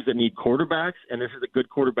of teams that need quarterbacks, and this is a good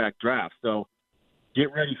quarterback draft. So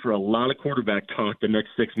get ready for a lot of quarterback talk the next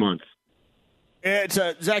 6 months. It's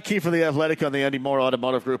Zach Key for The Athletic on the Andy Moore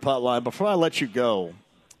Automotive Group hotline. Before I let you go,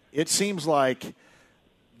 it seems like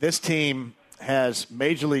this team has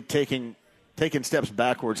majorly taken steps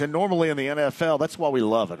backwards. And normally in the NFL, that's why we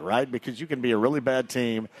love it, right? Because you can be a really bad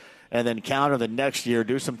team and then counter the next year,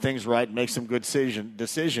 do some things right, make some good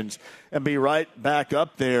decisions, and be right back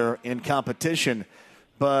up there in competition.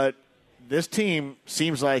 But this team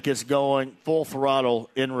seems like it's going full throttle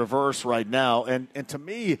in reverse right now. And to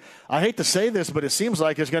me, I hate to say this, but it seems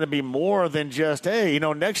like it's going to be more than just, hey,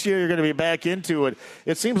 next year you're going to be back into it.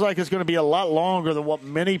 It seems like it's going to be a lot longer than what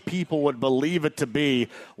many people would believe it to be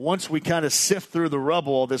once we kind of sift through the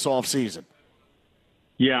rubble of this offseason.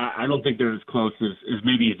 Yeah, I don't think they're as close as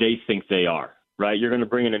maybe they think they are, right? You're going to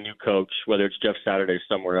bring in a new coach, whether it's Jeff Saturday or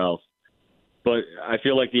somewhere else. But I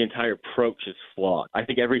feel like the entire approach is flawed. I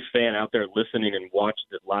think every fan out there listening and watched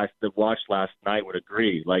last night would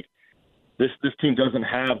agree. Like, this team doesn't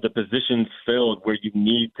have the positions filled where you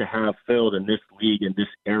need to have filled in this league in this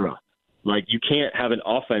era. Like, you can't have an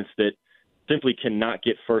offense that simply cannot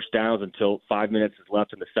get first downs until 5 minutes is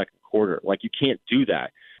left in the second quarter. Like, you can't do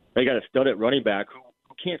that. They got a stud at running back who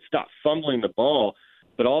can't stop fumbling the ball,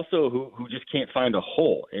 but also who just can't find a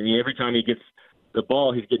hole. And every time he gets the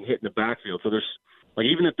ball, he's getting hit in the backfield. So there's like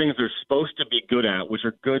even the things they're supposed to be good at, which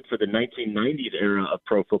are good for the 1990s era of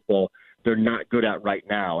pro football, they're not good at right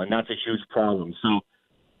now, and that's a huge problem. So,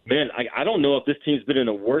 man, I don't know if this team's been in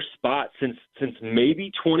a worse spot since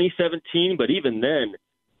maybe 2017, but even then,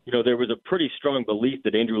 there was a pretty strong belief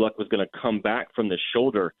that Andrew Luck was going to come back from the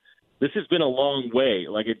shoulder. This has been a long way.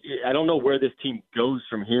 Like, I don't know where this team goes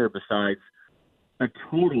from here besides a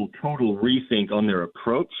total rethink on their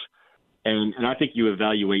approach. And I think you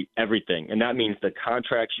evaluate everything. And that means the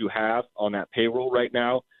contracts you have on that payroll right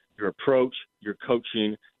now, your approach, your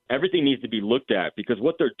coaching, everything needs to be looked at because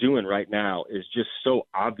what they're doing right now is just so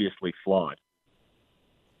obviously flawed.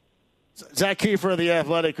 Zach Kiefer, The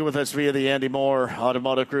Athletic, with us via the Andy Moore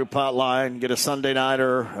Automotive Group hotline. Get a Sunday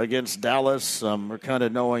nighter against Dallas. We're kind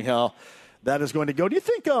of knowing how that is going to go. Do you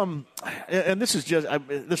think, and this is just,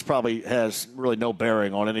 this probably has really no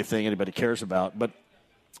bearing on anything anybody cares about, but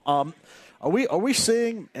are we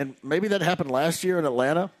seeing, and maybe that happened last year in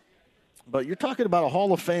Atlanta, but you're talking about a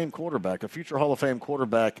Hall of Fame quarterback, a future Hall of Fame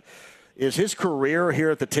quarterback. Is his career here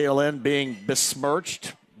at the tail end being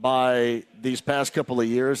besmirched by these past couple of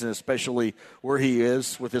years, and especially where he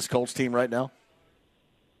is with this Colts team right now?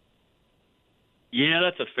 Yeah,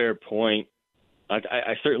 that's a fair point.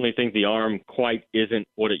 I certainly think the arm quite isn't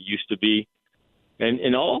what it used to be.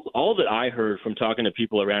 And all that I heard from talking to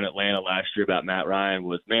people around Atlanta last year about Matt Ryan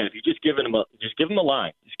was, man, if you just give him a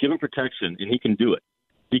line, just give him protection, and he can do it.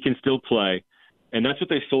 He can still play, and that's what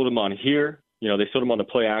they sold him on here. You know, they sold him on the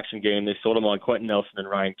play-action game. They sold him on Quentin Nelson and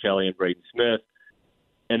Ryan Kelly and Braden Smith,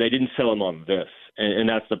 and they didn't sell him on this, and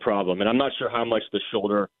that's the problem. And I'm not sure how much the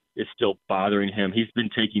shoulder is still bothering him. He's been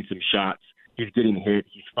taking some shots. He's getting hit.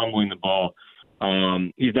 He's fumbling the ball.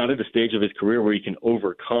 He's not at the stage of his career where he can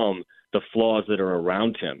overcome the flaws that are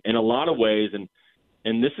around him. In a lot of ways,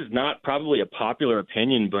 and this is not probably a popular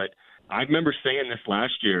opinion, but I remember saying this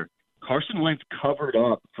last year, Carson Wentz covered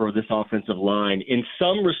up for this offensive line in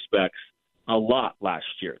some respects a lot last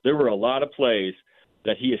year. There were a lot of plays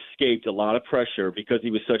that he escaped a lot of pressure because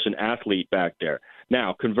he was such an athlete back there.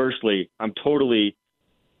 Now, conversely, I'm totally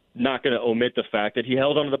not going to omit the fact that he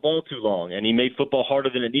held onto the ball too long and he made football harder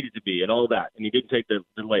than it needed to be and all that, and he didn't take the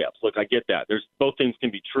layups. Look, I get that. Both things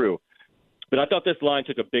can be true. But I thought this line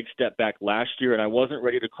took a big step back last year, and I wasn't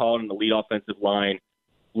ready to call it an elite offensive line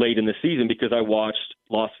late in the season because I watched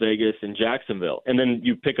Las Vegas and Jacksonville. And then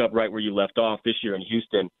you pick up right where you left off this year in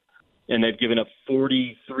Houston, and they've given up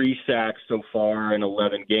 43 sacks so far in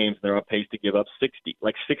 11 games. They're on pace to give up 60.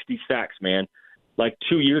 Like 60 sacks, man. Like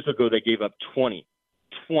 2 years ago, they gave up 20.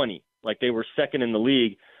 Like they were second in the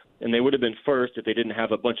league, and they would have been first if they didn't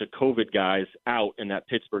have a bunch of COVID guys out in that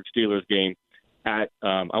Pittsburgh Steelers game at,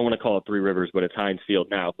 I want to call it Three Rivers, but it's Heinz Field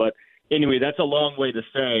now. But anyway, that's a long way to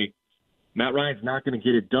say Matt Ryan's not going to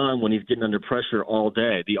get it done when he's getting under pressure all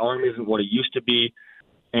day. The arm isn't what it used to be,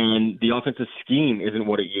 and the offensive scheme isn't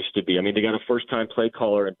what it used to be. I mean, they got a first-time play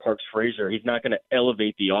caller in Parks Frazier. He's not going to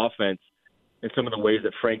elevate the offense in some of the ways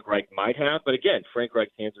that Frank Reich might have. But again, Frank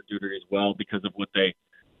Reich's hands are dirty as well because of what they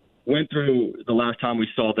went through the last time we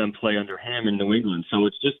saw them play under him in New England. So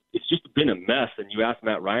it's just been a mess. And you ask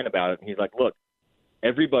Matt Ryan about it, and he's like, look,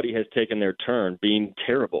 everybody has taken their turn being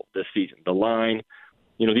terrible this season. The line,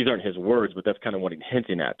 you know, these aren't his words, but that's kind of what he's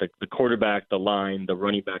hinting at. The quarterback, the line, the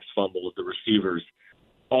running backs fumbles, the receivers,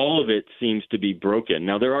 all of it seems to be broken.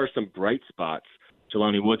 Now, there are some bright spots.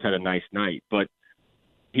 Jelani Woods had a nice night, but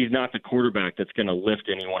he's not the quarterback that's going to lift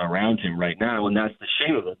anyone around him right now, and that's the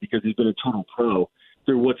shame of it because he's been a total pro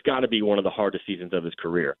through what's got to be one of the hardest seasons of his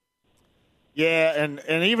career. Yeah,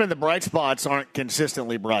 and even the bright spots aren't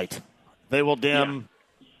consistently bright. They will dim,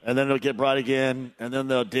 and then they'll get bright again, and then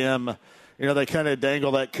they'll dim. You know, they kind of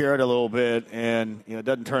dangle that carrot a little bit, and it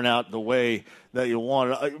doesn't turn out the way that you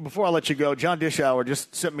want. Before I let you go, John Dishauer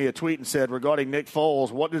just sent me a tweet and said, regarding Nick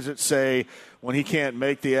Foles, what does it say when he can't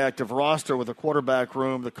make the active roster with the quarterback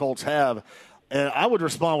room the Colts have? And I would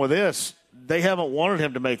respond with this. They haven't wanted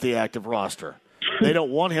him to make the active roster. They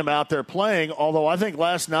don't want him out there playing, although I think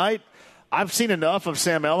last night I've seen enough of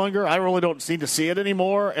Sam Ehlinger. I really don't seem to see it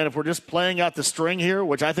anymore. And if we're just playing out the string here,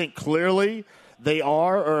 which I think clearly they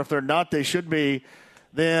are, or if they're not, they should be,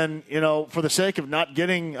 then, for the sake of not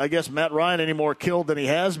getting, I guess, Matt Ryan any more killed than he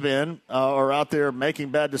has been or out there making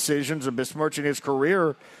bad decisions and besmirching his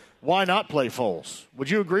career, why not play Foles? Would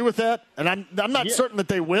you agree with that? And I'm not certain that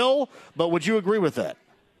they will, but would you agree with that?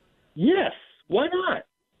 Yes. Why not?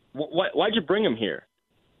 Why'd you bring him here?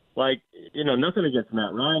 Nothing against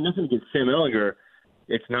Matt Ryan, nothing against Sam Ehlinger.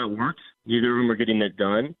 It's not worked. Neither of them are getting it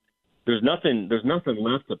done. There's nothing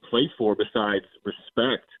left to play for besides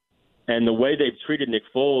respect. And the way they've treated Nick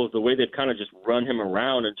Foles, the way they've kind of just run him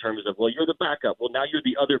around in terms of, well, you're the backup. Well, now you're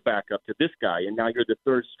the other backup to this guy, and now you're the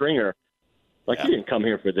third stringer. You didn't come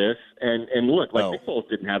here for this. And look, Nick Foles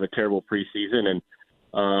didn't have a terrible preseason.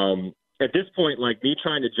 And at this point, me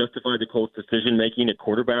trying to justify the Colts' decision-making at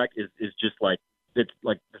quarterback is just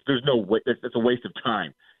there's no way. It's a waste of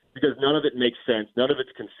time because none of it makes sense. None of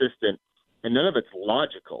it's consistent. And none of it's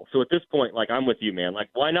logical. So at this point, I'm with you, man.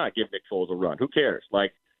 Why not give Nick Foles a run? Who cares?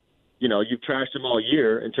 You've trashed him all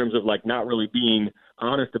year in terms of, not really being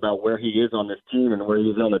honest about where he is on this team and where he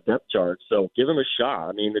is on the depth chart. So give him a shot.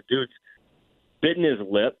 I mean, the dude's bitten his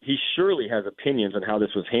lip. He surely has opinions on how this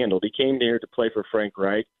was handled. He came here to play for Frank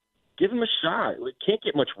Reich. Give him a shot. It can't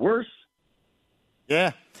get much worse.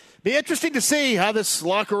 Yeah. Be interesting to see how this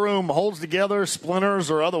locker room holds together, splinters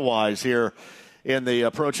or otherwise here in the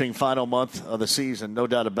approaching final month of the season. No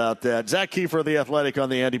doubt about that. Zach Kiefer, The Athletic, on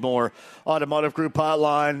the Andy Moore Automotive Group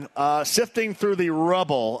hotline. Sifting through the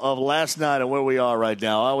rubble of last night and where we are right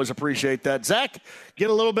now. I always appreciate that. Zach, get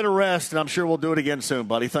a little bit of rest, and I'm sure we'll do it again soon,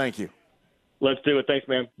 buddy. Thank you. Let's do it. Thanks,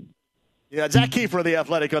 man. Yeah, Zach Kiefer, The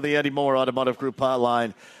Athletic, on the Andy Moore Automotive Group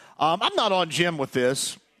hotline. I'm not on Jim with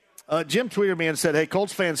this. Jim tweeted me and said, hey,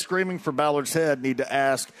 Colts fans screaming for Ballard's head need to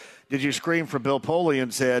ask, did you scream for Bill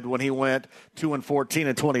Polian's head when he went 2-14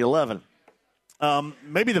 in 2011?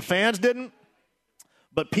 Maybe the fans didn't,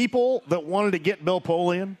 but people that wanted to get Bill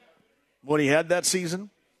Polian when he had that season,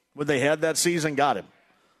 when they had that season, got him.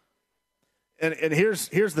 and here's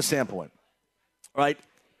the standpoint, right?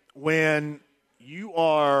 When you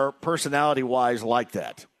are personality-wise like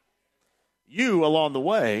that, you, along the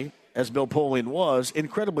way, as Bill Polian was,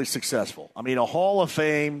 incredibly successful. I mean, a Hall of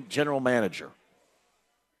Fame general manager,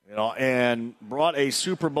 and brought a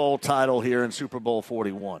Super Bowl title here in Super Bowl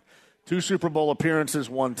 41. 2 Super Bowl appearances,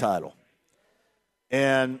 1 title.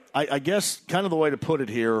 And I guess kind of the way to put it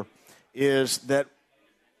here is that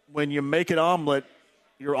when you make an omelet,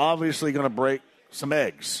 you're obviously going to break some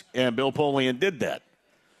eggs. And Bill Polian did that.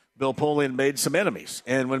 Bill Polian made some enemies.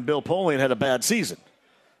 And when Bill Polian had a bad season,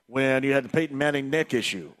 when you had the Peyton Manning neck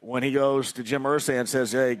issue, when he goes to Jim Irsay and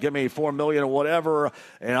says, hey, give me $4 million or whatever,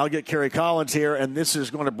 and I'll get Kerry Collins here, and this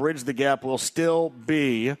is going to bridge the gap, we'll still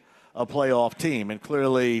be a playoff team. And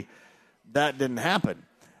clearly that didn't happen.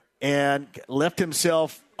 And left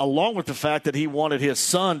himself, along with the fact that he wanted his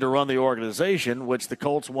son to run the organization, which the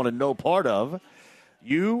Colts wanted no part of,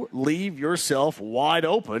 you leave yourself wide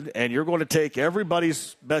open, and you're going to take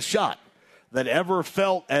everybody's best shot that ever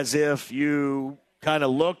felt as if you kind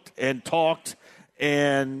of looked and talked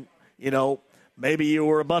and, maybe you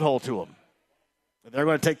were a butthole to them. They're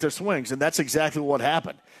going to take their swings, and that's exactly what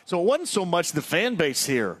happened. So it wasn't so much the fan base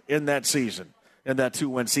here in that season, in that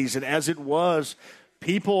 2-win season, as it was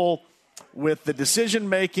people with the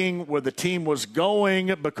decision-making where the team was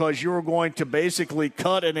going because you were going to basically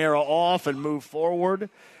cut an era off and move forward,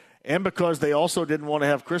 and because they also didn't want to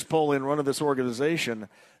have Chris Polian running this organization.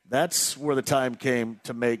 That's where the time came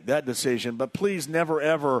to make that decision. But please never,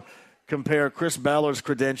 ever compare Chris Ballard's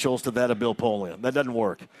credentials to that of Bill Polian. That doesn't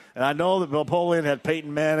work. And I know that Bill Polian had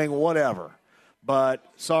Peyton Manning, whatever. But,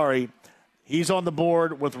 sorry, he's on the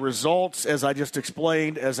board with results, as I just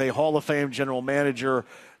explained, as a Hall of Fame general manager.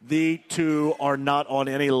 The two are not on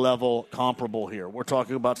any level comparable here. We're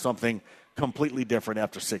talking about something completely different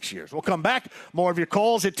after 6 years. We'll come back. More of your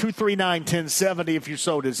calls at 239-1070 if you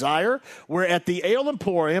so desire. We're at the Ale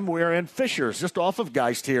Emporium. We're in Fishers, just off of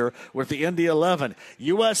Geist here with the Indy 11.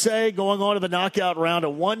 USA going on to the knockout round, a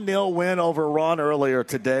 1-0 win over Iran earlier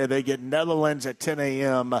today. They get Netherlands at 10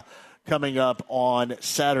 a.m. coming up on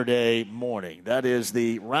Saturday morning. That is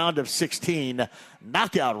the round of 16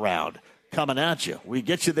 knockout round coming at you. We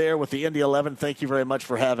get you there with the Indy 11. Thank you very much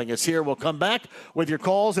for having us here. We'll come back with your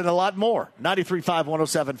calls and a lot more. 93.5,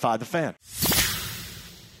 107.5, The Fan.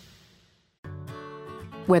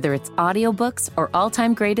 Whether it's audiobooks or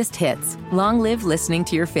all-time greatest hits, long live listening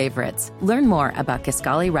to your favorites. Learn more about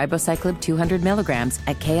Kisqali Ribociclib 200 milligrams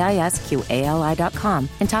at KISQALI.com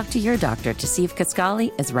and talk to your doctor to see if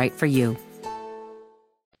Kisqali is right for you.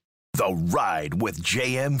 The Ride with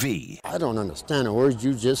JMV. I don't understand a word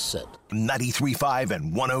you just said. 93.5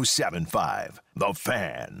 and 107.5. The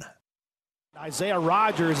Fan. Isaiah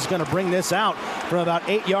Rodgers is going to bring this out from about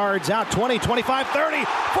 8 yards out. 20, 25, 30,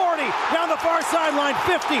 40. Down the far sideline,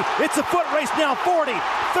 50. It's a foot race now. 40,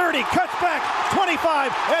 30. Cuts back.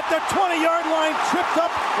 25 at the 20-yard line. Tripped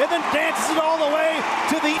up and then dances it all the way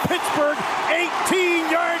to the Pittsburgh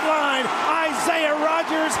 18-yard line. Isaiah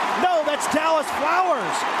Rodgers. No, that's Dallas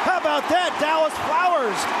Flowers. How about that? Dallas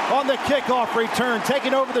Flowers on the kickoff return,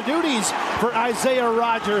 taking over the duties for Isaiah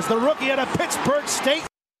Rodgers, the rookie out of Pittsburgh State.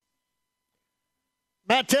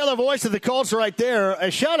 Matt Taylor, voice of the Colts right there.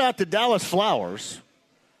 A shout-out to Dallas Flowers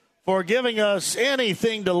for giving us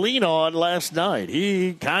anything to lean on last night.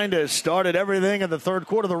 He kind of started everything in the third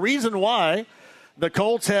quarter. The reason why the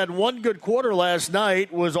Colts had one good quarter last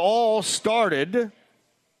night was all started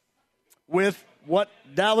with what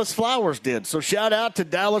Dallas Flowers did. So shout-out to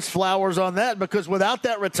Dallas Flowers on that, because without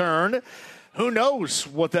that return, who knows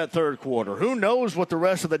what that third quarter, who knows what the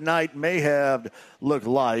rest of the night may have looked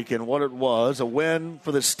like and what it was, a win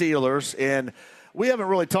for the Steelers. And we haven't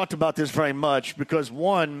really talked about this very much because,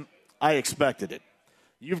 one, I expected it.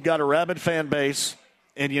 You've got a rabid fan base,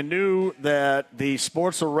 and you knew that the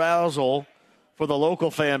sports arousal for the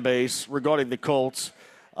local fan base regarding the Colts,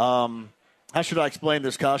 how should I explain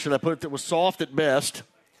this, Kyle? Should I put it was soft at best?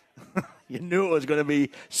 You knew it was going to be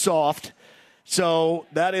soft. So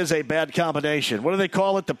that is a bad combination. What do they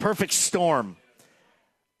call it? The perfect storm.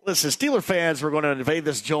 Listen, Steeler fans were going to invade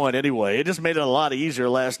this joint anyway. It just made it a lot easier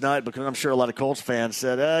last night because I'm sure a lot of Colts fans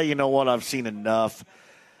said, you know what, I've seen enough.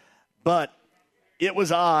 But it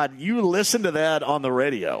was odd. You listen to that on the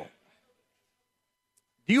radio.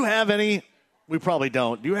 Do you have any? We probably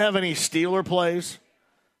don't. Do you have any Steeler plays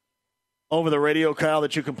over the radio, Kyle,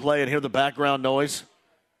 that you can play and hear the background noise?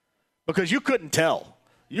 Because you couldn't tell.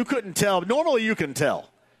 You couldn't tell. Normally you can tell.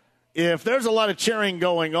 If there's a lot of cheering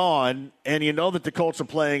going on and you know that the Colts are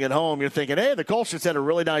playing at home, you're thinking, hey, the Colts just had a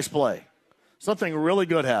really nice play. Something really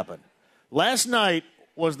good happened. Last night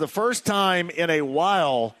was the first time in a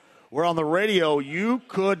while where on the radio you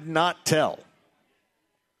could not tell.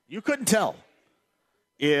 You couldn't tell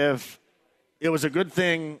if it was a good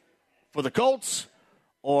thing for the Colts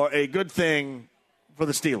or a good thing for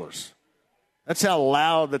the Steelers. That's how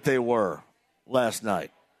loud that they were last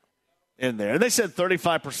night in there. And they said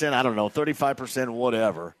 35%, I don't know, 35%,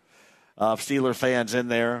 whatever, of Steeler fans in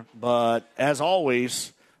there. But as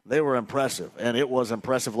always, they were impressive, and it was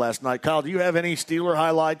impressive last night. Kyle, do you have any Steeler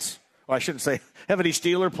highlights? Or I shouldn't say, have any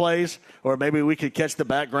Steeler plays? Or maybe we could catch the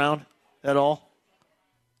background at all?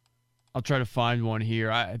 I'll try to find one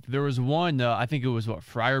here. There was one, I think it was,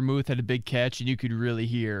 Freiermuth had a big catch, and you could really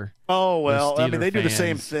hear. Oh, well, I mean, they do the fans.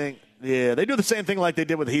 same thing. Yeah, they do the same thing like they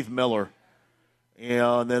did with Heath Miller. You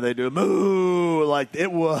know, and then they do moo, like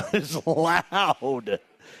it was loud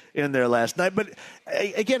in there last night. But,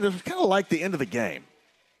 again, it was kind of like the end of the game.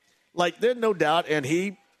 Like, there's no doubt, and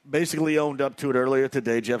he basically owned up to it earlier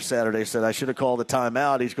today. Jeff Saturday said, I should have called a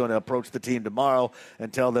timeout. He's going to approach the team tomorrow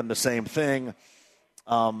and tell them the same thing.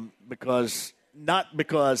 Because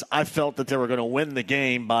I felt that they were going to win the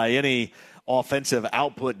game by any offensive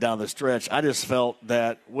output down the stretch. I just felt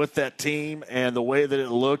that with that team and the way that it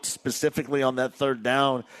looked specifically on that third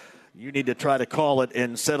down, you need to try to call it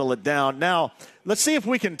and settle it down. Now, let's see if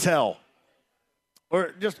we can tell,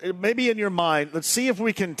 or just maybe in your mind, let's see if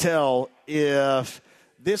we can tell if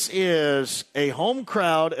this is a home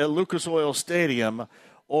crowd at Lucas Oil Stadium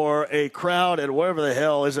or a crowd at wherever the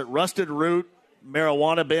hell. Is it Rusted Root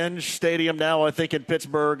Marijuana Binge Stadium now, I think, in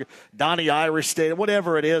Pittsburgh, Donnie Irish Stadium,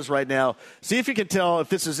 whatever it is right now. See if you can tell if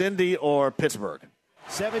this is Indy or Pittsburgh.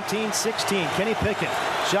 17-16, Kenny Pickett,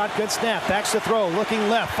 shotgun snap, backs to throw, looking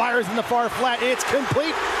left, fires in the far flat, it's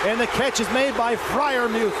complete, and the catch is made by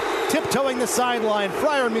Freiermuth, tiptoeing the sideline.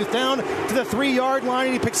 Freiermuth down to the 3-yard line,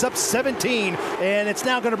 and he picks up 17, and it's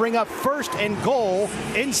now going to bring up 1st and goal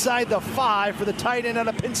inside the 5 for the tight end out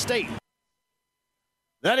of Penn State.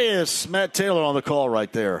 That is Matt Taylor on the call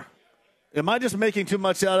right there. Am I just making too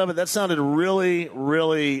much out of it? That sounded really,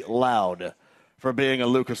 really loud for being a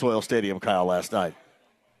Lucas Oil Stadium, Kyle, last night.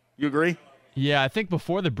 You agree? Yeah, I think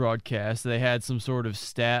before the broadcast, they had some sort of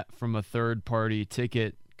stat from a third-party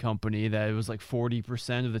ticket company that it was like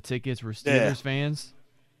 40% of the tickets were Steelers fans.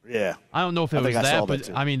 Yeah. I don't know if it was that, but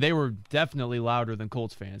too. I mean, they were definitely louder than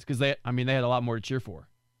Colts fans because they had a lot more to cheer for.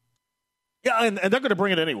 Yeah, and they're going to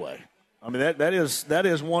bring it anyway. I mean, that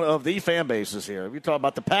is one of the fan bases here. If you talk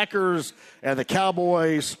about the Packers and the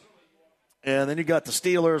Cowboys, and then you got the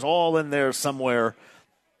Steelers all in there somewhere,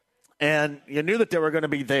 and you knew that they were going to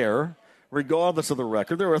be there regardless of the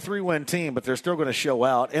record. They're a 3-win team, but they're still going to show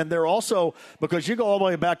out. And they're also, because you go all the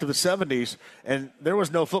way back to the 70s, and there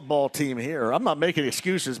was no football team here. I'm not making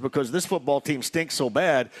excuses because this football team stinks so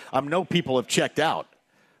bad, I know people have checked out.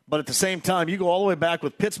 But at the same time, you go all the way back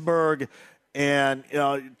with Pittsburgh and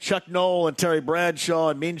Chuck Noll and Terry Bradshaw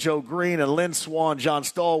and Mean Joe Green and Lynn Swann, John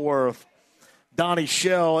Stallworth, Donnie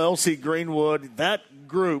Shell, L.C. Greenwood, that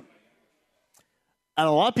group. And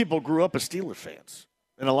a lot of people grew up as Steeler fans.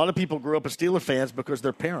 And a lot of people grew up as Steeler fans because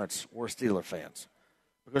their parents were Steeler fans,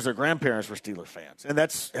 because their grandparents were Steeler fans. And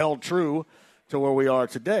that's held true to where we are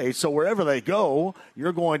today. So wherever they go,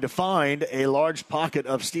 you're going to find a large pocket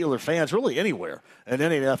of Steeler fans, really anywhere in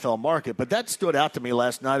any NFL market. But that stood out to me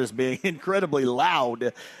last night as being incredibly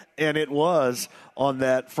loud, and it was on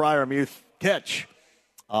that Freiermuth catch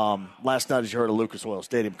last night, as you heard, at Lucas Oil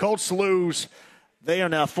Stadium. Colts lose. They are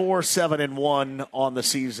now 4-7-1 on the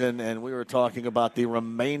season, and we were talking about the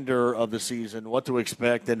remainder of the season, what to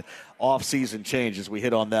expect, and off-season changes. We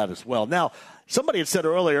hit on that as well. Now, somebody had said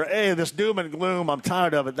earlier, hey, this doom and gloom, I'm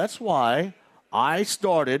tired of it. That's why I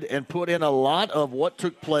started and put in a lot of what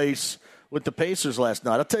took place with the Pacers last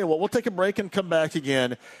night. I'll tell you what, we'll take a break and come back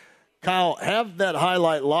again. Kyle, have that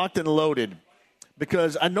highlight locked and loaded,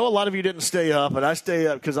 because I know a lot of you didn't stay up, and I stay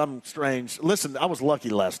up because I'm strange. Listen, I was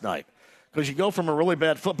lucky last night. Because you go from a really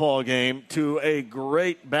bad football game to a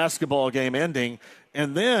great basketball game ending.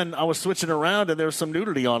 And then I was switching around, and there was some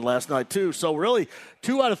nudity on last night, too. So, really,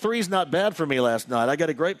 2 out of 3 is not bad for me last night. I got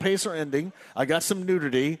a great Pacer ending. I got some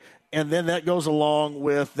nudity. And then that goes along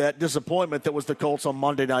with that disappointment that was the Colts on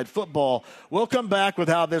Monday Night Football. We'll come back with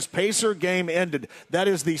how this Pacer game ended. That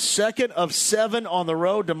is the second of 7 on the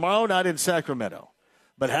road tomorrow night in Sacramento.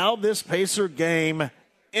 But how this Pacer game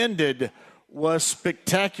ended was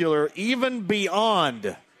spectacular, even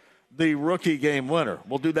beyond the rookie game winner.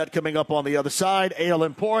 We'll do that coming up on the other side. Ale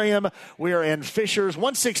Emporium, we are in Fishers,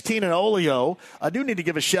 116 in Oleo. I do need to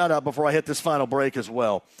give a shout-out before I hit this final break as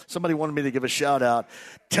well. Somebody wanted me to give a shout-out.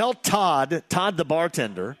 Tell Todd the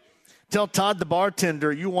bartender,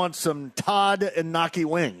 you want some Todd and Gnocchi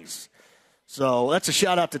wings. So that's a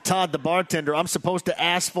shout-out to Todd, the bartender. I'm supposed to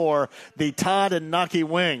ask for the Todd and Naki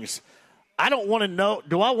wings. I don't want to know.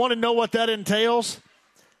 Do I want to know what that entails?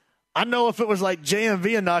 I know if it was like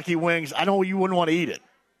JMV and Naki wings, I know you wouldn't want to eat it.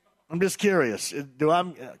 I'm just curious.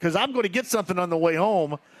 Because I'm going to get something on the way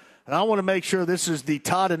home, and I want to make sure this is the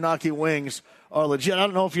Todd and Naki wings are legit. I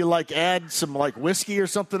don't know if you add some whiskey or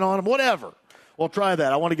something on them. Whatever. We'll try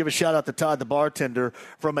that. I want to give a shout-out to Todd, the bartender,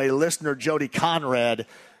 from a listener, Jody Conrad,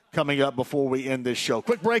 coming up before we end this show.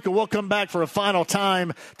 Quick break, and we'll come back for a final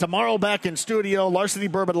time. Tomorrow back in studio, Larceny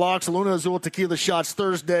Bourbon Locks, Luna Azul Tequila Shots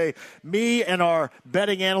Thursday. Me and our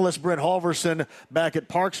betting analyst, Brent Halverson, back at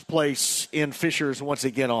Parks Place in Fishers once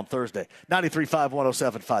again on Thursday. 93.5,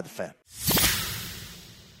 107.5 The Fan.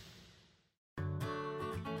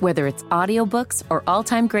 Whether it's audiobooks or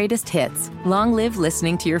all-time greatest hits, long live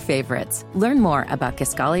listening to your favorites. Learn more about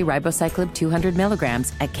Kisqali Ribociclib 200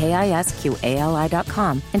 milligrams at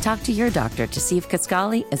KISQALI.com and talk to your doctor to see if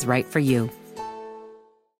Kisqali is right for you.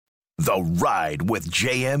 The Ride with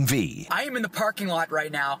JMV. I am in the parking lot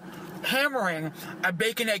right now, hammering a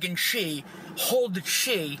bacon, egg, and cheese, hold the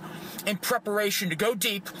cheese, in preparation to go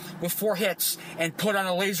deep with 4 hits and put on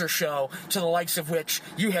a laser show to the likes of which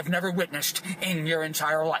you have never witnessed in your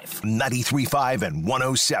entire life. 93.5 and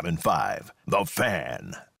 107.5. The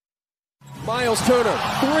Fan. Miles Turner,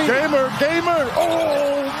 3. Gamer.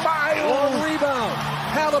 Oh, Miles. Long rebound.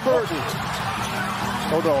 Halliburton.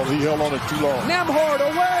 Hold on, he held on it too long. Nembhard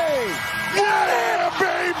away. Yeah,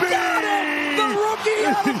 baby. Got it. The rookie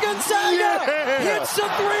out of Gonzaga hits a 3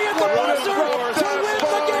 at the buzzer to win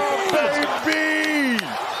the game. Baby.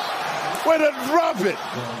 Way to drop it.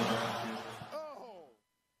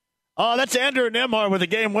 Oh, that's Andrew Nembhard with a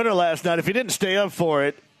game winner last night. If he didn't stay up for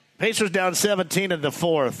it, Pacers down 17 in the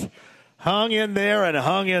fourth. Hung in there,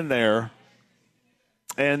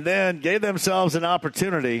 and then gave themselves an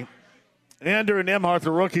opportunity. Andrew Nembhard, the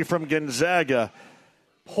rookie from Gonzaga,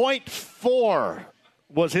 0.4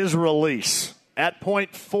 was his release. At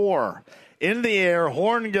 0.4, in the air,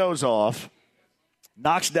 horn goes off,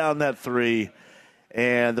 knocks down that 3,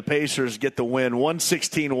 and the Pacers get the win,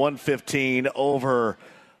 116-115 over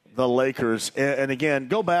the Lakers. And again,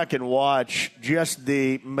 go back and watch just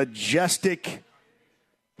the majestic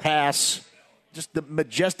pass, just the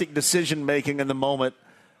majestic decision-making in the moment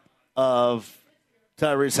of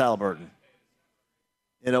Tyrese Halliburton.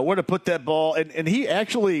 You know, where to put that ball. And he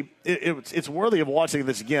actually, it's worthy of watching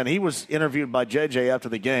this again. He was interviewed by JJ after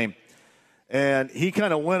the game, and he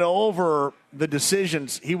kind of went over the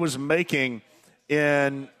decisions he was making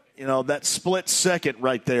in, that split second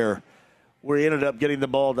right there where he ended up getting the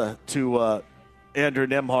ball to Andrew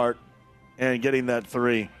Nembhard and getting that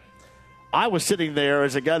 3. I was sitting there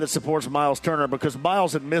as a guy that supports Miles Turner because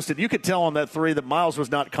Miles had missed it. You could tell on that 3 that Miles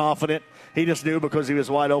was not confident. He just knew because he was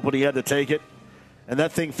wide open he had to take it. And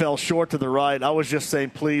that thing fell short to the right. I was just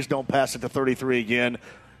saying, please don't pass it to 33 again,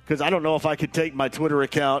 because I don't know if I could take my Twitter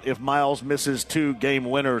account if Miles misses 2 game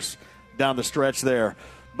winners down the stretch there.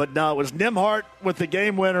 But no, it was Nembhard with the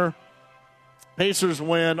game winner. Pacers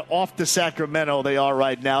win off to Sacramento. They are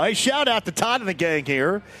right now. Hey, shout out to Todd and the gang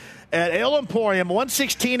here at Ale Emporium,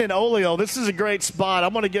 116 in Oleo. This is a great spot.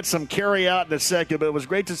 I'm going to get some carry out in a second, but it was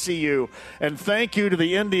great to see you. And thank you to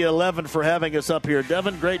the Indy 11 for having us up here.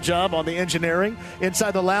 Devin, great job on the engineering.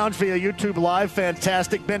 Inside the lounge via YouTube Live,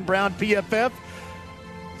 fantastic. Ben Brown, PFF.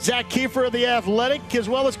 Zach Kiefer of The Athletic, as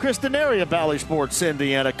well as Chris Denari of Valley Sports,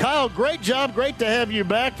 Indiana. Kyle, great job. Great to have you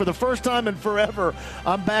back for the first time in forever.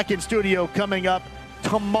 I'm back in studio coming up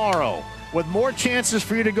tomorrow, with more chances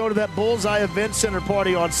for you to go to that Bullseye Event Center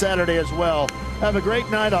party on Saturday as well. Have a great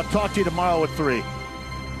night. I'll talk to you tomorrow at 3.